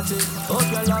kuku wache.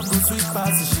 Hope your love go sweet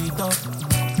past the sheet up.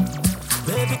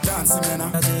 Baby dancing me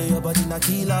now. I say your body na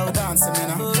kill out. Dancing me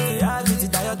now. Oh, yeah, I get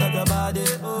it tired of your body.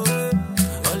 Oh,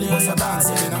 only on your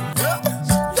dancing me now.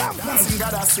 Dancing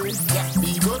gotta say,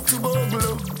 be good to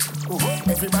Boglo.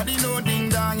 Everybody know ding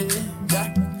dong,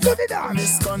 yeah. Do the dance.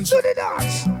 This country. Do the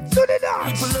dance. Do the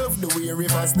dance. People love the way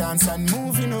rivers dance and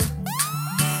move, you know.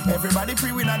 Everybody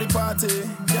pre-win at the party,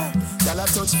 yeah. Y'all a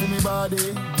touch for me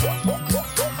body.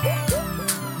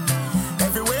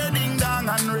 Everywhere ding dong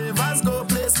and rivers go,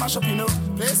 play smash up, you know.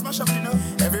 Play smash up, you know.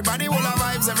 Everybody will have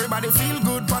vibes, everybody feel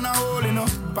good, pan a hole, you know.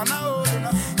 Pan a hole, you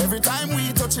know. Every time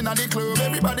we touching at the club,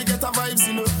 everybody get a vibes,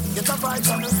 you know. Get a vibes,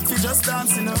 you know. We just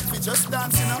dance, you know. We just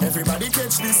dance, you know. Everybody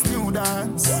catch this new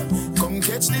dance. Come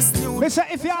catch this new. Listen,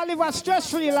 if y'all live a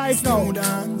stress-free life now,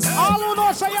 all who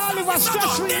know say y'all live a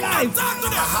stress-free life.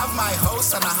 I have my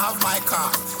house and I have my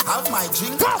car. Have my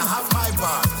drink and I have my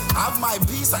bar. Have my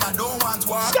peace and I don't want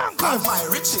war. Have my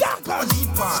riches, I don't need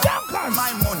part.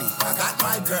 My money, I got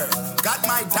my girl. Got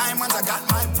my diamonds, I got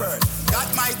my pearl. Got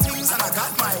my things and I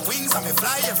got my wings. And me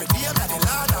fly every day, I'm the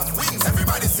Lord of wings.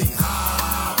 Everybody sing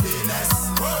happiness.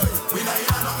 We not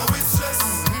even know with stress.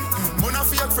 Gonna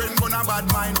fake friend, gonna bad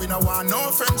mind. We don't want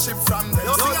no friendship from them.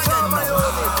 Sing again now.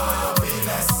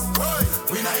 Happiness.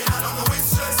 We not even know with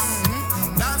stress.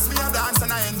 Dance me a dance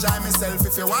and I enjoy myself.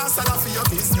 If you want to for your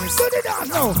business. Do the dance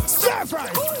now. Stir fry.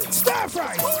 Stir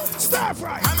fry. Stir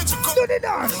fry. Do the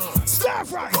dance. Stir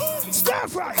fry. Stir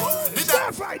fry.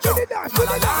 Stir fry. Do the dance. Do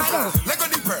the dance now. Let go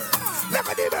the bird. Let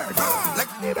go the bird. Let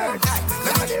go the bird.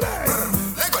 Let go the bird.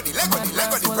 Let go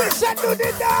the bird. Listen to the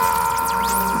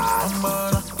dance.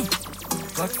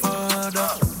 Godfather.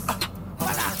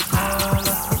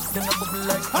 Then I bubble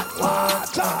like hot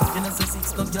water. You know, say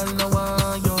 6 no girl no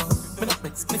want you. Me no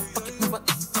beg split pocket never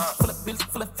full of bills,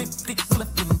 full of 50, full of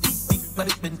 20. Big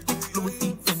body bend, big fluid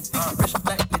deep and pressure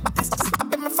like this. I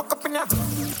bet me fuck up in ya.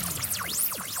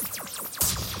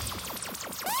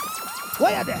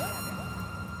 Where you there?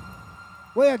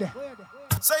 Where you there?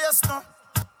 Say yes no.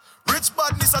 Rich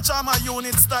badness a Trama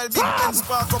unit style. Big pen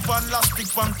spark up and elastic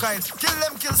from Kyle. Kill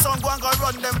them, kill some, go and go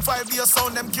run them 5 years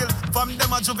sound them kill. From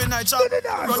them a juvenile child.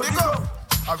 Run the go.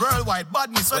 A worldwide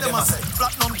badness, what them a say?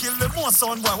 Platinum kill the most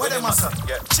sound boy, what them a say?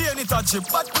 Chain it a chip,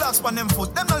 bad clocks on them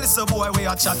foot. Them no listen boy, we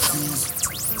a chat.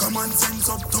 Come on, sense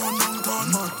up, turn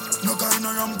down, man. No kind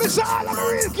of ram. This is all of a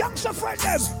real gangster friend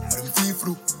them. Empty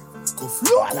flu.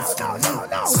 No.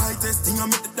 Side testing, I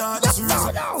make the dance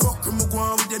reason. Fuck him, go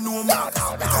on with the no man.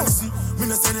 Listen, me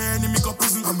no send the enemy go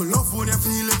prison. I'm a love when they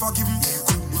feel if I give him.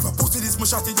 If I post this, my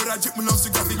shot it, I drip me love to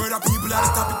graphic. Murder people, I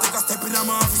stop it, take a step in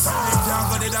my office. If you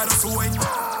got it, I don't so when.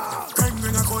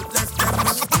 Bring a coat left,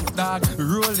 dog,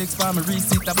 Rolex for me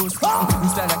receipt a boost.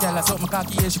 Instead of girl, I suck my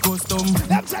cocky, yeah, she custom.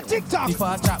 That's a TikTok. If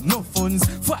I trap no funds,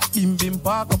 fat bim bim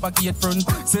park up a gate front.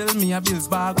 Sell me a bills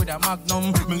bag with a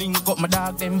magnum. Me link up my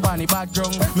dog, them bunny bag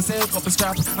drunk. Me sell couple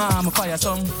scrap, I'm a fire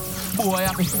some. Boy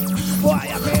happy.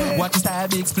 Watch the style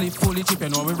big split, fully chip, you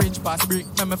know we rich past brick.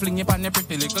 Let me fling it on the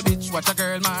pretty little bitch. Watch a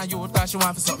girl, my youth, cause she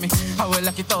want to suck me. I will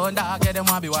like it on dog, yeah, them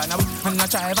want be one of it. And I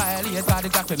try violate, cause they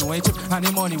got to know it chip. And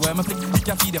the money where me flick, it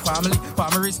can feed the family. For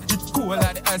my wrist, it cool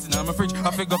like the ice in my fridge.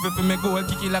 I figure if me gold,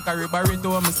 kick it like a rubber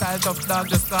to my style tough dog,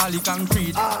 just call it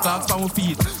concrete. Clocks for my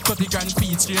feet, 30 grand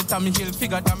feet, straight on me hill.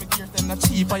 Figure that me care them not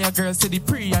cheap. And your girl say the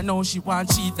pre, I know she want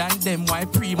cheat. And them why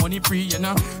pre, money pre, you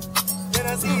know.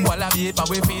 While I be it, but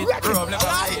we feed.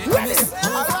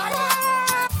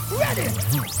 Ready.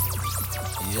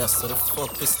 Yes, so the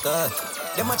fuck is that?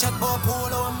 Them a chat about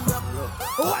polo and broke.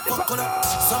 What the fuck?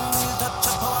 Some real touch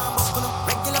up and buckle.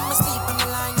 Regular me sleep on the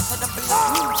line, it's a double.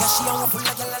 Cashy and full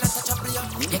of yellow, let's touch up.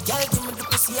 Yeah, girl, give me the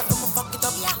pussy, I'm gonna fuck it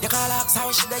up. You call her,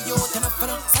 sorry, she the youth, and up for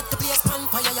them. Set the place on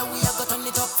fire, yeah, we are got on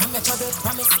it up. From your trouble,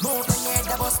 promise, move on your head,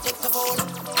 the bus take the goal.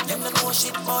 You don't know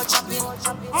shit about chopping.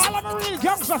 All of my real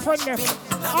gangster friend them.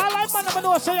 All I man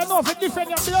know say you know if you defend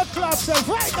your blood clot self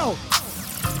right now.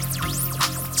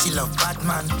 She love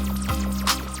Batman.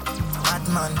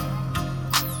 Batman.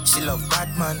 She love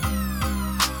Batman.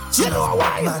 She love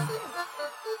Batman.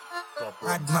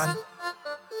 Batman.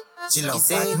 She love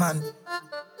Batman.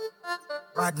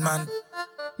 Batman.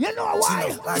 You know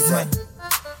why? Batman.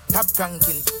 Top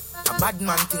ranking. A bad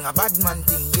man thing,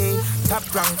 yeah. Top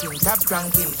ranking.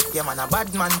 Yeah, man, a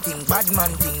bad man thing,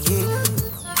 yeah.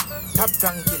 Top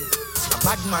ranking. A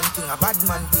bad man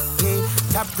thing, yeah.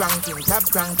 Top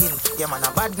ranking. Yeah, man,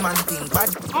 a bad man thing, bad.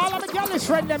 All of the girls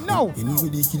friend them know. Anyway,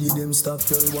 they kill them stuff,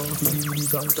 tell one for the really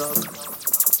contact.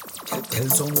 Tell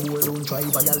some boy don't try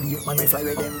violate, man, we fly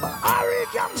with them back. Harry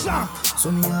gangster.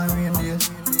 So me a rain there.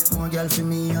 More girl for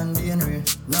me and DNA.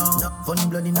 No, funny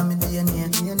blood in my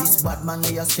DNA. This bad man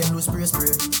they a skin loose spray.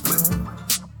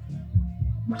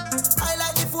 I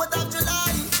like the 4th of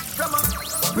July. From a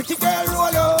pretty girl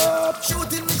roll up.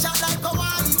 Shooting me shot like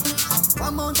Hawaii.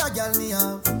 One month a girl me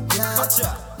have. Yeah.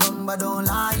 Number don't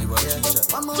lie. Yeah.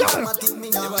 One month a tip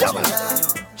me have.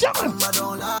 Yeah. Number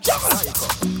don't lie.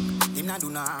 Him na do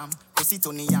no harm. Pussy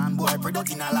Tony and boy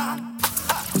product in a land.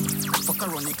 Fuck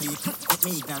around the clip, with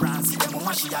me ignorance. See them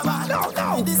mama she a bad.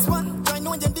 No. This one, try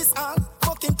know them this all.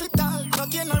 Fucking clip tall, no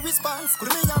gain no response. Could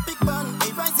me a big band,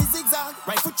 a rise is zigzag.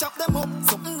 Right foot chop them up,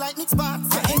 something like mix parts.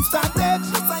 The instant dead.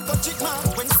 It's like a chick man.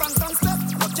 When stand on step,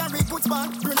 but carry good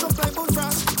band. Bring up like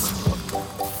bullfrog.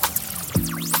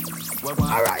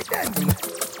 Alright then.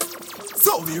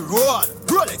 So we roll.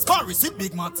 Rolex, Paris,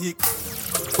 Big Matic.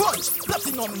 Punch,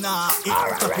 platinum now.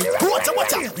 Watch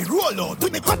out, we roll out to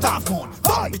the cut off moon.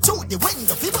 Bump it through the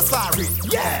window, people sorry.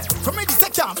 Yeah, from ready to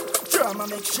camp. Trama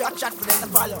make shot for them to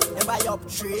follow. Them buy up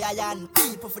 3 iron.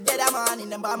 People for dead a man in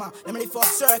them bomber. Them live up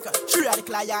circle, 3 of the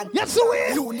client. Yes,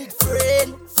 we. You need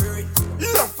friend.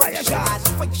 Love fire shot.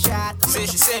 Say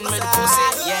she send me the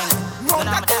pussy, yeah. Then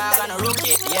I'm a dog and a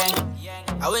rookie,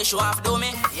 yeah. I wish you want to do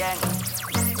me, yeah.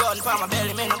 Gun for my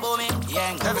belly, me no boom me,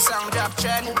 yeah. Every song drop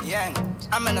trend, yeah.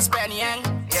 I'm in a span, yeah.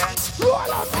 Roll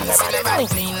out, everybody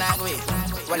clean like we.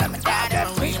 Well, I'm a dad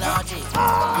and a real OG.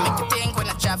 I make you think when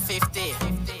I chop 50.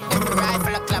 Every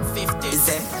rifle I clap 50. Is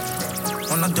there?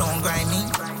 On a don't grind me.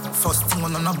 First thing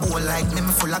on a bowl like me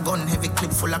full of gun, heavy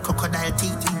clip full of crocodile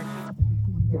teeth.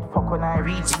 Fuck when I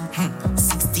reach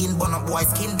 16 bun up boy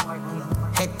skin.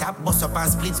 Head tap, bust up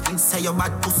and split. Say your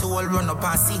bad pussy all run up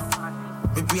and see.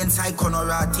 My brain side corner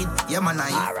rotted. Yeah man,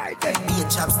 I be a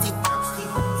chapstick.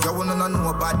 You wanna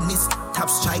know badness. Top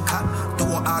striker,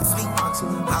 don't ask me.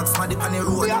 Ask my dip on the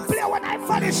road. We are playing when I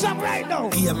funny song right now.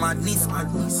 Be a madness.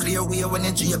 Clear way when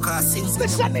you drink a sing.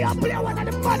 Listen me, I'm playing one of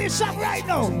the funny song right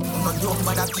now. I'm not young,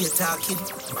 but I play talking.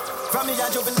 From me a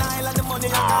juvenile and the money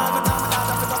I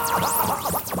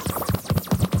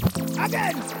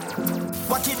again.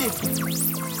 What you did?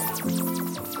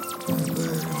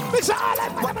 Mr. All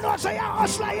I'm know say you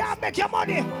hustler, you make your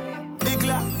money. Big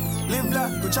la, live la,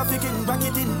 go traffic in, back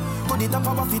it in. To the top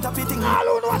of a feet, up it in. All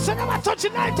who know say never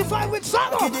touching 95 with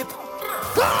Sano. From me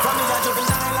a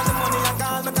juvenile and the money I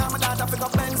call me. Call my daughter pick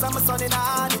up pens and my son in a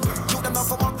honey. Shoot them up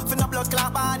for work, finna blood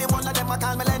clot body. One of them I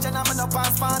call me legend, I'm in a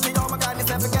pass party. Oh my God, this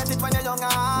never get it when you're young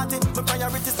and hearty. My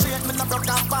priority straight, me no broke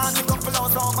down party. Couple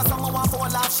hours over, someone want for a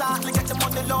laugh shortly. Get the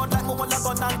money load like me want a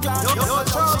gun and class. Yo,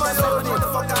 Trama, yo, the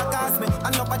fuck I cast me.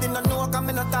 And nobody no know, cause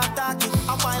me no talk-talky.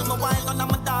 A while, none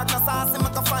of my dark, no saucy. Me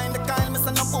can find the Kyle, me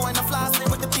send no boy, no flossy.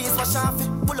 With the piece, wash off it,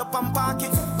 pull up and park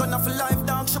it. Gun off a life,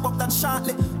 dog, shove up that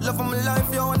shortly. Love of my life,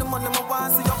 yo, and the money my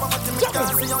want. See, yo, poverty, me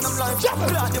can't see on them life.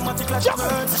 Glad the matic like the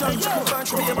earth, church.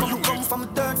 Birch paper, me come from a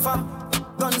third fam.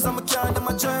 Guns on my car, them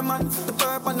a German. The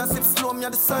burp and I sip slow, me a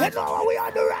the sun. You know what we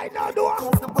are doing right now, do I?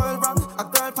 Prove the world wrong. A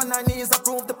girl on her knees, I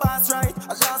prove the boss right.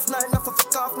 A last night, I for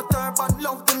fuck off my turban.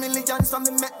 Love the millions from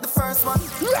me met the first one.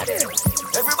 Ready?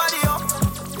 Everybody up.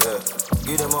 Yeah,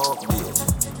 give them a update.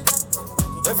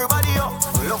 Everybody up,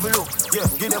 love look, yeah,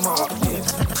 give them a update.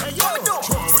 What we do?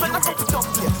 Spend a couple dumb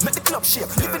play, make the club shake.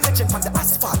 Living legend on the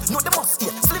asphalt, know the must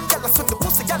eat. Slim gal swing the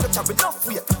pussy, gal have enough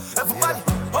weight. Everybody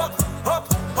up,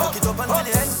 fuck it up until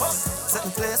the end.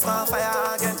 Setting place for fire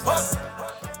again.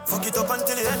 Fuck it up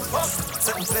until the end.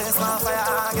 Setting place for fire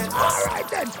again. Alright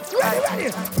then, ready.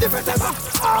 Different type of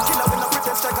killer with no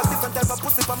pretend strike, a different type of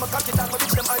pussy from my cocky down, but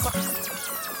bitch them hyper.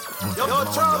 Yo,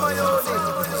 Trama,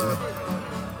 yo,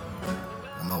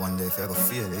 I wonder if I go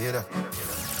feel it, you hear that?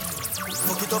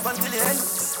 Fuck it up until the end.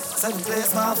 Setting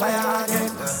place for fire again.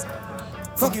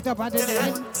 Fuck it up until the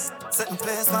end. Setting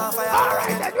place, my fire.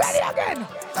 Alright, then ready again.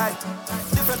 Aye.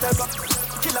 Different type of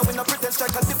killer with no pretend strike.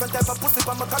 A different type of pussy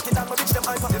from my cocky that my bitch them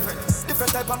hyper.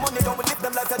 Different type of money, don't we live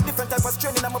them like a different type of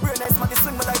straining. I'm a brain nice man, they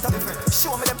swing me lighter.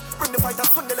 Show me them, bring the fighter,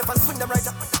 swing the left and swing them right.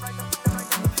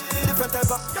 Different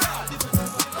type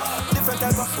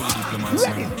of fully diplomat.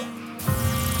 Ready.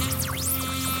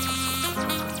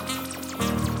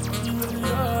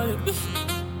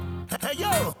 Hey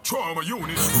yo, Trama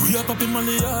unit. We are popping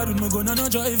Molly hard with my gun and a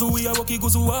drive. We are walking go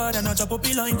so hard and a chop up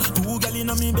the line. Two gal in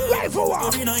a me bed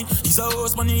every night. It's a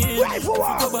house money here. Right for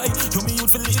what? Go buy. You me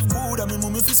youth for live good and me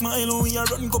mummy fi smile. We are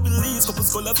run couple leads, couple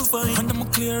scholar for fine. And I'm a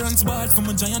clearance bad from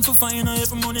a giant for fine. I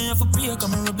have money I have to pay,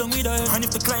 come and rub down with her. And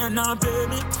if the client not pay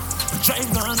me, I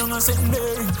drive down on a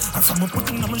secondary. And from a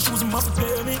putting on my shoes, I'm off to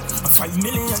pay me. A 5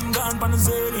 million gone pan a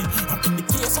zany. Up in the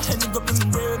case, I hand it up in the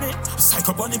brain.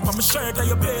 Psycho bunny on my shirt, like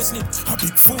your payslip. A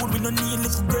big food, we don't need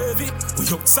little gravy. We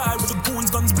outside with the goons,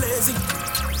 guns blazing.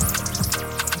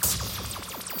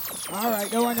 Alright,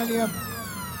 the one on the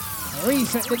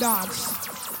reset the dance.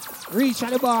 Reach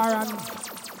at the bar and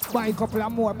buy a couple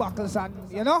of more buckles and,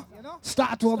 you know,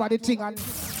 start over the thing and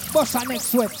bust our next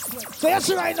sweat. So you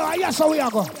see right now, yes, how we are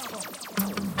go.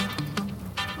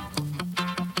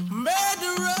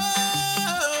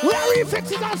 We are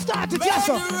refixing and start it, yes,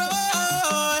 sir.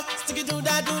 Stick it, do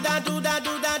that.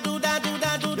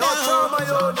 Yo, Trama,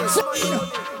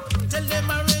 Tell them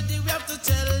already, we have to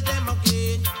tell them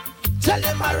again. Tell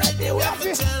them already, we have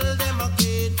to tell them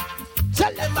again.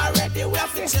 Tell them already, we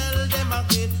have to tell them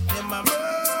again. Them a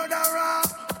murderer,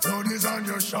 blood is on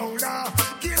your shoulder.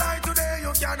 Kill like today,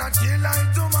 you cannot kill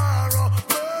like tomorrow.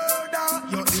 Murder,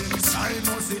 your inside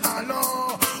must be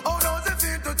hollow. How does it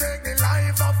feel to take the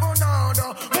life of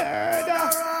another?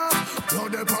 Murderer,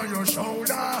 blood upon your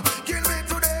shoulder. Kill me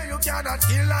today, you cannot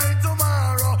kill like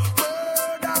tomorrow.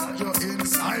 Murder, your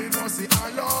inside must be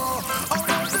hollow. How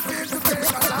does it feel to take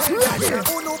a life?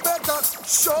 Uno better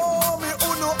show me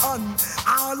uno on.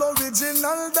 All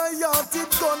original diatic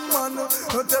gunman.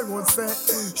 They would say,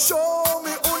 show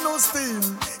me uno steel.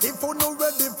 If uno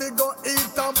ready fi go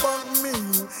eat a bank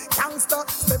meal. Gangsta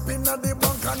step in at the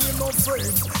bank and you no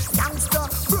afraid. Gangsta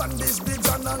brandish the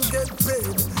gun and get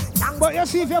paid. But you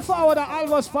see if you forward an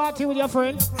Alva's party with your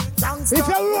friend, if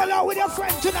you roll out with your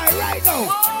friend tonight, right now.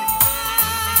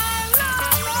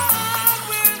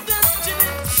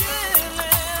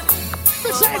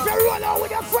 Say if you roll out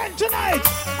with your friend tonight,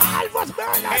 Alva's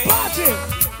birthday party.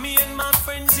 Me and my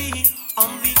friends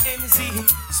on the NZ,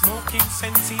 smoking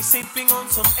Sensi, sipping on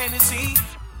some energy.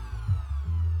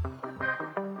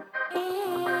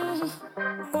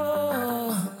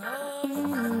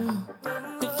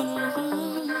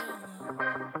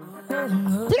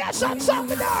 Play some song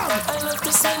now. I love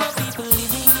to see my people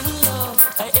living in love.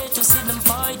 I hate to see them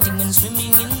fighting and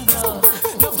swimming in blood.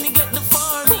 Nothing get the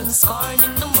farming, scarring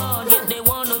in the mud. Yet they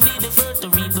wanna be the first to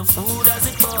reap the food as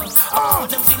it was. Oh,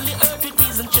 them fill the earth with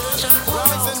peas and church and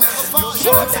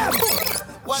Show them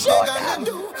what they gonna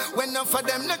do when enough for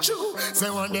them not true. Say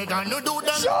what they gonna do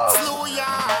them slow ya.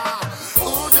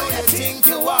 Who do you think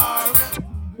you are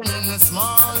in a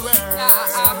small world?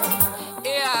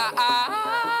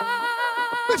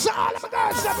 It's all of the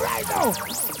girls them right now.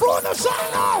 Pull the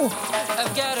song now.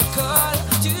 I've got a call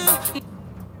to.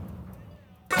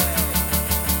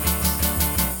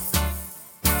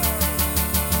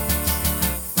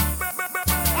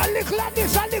 A little like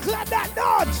this, a little like that,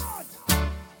 not.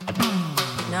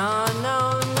 No.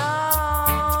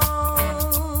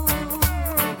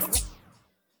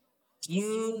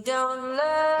 You don't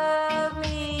love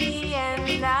me,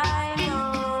 and I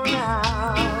know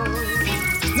now.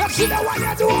 Let's see that what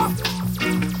you do.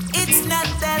 It's not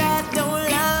that I don't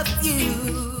love you.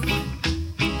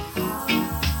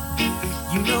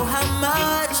 You know how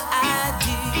much I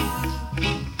do.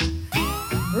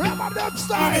 Rub up that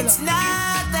style. And it's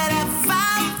not that I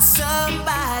found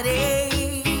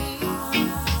somebody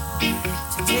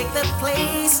to take the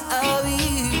place of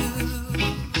you.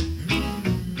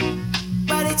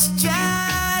 But it's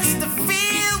just a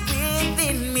feel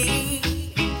within me.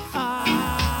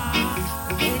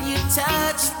 When you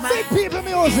touch my big people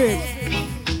music.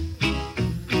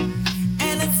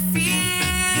 And a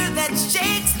fear that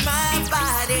shakes my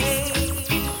body.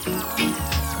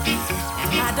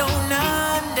 And I don't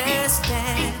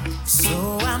understand.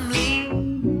 So I'm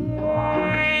leaving.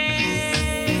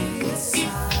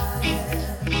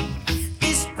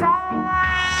 This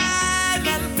time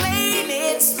I'm playing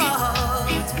it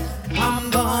smart. I'm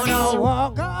gonna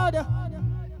walk out.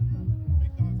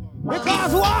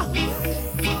 Because what?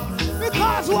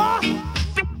 Because what?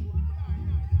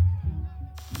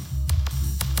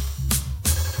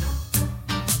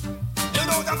 You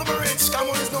don't have to be rich, come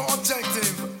on, it's no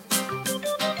objective.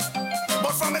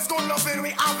 But from a school loving,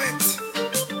 we have it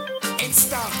in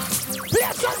stock.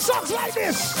 Play some songs like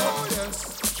this. Oh,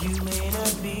 yes. You may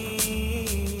not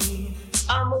be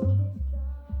a movie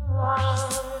star.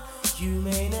 You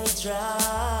may not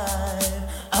drive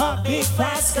a big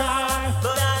fast car,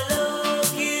 but I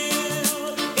love you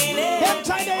in it. Them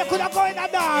time you could have gone in a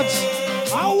dance and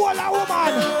hold a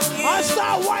woman and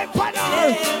start wiping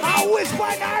her and whisper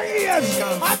in her ears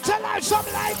and tell her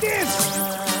something like this.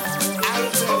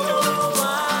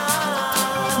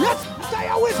 Yes, tell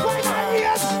you whisper in her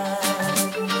ears.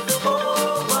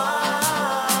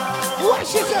 What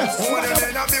she says? When the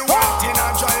men be waiting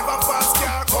and drive a fast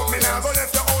car, come in and go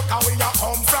left the out and we a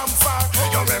come from far.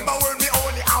 You remember when we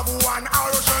only have one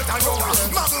arrow shirt and you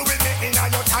muggle with me in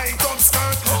your tight up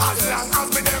skirt. As long as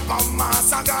me there from Mars,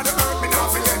 I got the earth. Me now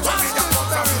forget where me a come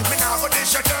from. Me now go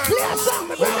dish your turn. Play a song,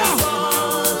 my brother.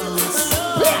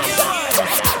 Play a song, my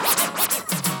brother.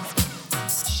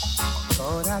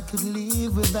 Thought I could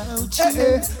live without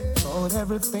you. Thought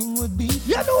everything would be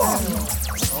fine.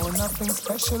 Saw nothing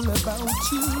special about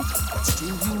you, but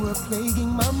still you were plaguing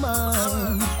my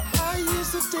mind. I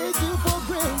used to take you for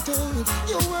granted.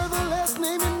 You were the last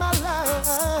name in my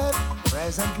life.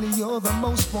 Presently you're the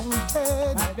most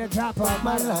wanted at the top of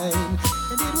my line.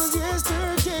 And it was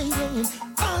yesterday when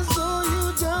I saw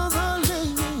you down the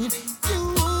lane. You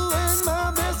and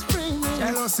my best friend.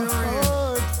 Jealousy. My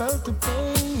heart felt the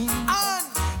pain.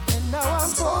 And now I'm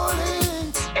falling.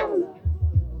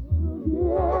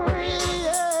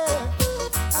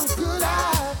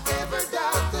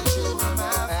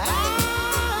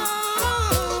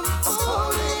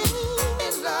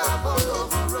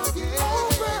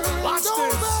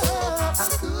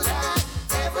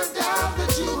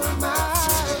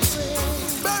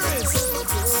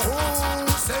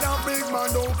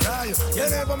 You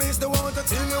never miss the water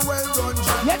till you well done.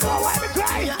 You know why we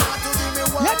cry? You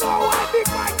know why big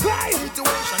man cry?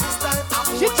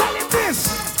 She tell him this.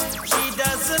 She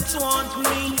doesn't want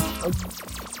me.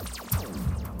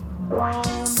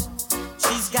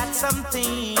 She's got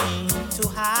something to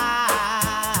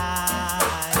hide.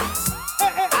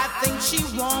 I think she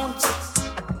wants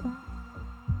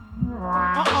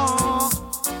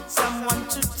someone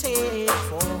to take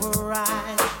for a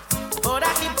ride. But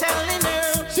I keep telling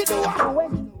her she do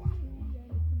what?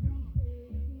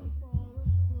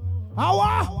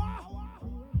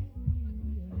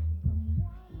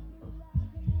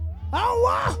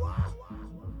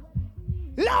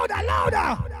 Louder, louder!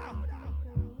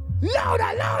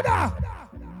 Louder, louder!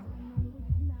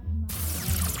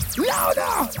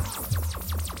 Louder!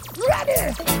 Ready!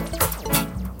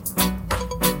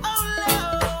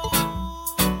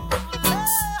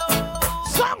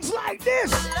 Songs like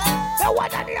this, the one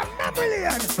that you memory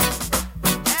lane.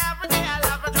 Every day I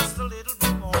love her just a little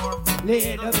bit more.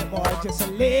 Little bit more, just a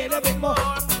little bit more.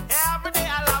 Every day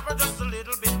I love her just a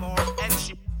little bit more. And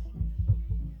she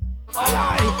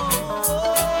alive.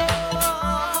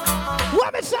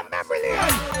 What is some memory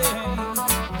lane?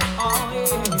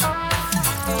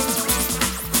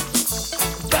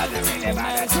 Doesn't really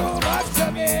matter too much to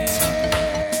me.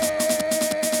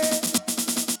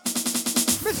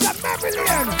 Mr. Memory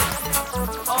Lane.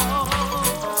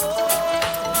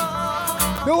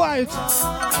 The white.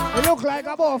 You look like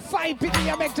about 5 people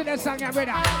you make to the song, your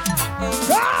brother.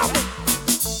 Come!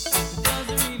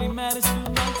 Doesn't really matter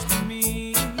too much to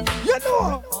me. You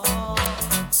know.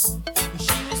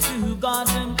 She was too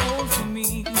goddamn old for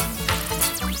me.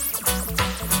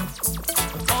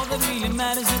 All that really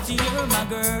matters is that you're my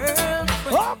girl.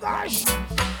 Oh gosh.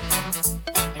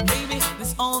 And baby,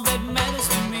 that's all that matters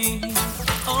to me.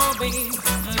 Oh baby,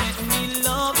 let me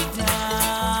love you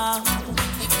down.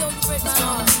 Even though you break my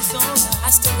heart, I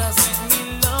still love you. Let me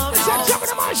love you down. Jump in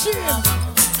the machine.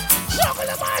 Jump in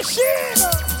the machine.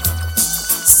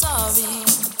 Sorry.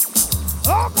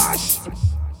 Oh gosh.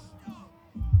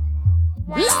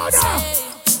 Louder.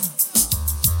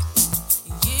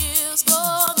 Years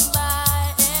gone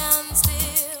by and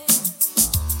still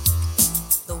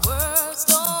the words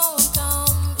don't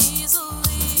come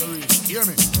easily. Hear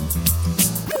me?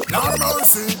 Lord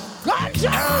mercy. Ganja.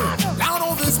 Hey, Lord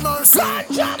of His mercy.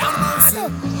 Ganja. Lord mercy.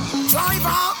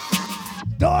 Driver.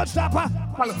 Don't stop her.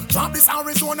 Drop this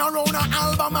Arizona round an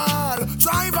Albemarle.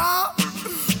 Driver.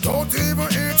 Don't even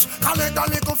itch. Collect a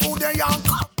little food there, young.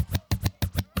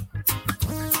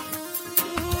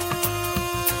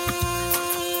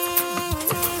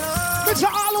 Mr.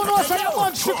 All who knows that you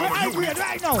want strictly high grade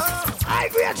right now. High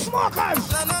grade smokers.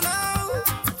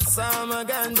 Some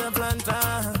ganja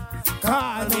planter.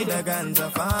 Call me the ganja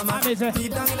farmer.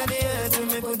 Deep down in the air to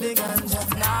me put the ganja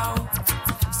now.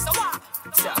 So what?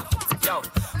 Yo,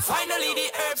 finally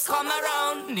the herbs come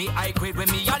around. The high grade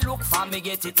when me a look for me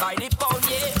get it by the pound,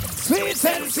 yeah. Sweet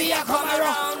Sensei come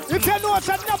around. If you know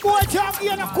that no boy can't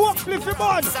get a coke flippy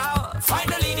bun. So,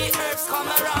 finally the herbs come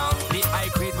around. The high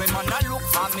grade when man a look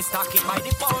for me stock it by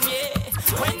the pound, yeah.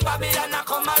 When Babylon a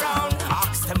come around,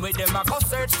 ask them where them a go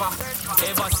search for.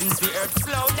 Ever since the earth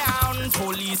slow down,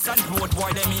 police and road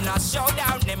boy them in a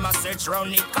showdown. Them a search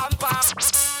round the compound.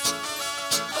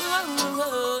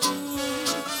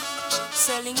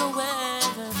 Selling away.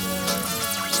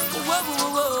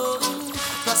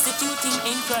 Prostituting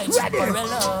ain't right,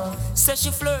 Cinderella. Says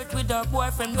she flirt with her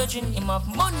boyfriend, virgin him of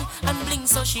money and bling,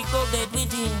 so she go bed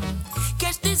with him.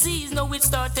 Catch disease, now it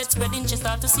started spreading. She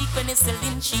start to seek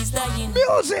penicillin, she's dying.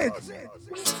 Music!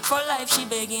 For life she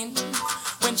begging.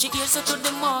 When she hears her to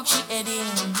the mark, she heading.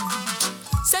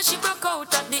 Says she broke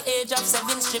out at the age of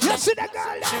 7. She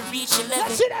reached 11.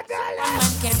 A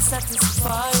man can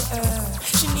satisfy her.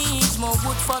 She needs more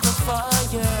wood for the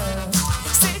fire.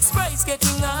 Sex price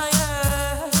getting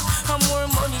higher. And more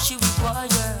money she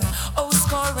require. Oh,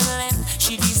 score and land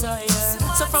she desire.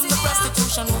 So from the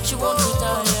prostitution, what she won't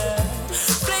retire.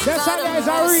 That song is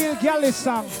a real galley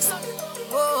song.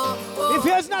 If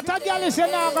it's not a galley,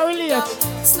 you're not going to relate.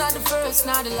 It's not the first,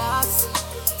 not the last.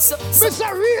 It's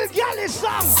a real galley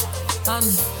song. And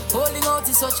holding out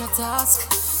is such a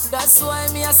task. That's why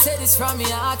me I say this from my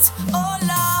heart. Oh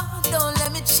Lord, don't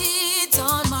let me cheat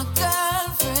on my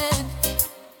girlfriend.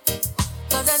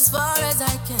 Cause as far as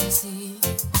I can see,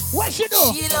 what she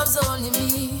do? She loves only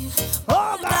me.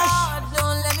 Oh Lord,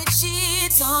 don't let me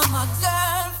cheat on my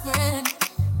girlfriend.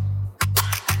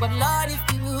 But Lord, if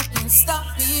you can stop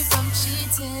me from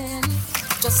cheating,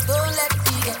 just don't let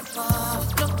me get caught.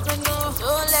 No,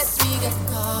 don't let me get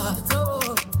caught. No,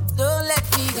 don't let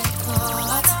me get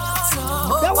caught.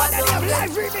 No, the one that have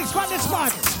live remix for this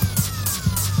one.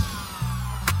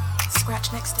 Scratch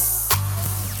next day.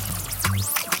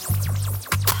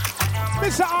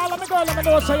 Mr. All of my girl, let me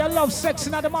know so you love sex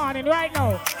in the morning right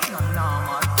now.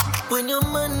 When your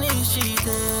man is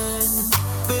cheating,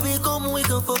 baby, come wake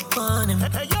up on him.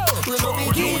 We know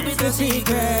we keep it a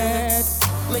secret.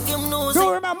 Make him know.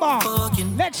 Do remember,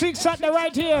 next week Saturday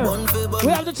right here, we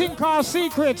have the thing called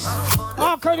Secrets.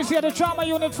 All courtesy of the Trama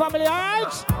Unit family,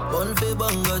 alright? One for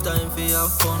bunga time for your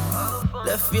fun.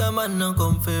 Left your man now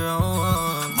come for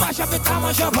round. Mash up it,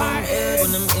 mash up my head.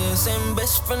 When them ears same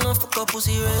best friend of fuck up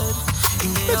pussy red.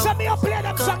 Listen me up, play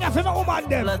them song if you know woman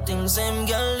them. La thing same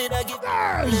girl did I get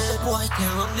girls. Boy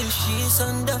tear up the sheets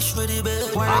and dash for the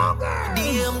bed.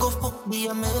 DM go fuck be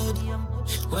a maid.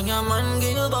 When your man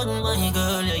get you back my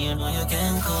girl, yeah, you know you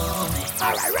can call me.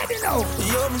 Alright, ready now.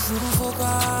 Yo, me shouldn't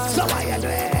focus. So why you do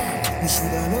it? Me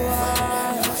shoulda know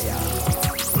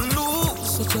Look,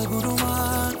 such a good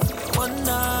woman. One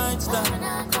night stand.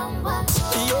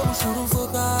 Yo, me shouldn't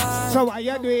focus. So why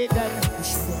you do it then? Me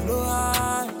shoulda know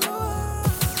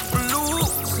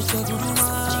Look, such a good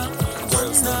woman.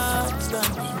 One night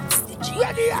stand.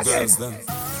 Ready again. Girls then.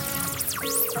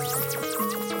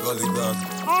 Golly God.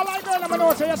 All I know, let me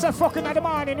know so you're so fucking in the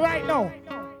morning right now.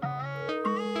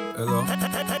 Hello.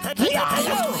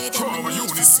 Trama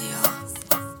Unit.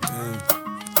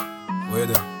 Where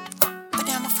then? But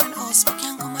I'm a friend house, we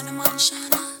can't come on the mansion.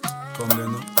 Come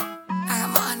then, no?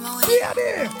 I'm on my way. Yeah,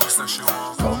 me. Say she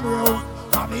want come round,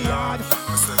 mommy yard.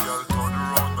 Me say y'all turn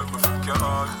around, make me fuck your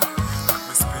hard.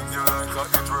 Me spin you like a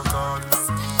hit record.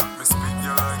 Me spin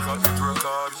you like a hit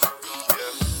record.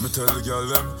 Me tell the girl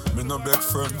them, me no beg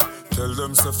friend. Tell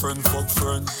them say friend fuck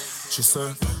friend. She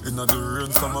say, inna the rain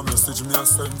from a message me a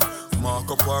send. Mark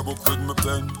up her book with me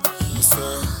pen. Me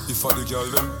say, if I the girl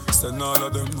them, send all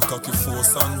of them. Cocky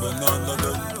force and bend all of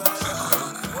them.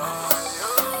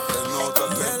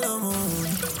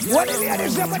 What if you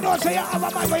ladies them know say you have a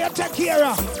man where you take care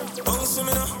of?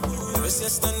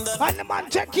 And the man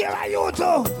take care of you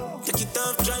too. Take it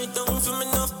off, try it down for me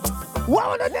now.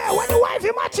 What on there when the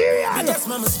wifey material? Yes,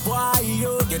 mama, spoil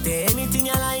you. Get anything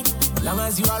you like. Long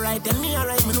as you are right and me are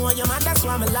right. Me know your man, that's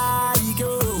why I'm like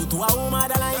you. To a woman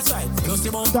that likes right. Close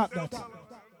the bone. Stop that.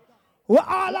 Well,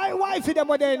 all I wifey them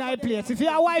were there in our place. If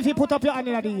you're a wifey, put up your hand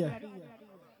in the ear.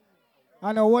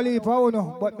 I know what heap of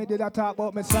no, but me did that talk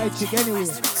about my side chick anyway.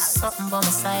 Something about my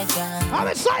side girl. I'm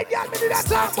a side girl, me did that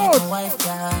talk about. Wife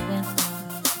girl.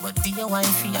 But be your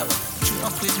wifey, I will chew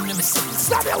up with me.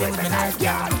 Stop it with me, side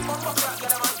girl.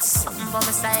 Something about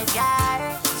my side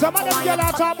girl. Some of them girls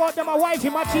are talking about them a wifey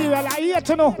material. I hear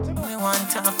to know. We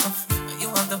want to you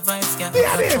want the vibes, girl.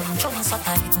 Yeah, babe. Come so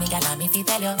tight, me girl, I'm if you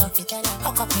tell you.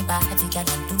 Hook up me body, girl,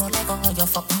 and do no lego. You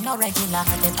fucking no regular,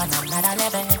 then I'm not a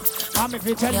level. I'm if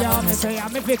you tell you, I'm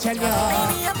if you tell you.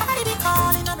 Baby, your body be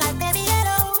calling, I'm like, baby,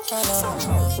 hello. It's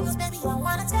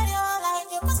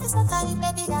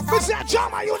that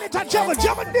Trama unit and Trama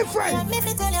different.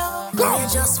 I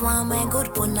just want my good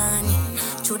punani.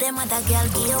 To them other girl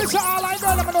give. This is all I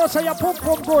know, let me know so your pump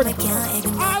good. All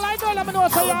I know, let me know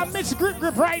so you're miss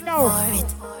grip right now.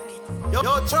 Yo,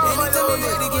 Trama,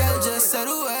 anytime the girl just said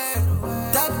away.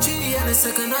 Top G and a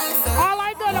second knife. All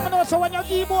I know, let me know so when you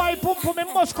give boy pump it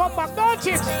must come back, don't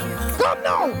it? Come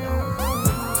now.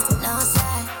 No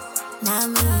sir, not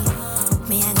me.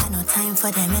 Me ain't got no time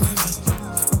for them energy.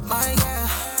 My girl,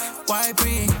 why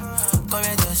breathe? Come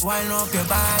here, just wind up your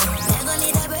body. You gon'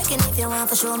 need a break and if you want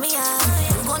to show me out.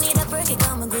 You gon' need a break, it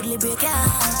come a goodly break out.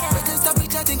 We can stop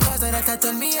each chatting cause that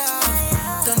turn me on.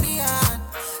 Turn me on,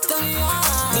 turn me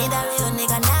on. Need a real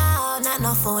nigga now, not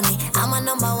no phony. I'm a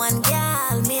number one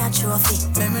girl, me a trophy.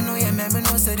 Let me know,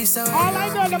 say this all I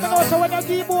know, let me know so when you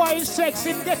give boy is sex,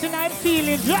 him getting and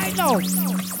feelings right now.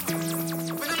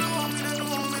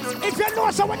 If you know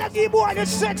so when you give boy is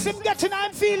sex, him getting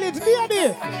and feelings,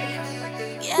 baby.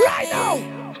 Right now.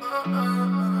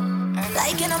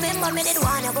 Like you know, remember me did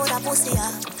one about a pussy,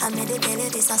 I made it tell you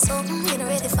this is something you know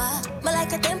ready for. But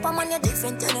like a temper man, you're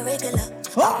different than a regular.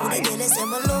 How would you tell you say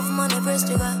my love money first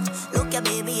trigger? Look ya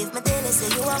baby, if my tell you say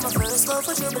you are my first love,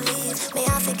 would you believe? May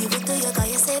I forgive it to you, cause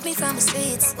you saved me from the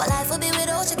streets. But life will be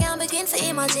without you, can't begin to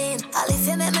imagine. All if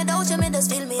you make me doubt you, me just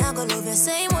feel me, I go love you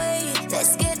same way.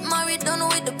 Let's get married, done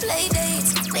with the play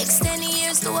dates. Next 10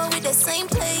 years, do it with the same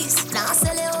place. Now I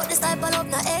sell you out this type of love,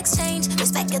 no exchange.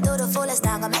 Respect you to the fullest,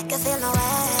 I'm gonna make you feel no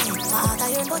way. My heart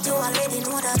iron, but you already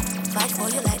know that. Fight for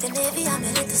you like the Navy, I'm a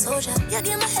little soldier. You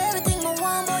give me everything I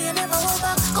want, boy, you never hold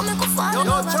back. Come and go find me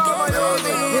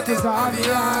again. It is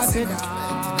obvious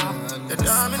enough. The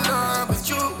diamond up with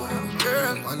you,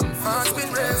 girl. Heart's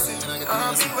been racing,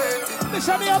 I've been waiting.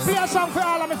 Listen me up here, song for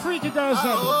all of my freaky girls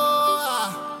then.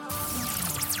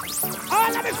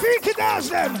 All of my freaky girls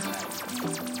then.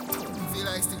 Feel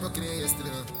like still broken here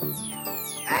yesterday.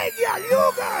 Hey girl,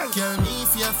 you girl. Girl, me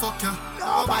if you fuck you.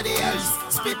 Nobody else.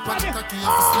 Spit on the cocky, you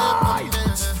have to slap on the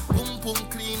bench. Boom boom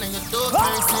clean and your dog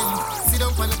person. Sit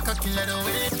down on the cocky, let her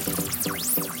wait.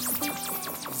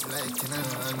 It's like, you know,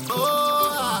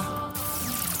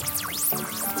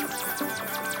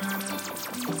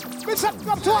 Listen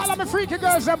up to all of my freaky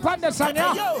girls and pandas on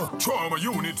ya. Yo, Trama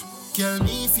unit. Girl,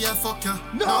 me if you fuck you.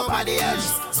 Nobody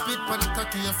else. Spit on the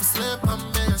cocky, you have to slap on the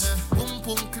bench. Boom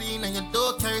boom clean and your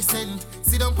dog carry scent.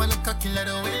 Sit down on the cocky, let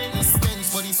her wait. This bench,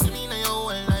 body swimming in your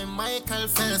world like Michael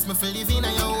Phelps. Me feel living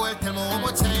in your world, tell me how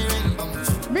much I rent.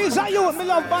 Me say you, me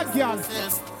love bad girl.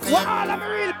 What all of my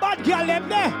real bad girl them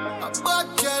there? A bad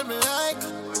girl me like.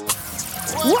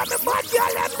 What me bad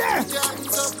girl them there?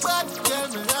 So bad girl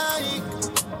me like.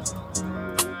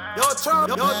 Yo, Trama,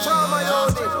 Bad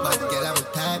girl, I'm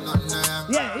tight, nothing around.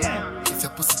 Yeah. If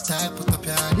your pussy tight, put up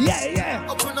your hand. Yeah.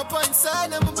 Open up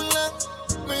inside, I'm a belong.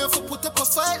 Me have to put up a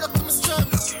fight up to my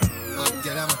strength. Bad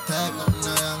girl, I'm tight, nothing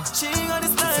around. She got the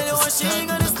style, she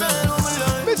got the style, I'm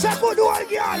alone. Me say good old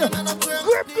girl.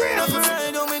 Grip.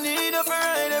 Don't me need a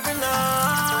ride every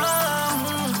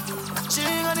night. She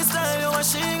got the style,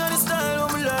 she got the style,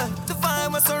 I'm alone. The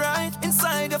vibe was alright,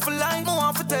 inside of a line, more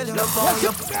want to tell you. Love how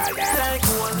you like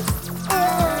one.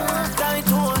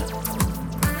 Tight one.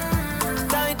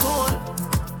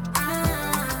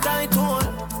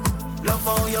 Love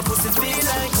how your pussy feel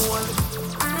like one.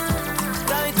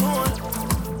 Tight one.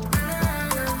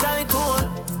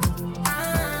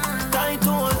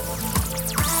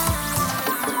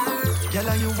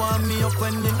 Girl, you want me up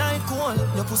when the night cold.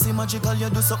 Your pussy magical, you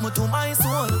do something to my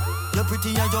soul. You're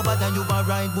pretty and you're bad and you a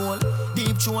right ball.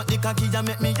 Deep throat the cocky, you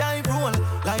make me eye roll.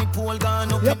 Like pole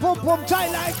gone up. You pump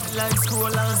tight like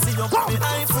scroll and see you put me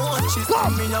iPhone. She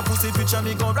send me your pussy picture,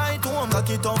 me go right home. Cock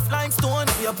it off like stone.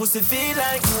 Your pussy feel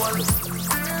like gold.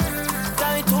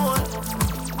 Tight hole.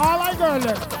 All I girl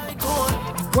them.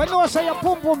 When you say your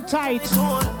pum tight.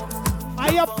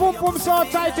 And your pum so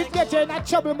tight it get you in a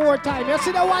trouble more time. You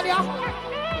see the one here?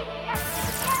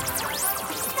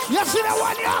 You see the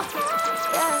one here?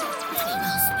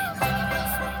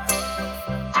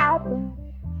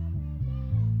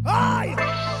 Aye.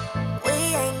 We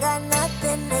ain't got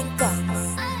nothing in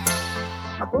common.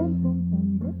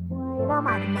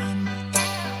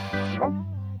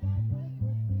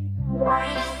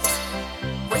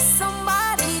 With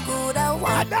somebody good I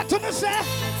want. That to me say.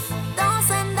 Don't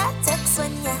send that text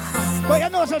when you're hungry. But you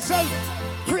know so say,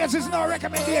 praise is no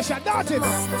recommendation, don't it?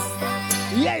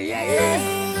 Yeah.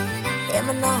 Yeah,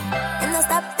 me know. And no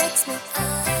stop text me.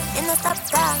 And no stop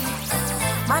call me.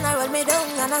 Man, I roll me down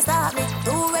and I start me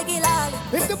too regularly.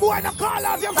 If the boy don't call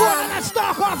off your phone and I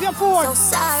stalk off your phone. So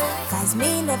sorry, cause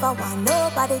me never want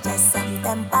nobody, just some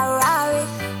temporary.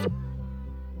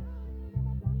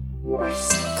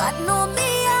 God know me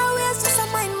always just a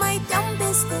mind my damn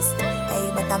business.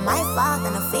 Hey, but I'm my fault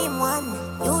and I fame one.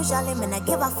 Usually me not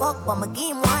give a fuck, but my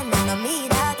game one and I me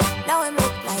that. Now I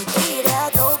look like me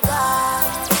that, oh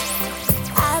God.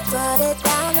 I put it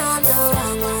down on the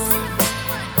wrong one.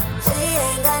 She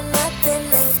ain't got nothing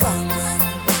in common.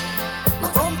 My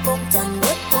pum pum done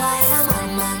with why I'm on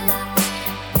man.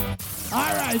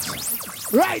 Alright.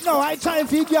 Right now, I time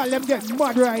for girl them get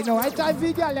mad right now. I time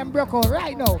for girl them broke out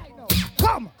right now.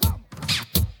 Come.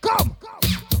 Come.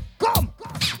 Come.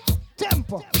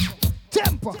 Tempo.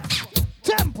 Tempo.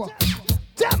 Tempo.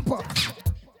 Tempo.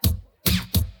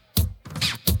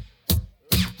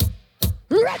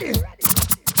 Ready.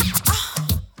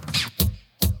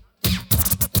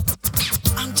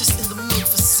 I'm just in the mood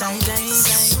for sweet.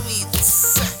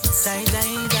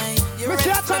 Mr.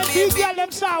 Time for girl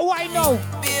them start wine now.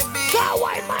 Start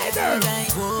wine, my girl.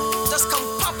 Just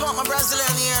come pop out my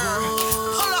Brazilian here.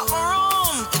 Pull up my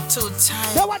room. It's too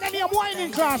tight. They want any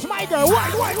whining class, my girl.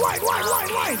 Wine.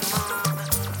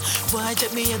 Why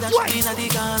take me that in the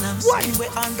corner? We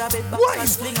under bed, back and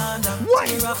sling under.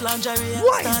 Rough lingerie,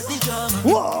 start the drama.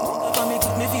 For me,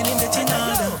 keep me feeling the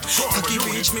tinada. Cocky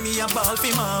reach me a ball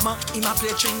for mama. In my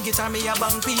play string guitar, me a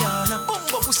bang piano.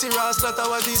 Bumbo pussy rascal, that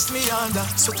was this me under.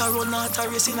 So I run out a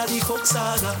race in the coke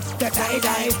saga. Die.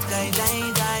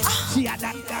 She had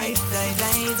that die.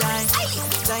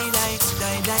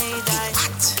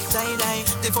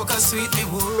 The fucker sweet me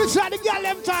wood. Me try to get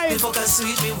them time. The fucker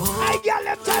sweet me wood. I get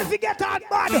them time to get on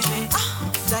bad.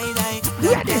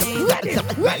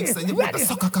 Ready.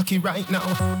 Suck a cocky right now.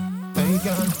 Hey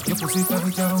girl, your pussy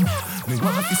tight down. Me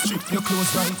want to strip your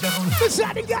clothes right down. Me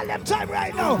try to get them time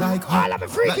right now. Like all of the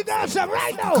freaky girls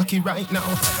right now. Cocky right now.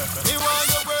 Me want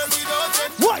your girl without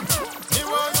it. What? Me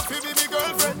want you to be my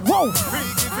girlfriend. Whoa.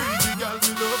 Freaky girl,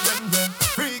 me love them. Yeah.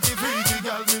 Freaky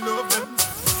girl, me love them.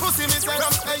 Pussy me say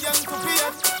from AM to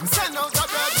PM. Me send out a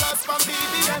broadcast from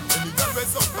BBM. Any girl we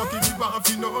suck cocky, me want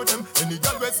to know them. Any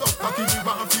girl we suck cocky, me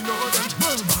want to know them.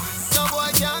 No boy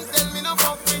can't tell me no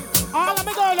fucking. All of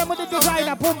me girl them with the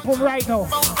designer pum pum right now. All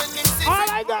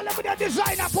I girl them with the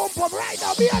designer pum pum right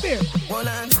now, baby. Hold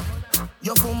on.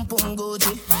 Your pum pum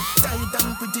Gucci, tight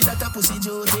and pretty that a pussy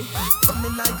Jody.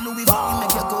 Coming like Louis Vuitton,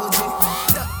 make your Gucci.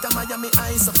 Dr. Miami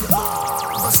eyes up your butt.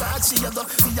 Versace you go,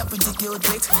 feel a pretty cute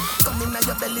trick. Come in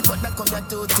your belly, but that come your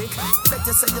too thick.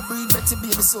 Better say you breathe, better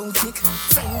baby so kick.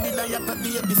 Friend in your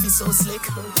baby feel so slick.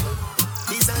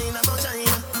 Designer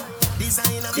vagina,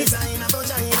 designer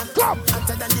vagina. Come.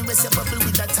 Hotter than the rest, you bubble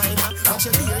with that timer. Watch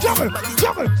your beard,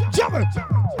 jumble.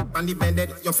 On the bed,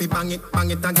 you fi bang it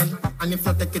again. And if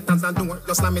you take it as a door,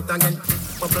 you slam it again.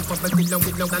 Bubble, get down,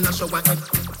 and I show my head.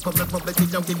 Bubble,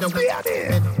 get down.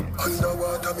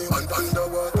 Underwater me,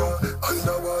 underwater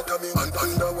me,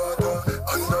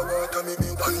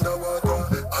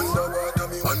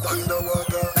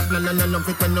 No,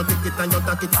 pretend no take it and you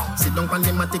take it. Sit down on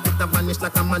the mat, it a vanish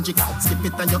like a magic. Skip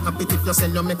it and you happy if you sell,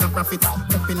 you make a profit.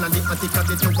 Up in the attic, I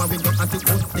get you one with your attic.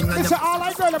 Listen, all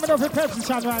I girl, I'm in a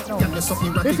position right now.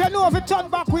 If you know if it turn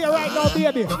back here right now,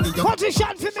 baby.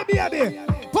 Position for me, baby.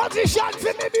 Position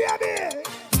for me, baby.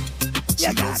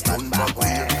 You got turn back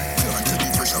way.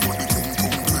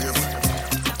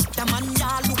 The man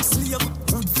ya look slave.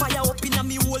 Wood fire up in a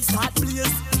me whole start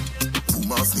blaze.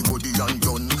 Boom off the body and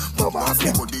gun. Bump on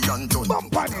it.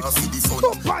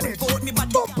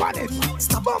 Bump on it.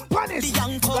 Stop bump on it. The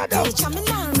young Go down.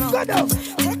 Go down.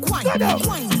 Take wine. Go down.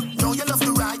 Know you love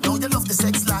the ride. Know you love the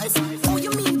sex life. Oh,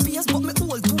 you mean PS, but me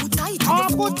all too tight.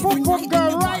 I'm good pum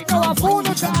girl right now. I'm full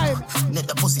of time. Net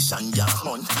the position, ya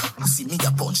man. You see me,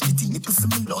 ya punch the nipple for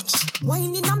me lunch.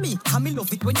 Wine in a me, I me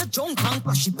love it when you jump and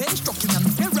crash the bench truck in a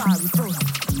me Ferrari front.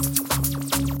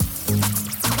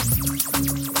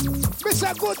 It's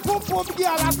a good pum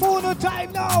girl. I'm full of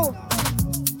time now.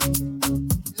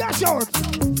 That's yours.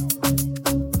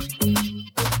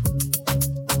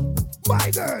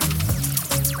 My girl.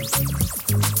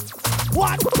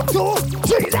 1, 2,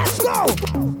 3, let's go.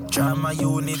 Trama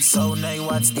unit sound, now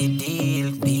what's the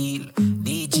deal?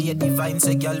 DJ Divine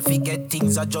say girl forget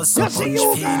things are just so much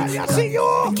feel. You see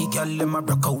you. Make girl let me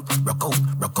rock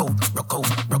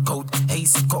out. Hey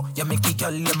bicycle. You make the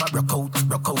girl them a rock out,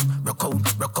 rock out, rock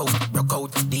out, rock out, rock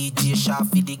out. DJ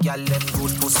Shafi, the girl them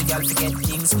good pussy girl forget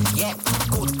things. Yeah,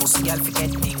 good pussy girl forget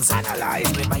things.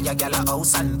 Analyze. We buy a girl a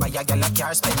house and buy a girl a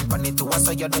car, spend money to us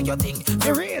so you do your thing.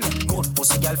 For real, good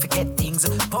pussy girl forget things.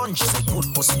 Punch say good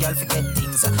pussy girl forget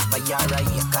things. Buy a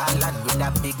car land with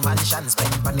a big mansion,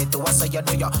 spend money to us so you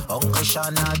do your Uncle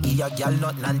Shana give a girl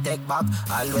nothing and take back.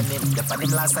 All when him the on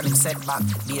him last and him set back.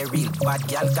 Be a real bad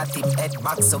girl got him head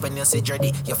back. So when you see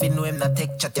Jody, you feel know him not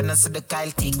take chat. You know see the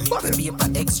Kyle take me be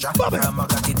a extra. Grandma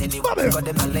got it anyway. Got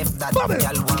them a left that.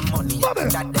 Girl want money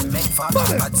that them make for.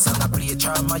 Bad son a play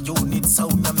Trama, you need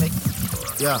sound to make.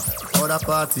 Yeah, how the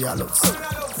party I look so.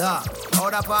 Da, how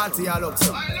the party I look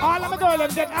so. All of the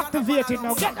girls get activated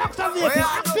now. Get activated,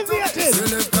 activated.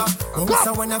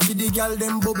 So when I feed the girl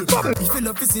them bubble. If you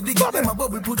love to see the girl them a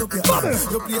bubble, put up your hand.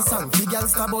 You play a song, the girl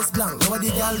star bus blank. Now the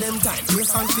girl them time. Play a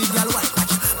song, the girl white.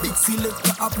 Big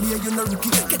selector a play, you know rookie.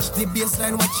 Catch the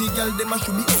baseline, watch the girl them a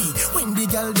should be. Hey, when the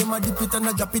girl them a dip it and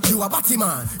a drop it, you a batty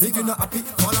man. If you not happy,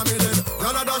 follow me then.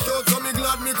 Y'all a dash out, so me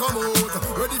glad me come out.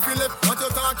 Ready for left, what you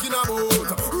talking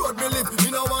about? Road me live, me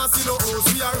no want see no house.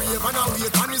 We are rave and a wait,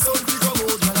 and the sun to come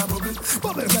out. Y'all a bubble,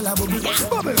 bubble, y'all a bubble,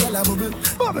 bubble, y'all a bubble,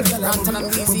 bubble, y'all a bubble,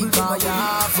 easy for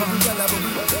ya. Bubble, y'all a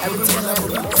bubble, everything y'all a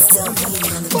bubble.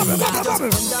 Bubble, bubble, bubble.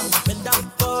 Bend down,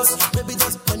 pause. Maybe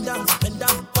just bend down,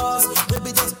 pause.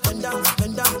 Maybe just bend down,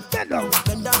 bend down, bend down,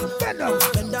 bend down, bend down,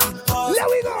 bend down, pause. Let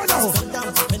we go now.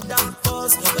 Bend down,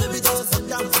 pause. Maybe just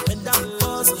bend down,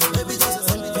 pause. Maybe just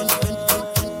bend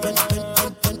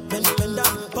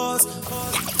down, pause.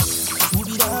 Who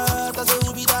be that? I say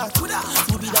who be that? Who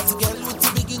be that girl with the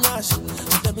big nash?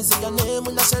 Let me say your name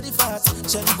when I share the fat.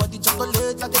 Share the body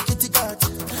chocolate like a kitty cat.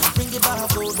 Bring it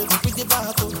back, oh baby, bring it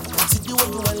back, oh. See the way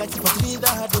you are like you put me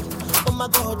that, oh. Oh my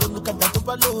God, oh, look at that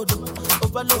overload, oh,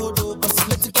 cause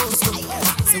let it go slow.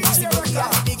 So we see what you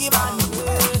got, biggie man.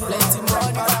 Plenty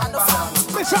money, and no fun.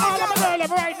 Mr. All of my girl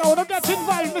right now, don't get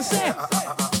involved, me say.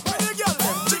 When the girl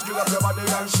them jiggle up your body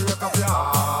and shake up your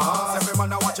ass. Every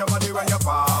man a watch your body when you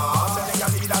pass. And the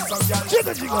girl need and some girl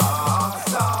jiggle.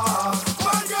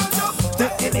 My girl just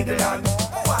take the niggle and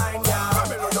wine, yeah.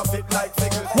 Come in on your feet like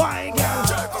figgle. Wine, yeah.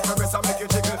 Jerk up your wrist and make you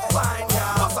jiggle. Wine,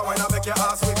 yeah. Pass a wine and make your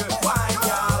ass wiggle. Wine,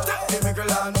 yeah. Take the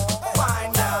niggle and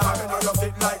wine, yeah. Come in on your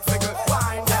feet like figgle.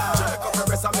 Wine, yeah. Jerk up your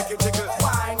wrist and make you jiggle.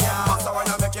 Wine, yeah. Pass a wine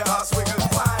and make your ass wiggle.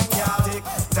 Wine, yeah. Tick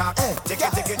tock,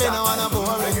 tick it. Me no wanna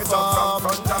boring fuck.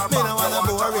 Me no wanna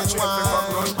boring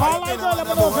wine. All I know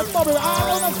about those bubble, all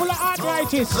of them full of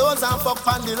arthritis. Close and fuck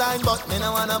on the line, but me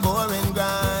no wanna boring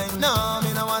grind. No,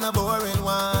 me no wanna boring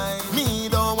wine. Me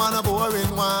don't wanna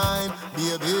boring wine,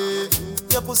 baby.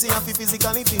 Your pussy have to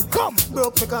physically fit. Come,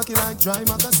 broke me cocky like dry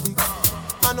maca stick.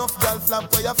 Enough girl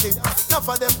flap where you fit. Enough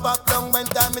of them back down when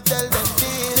time me tell them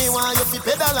this. Me want you fi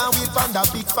pedal and wheel from that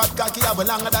big fat cocky a well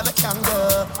longer than a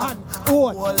kangaroo. And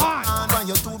hold on when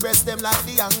your two breasts them like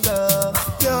the angle.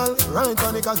 Girl, right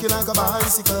on the cocky like a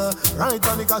bicycle. Right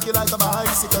on the cocky like a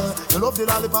bicycle. You love the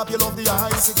lollipop, you love the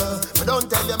icicle. But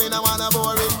don't tell you me no wanna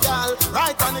boring girl.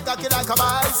 Right on the cocky like a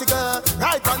bicycle.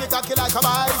 Right on the cocky like a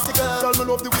bicycle. Girl, me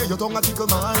love the way your tongue a tickle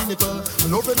my nickel.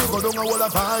 Me love when you go down a whole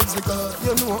of bicycle.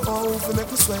 You know how to make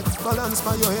me sweat. Balance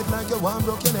by your head like you want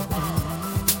broke your neck.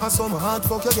 And some hard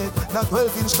fuck you get. That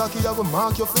 12-inch cocky I will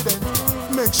mark you for them.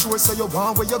 Make sure so you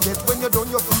want where you get. When you're done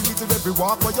you feel it in every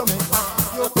walk where you make.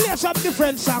 You play some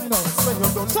different song now. When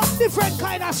you're done some different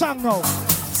kind of song now.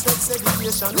 Sex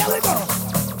education. Here we go.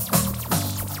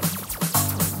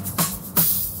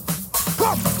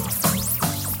 Come.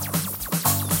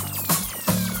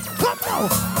 Come now.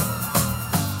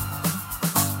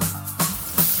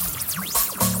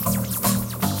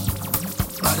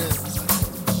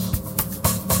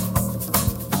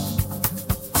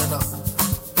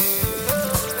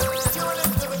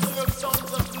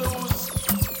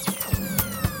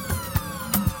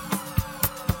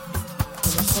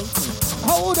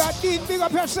 Hold that Dean, big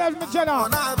up yourself, my Jenna.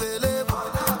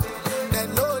 They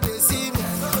know they see me.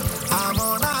 I'm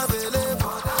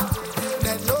unavailable.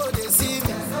 They know they see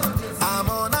me. I'm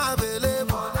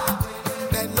unavailable.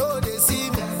 They know they see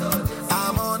me.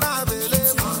 I'm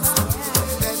unavailable.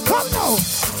 Come now.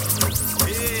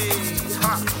 Hey,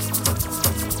 ha.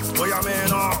 Boy, I'm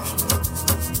in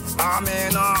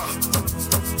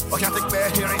I can't take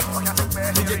back hearing.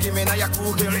 DJ give me now your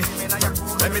cool hearing.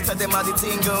 Let me tell them how the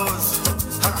thing goes.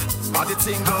 How the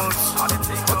thing goes.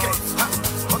 Okay,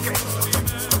 okay.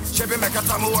 Chevy make a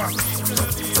tamua.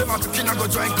 Say my picking I go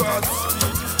join God.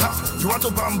 You want to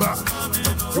bamba?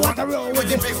 You want to roll with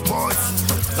the big boys?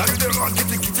 Now you the wrong, get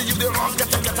the kitty, you the wrong,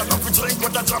 get enough to drink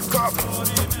with a drop cup.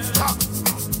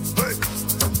 Hey,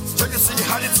 so you see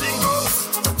how the thing goes.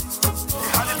 Oh,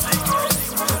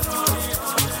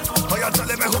 you tell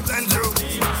me hook and through.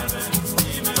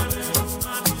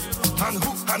 And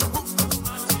hook.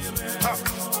 Ha.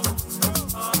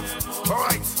 All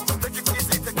right, take it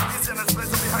easy, and let's play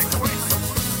some behind the waist.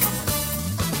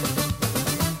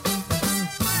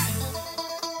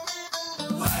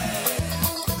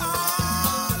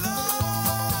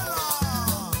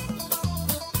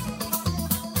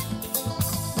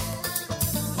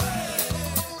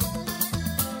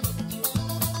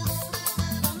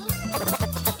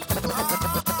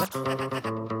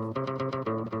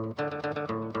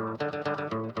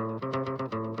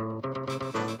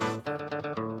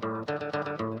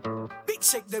 Big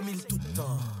check 2000 tout le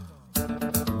temps.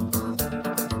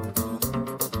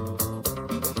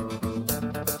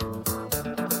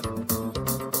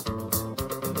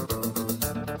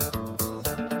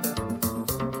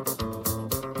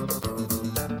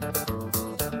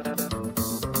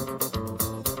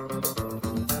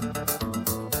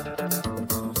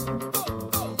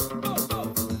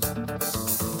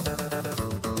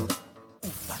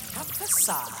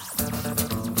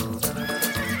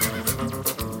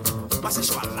 Basi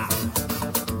shwala.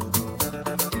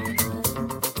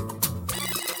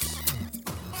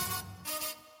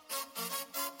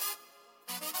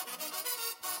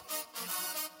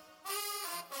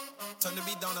 Turn the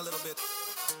beat down a little bit.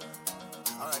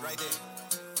 All right, right there.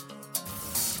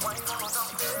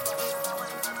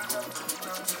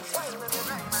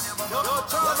 Yo,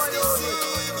 Trama, yo.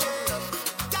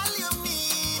 Girl, you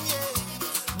mean, yeah.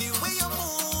 The way you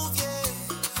move, yeah.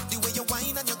 The way you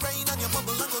whine and you grind and you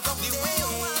bubble and go down. The way you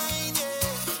whine, yeah.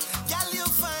 Girl, you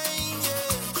fine, yeah.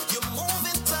 You move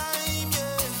in time,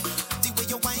 yeah. The way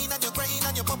you whine and you grind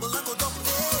and you bubble and go down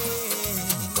there.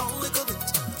 Down little bit,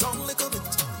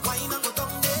 whine and go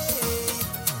down there.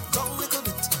 Down little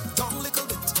bit,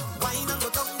 whine and go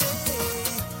down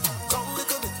there. Down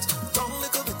little bit,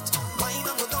 whine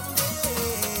and go down there.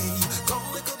 Down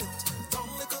little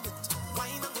bit,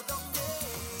 whine and go down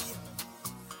there.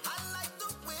 I like the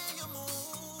way you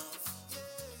move, yeah.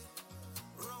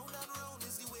 Round and round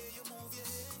is the way you move your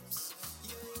hips,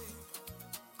 yeah.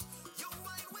 You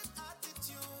whine with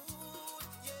attitude,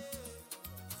 yeah.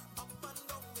 Up and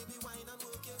down, baby, whine and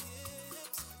work your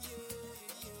hips,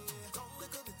 yeah. Down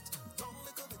little bit,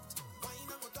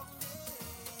 whine and go down there.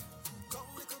 Down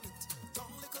little bit,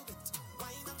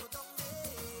 whine and go down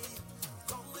there.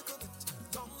 Down little bit,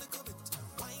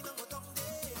 whine and go down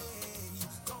there.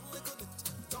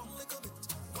 Down little bit,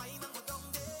 whine and go down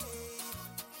there.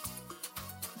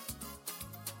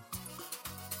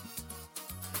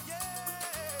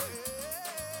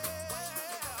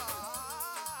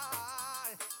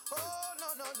 Oh,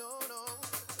 no.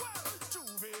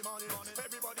 Juve money,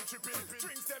 everybody tripping,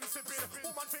 drinks them sipping,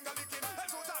 woman finger licking,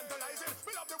 heads go tantalizing.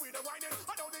 We love the way they whining,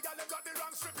 I know the gal them got the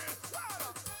wrong stripping.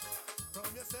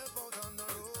 From yourself out on the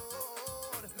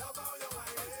road, love how you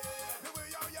whining. The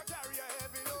way how you carry a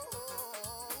heavy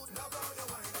load, love how you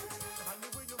whining. And the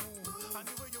way you move, and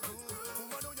the way you groove,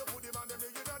 woman know you put him on them,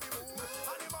 you know the move.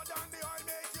 And the mud and the oil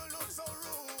make you look so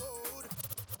rude.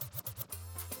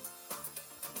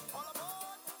 All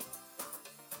aboard!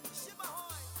 Ship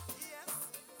ahoy! Yes,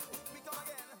 we come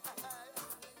again.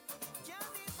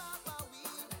 Candy Papa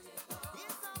weed,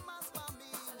 it's a must for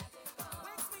me.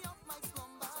 Wakes me up my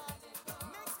slumber,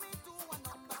 makes me do a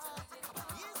number.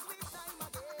 Yes, we time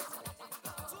again.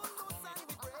 To lose and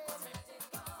we break.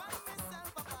 Find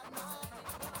myself a partner,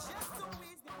 just to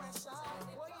ease the pressure.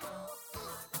 Oh yo, I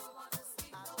don't wanna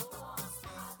speak.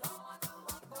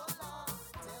 Hola,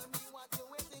 tell me what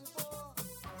you're waiting for.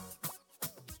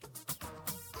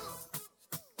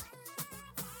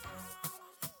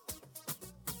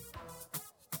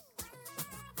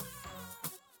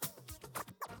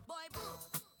 Boy,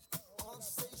 all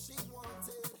she say she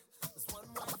wanted is one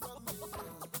right from me.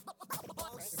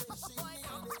 All she say she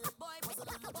needed was a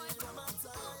little bit of my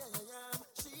time.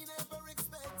 She never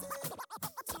expected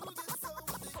to get so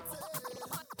addicted.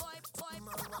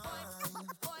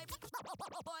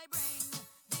 Boy, bring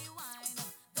the wine,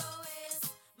 the waste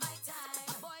my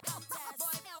time. Boy, come test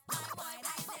my wine.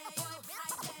 I dare you,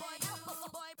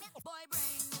 Boy,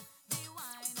 bring the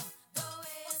wine, the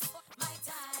waste my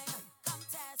time. Come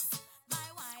test my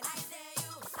wine. I dare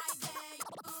you,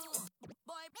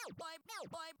 Boy,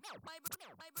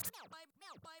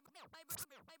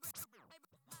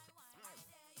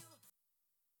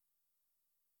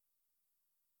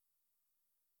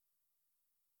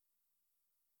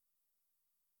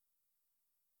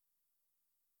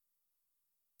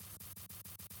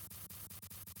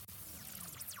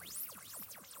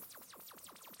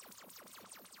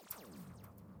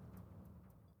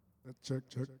 Check.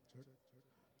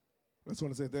 just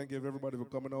want to say thank you everybody for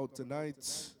coming out tonight.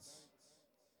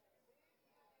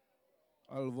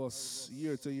 All of us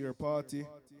year-to-year party,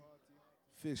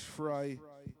 fish fry,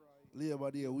 Labor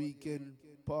Day weekend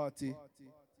party.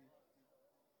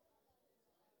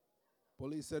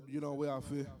 Police said, we have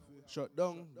to shut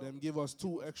down. Them give us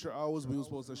 2 extra hours. We were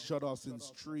supposed to shut off since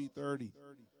 3:30.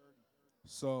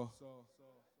 So,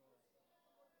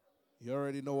 you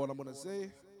already know what I'm going to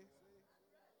say.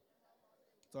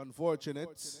 It's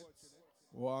unfortunate.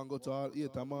 We want to go to all 8 in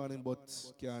the morning, but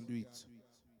can't do it.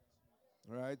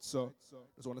 All right, so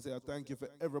just want to say a thank you for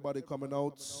everybody coming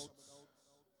out.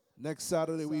 Next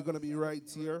Saturday, we're going to be right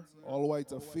here, All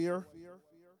White Affair,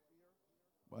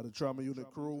 by the Trama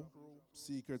Unit crew,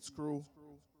 Secrets crew.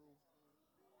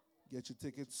 Get your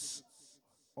tickets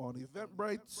on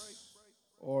Eventbrite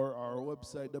or our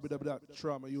website,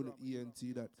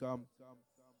 www.tramaunitent.com.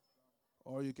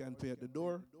 Or you can pay at the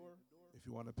door. If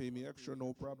you want to pay me extra,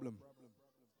 no problem.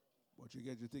 But you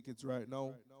get your tickets right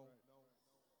now.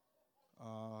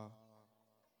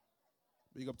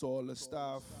 Big up to all the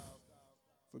staff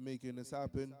for making this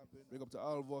happen. Big up to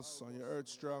all of us on your Earth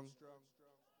Strong.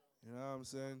 You know what I'm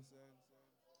saying?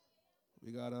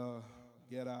 We gotta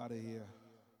get out of here.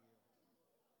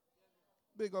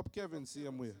 Big up Kevin,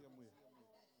 same way.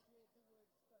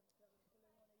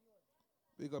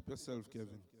 Big up yourself,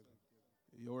 Kevin.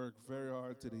 You worked very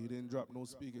hard today. You didn't drop no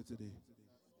speaker today.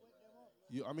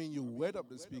 You wet up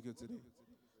the speaker today.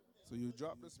 So you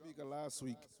dropped the speaker last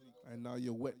week, and now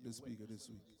you wet the speaker this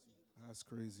week. That's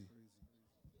crazy.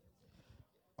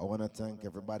 I want to thank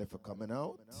everybody for coming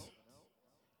out.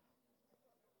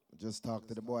 Just talk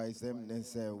to the boys, them, they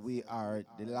say we are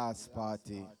the last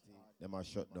party, them are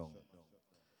shut down.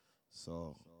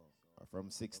 So, from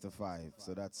 6 to 5,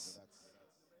 so that's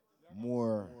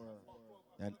more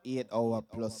than 8 hour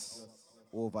plus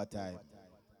overtime.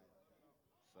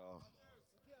 So,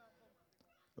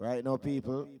 right now,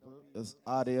 people, just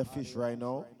order your fish right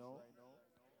now,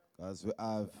 because we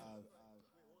have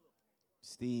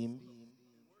steam,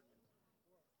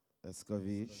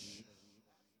 escaviche.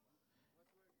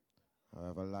 I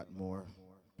have a lot more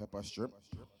pepper strip.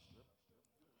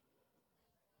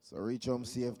 So reach home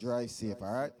safe, drive safe,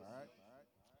 all right?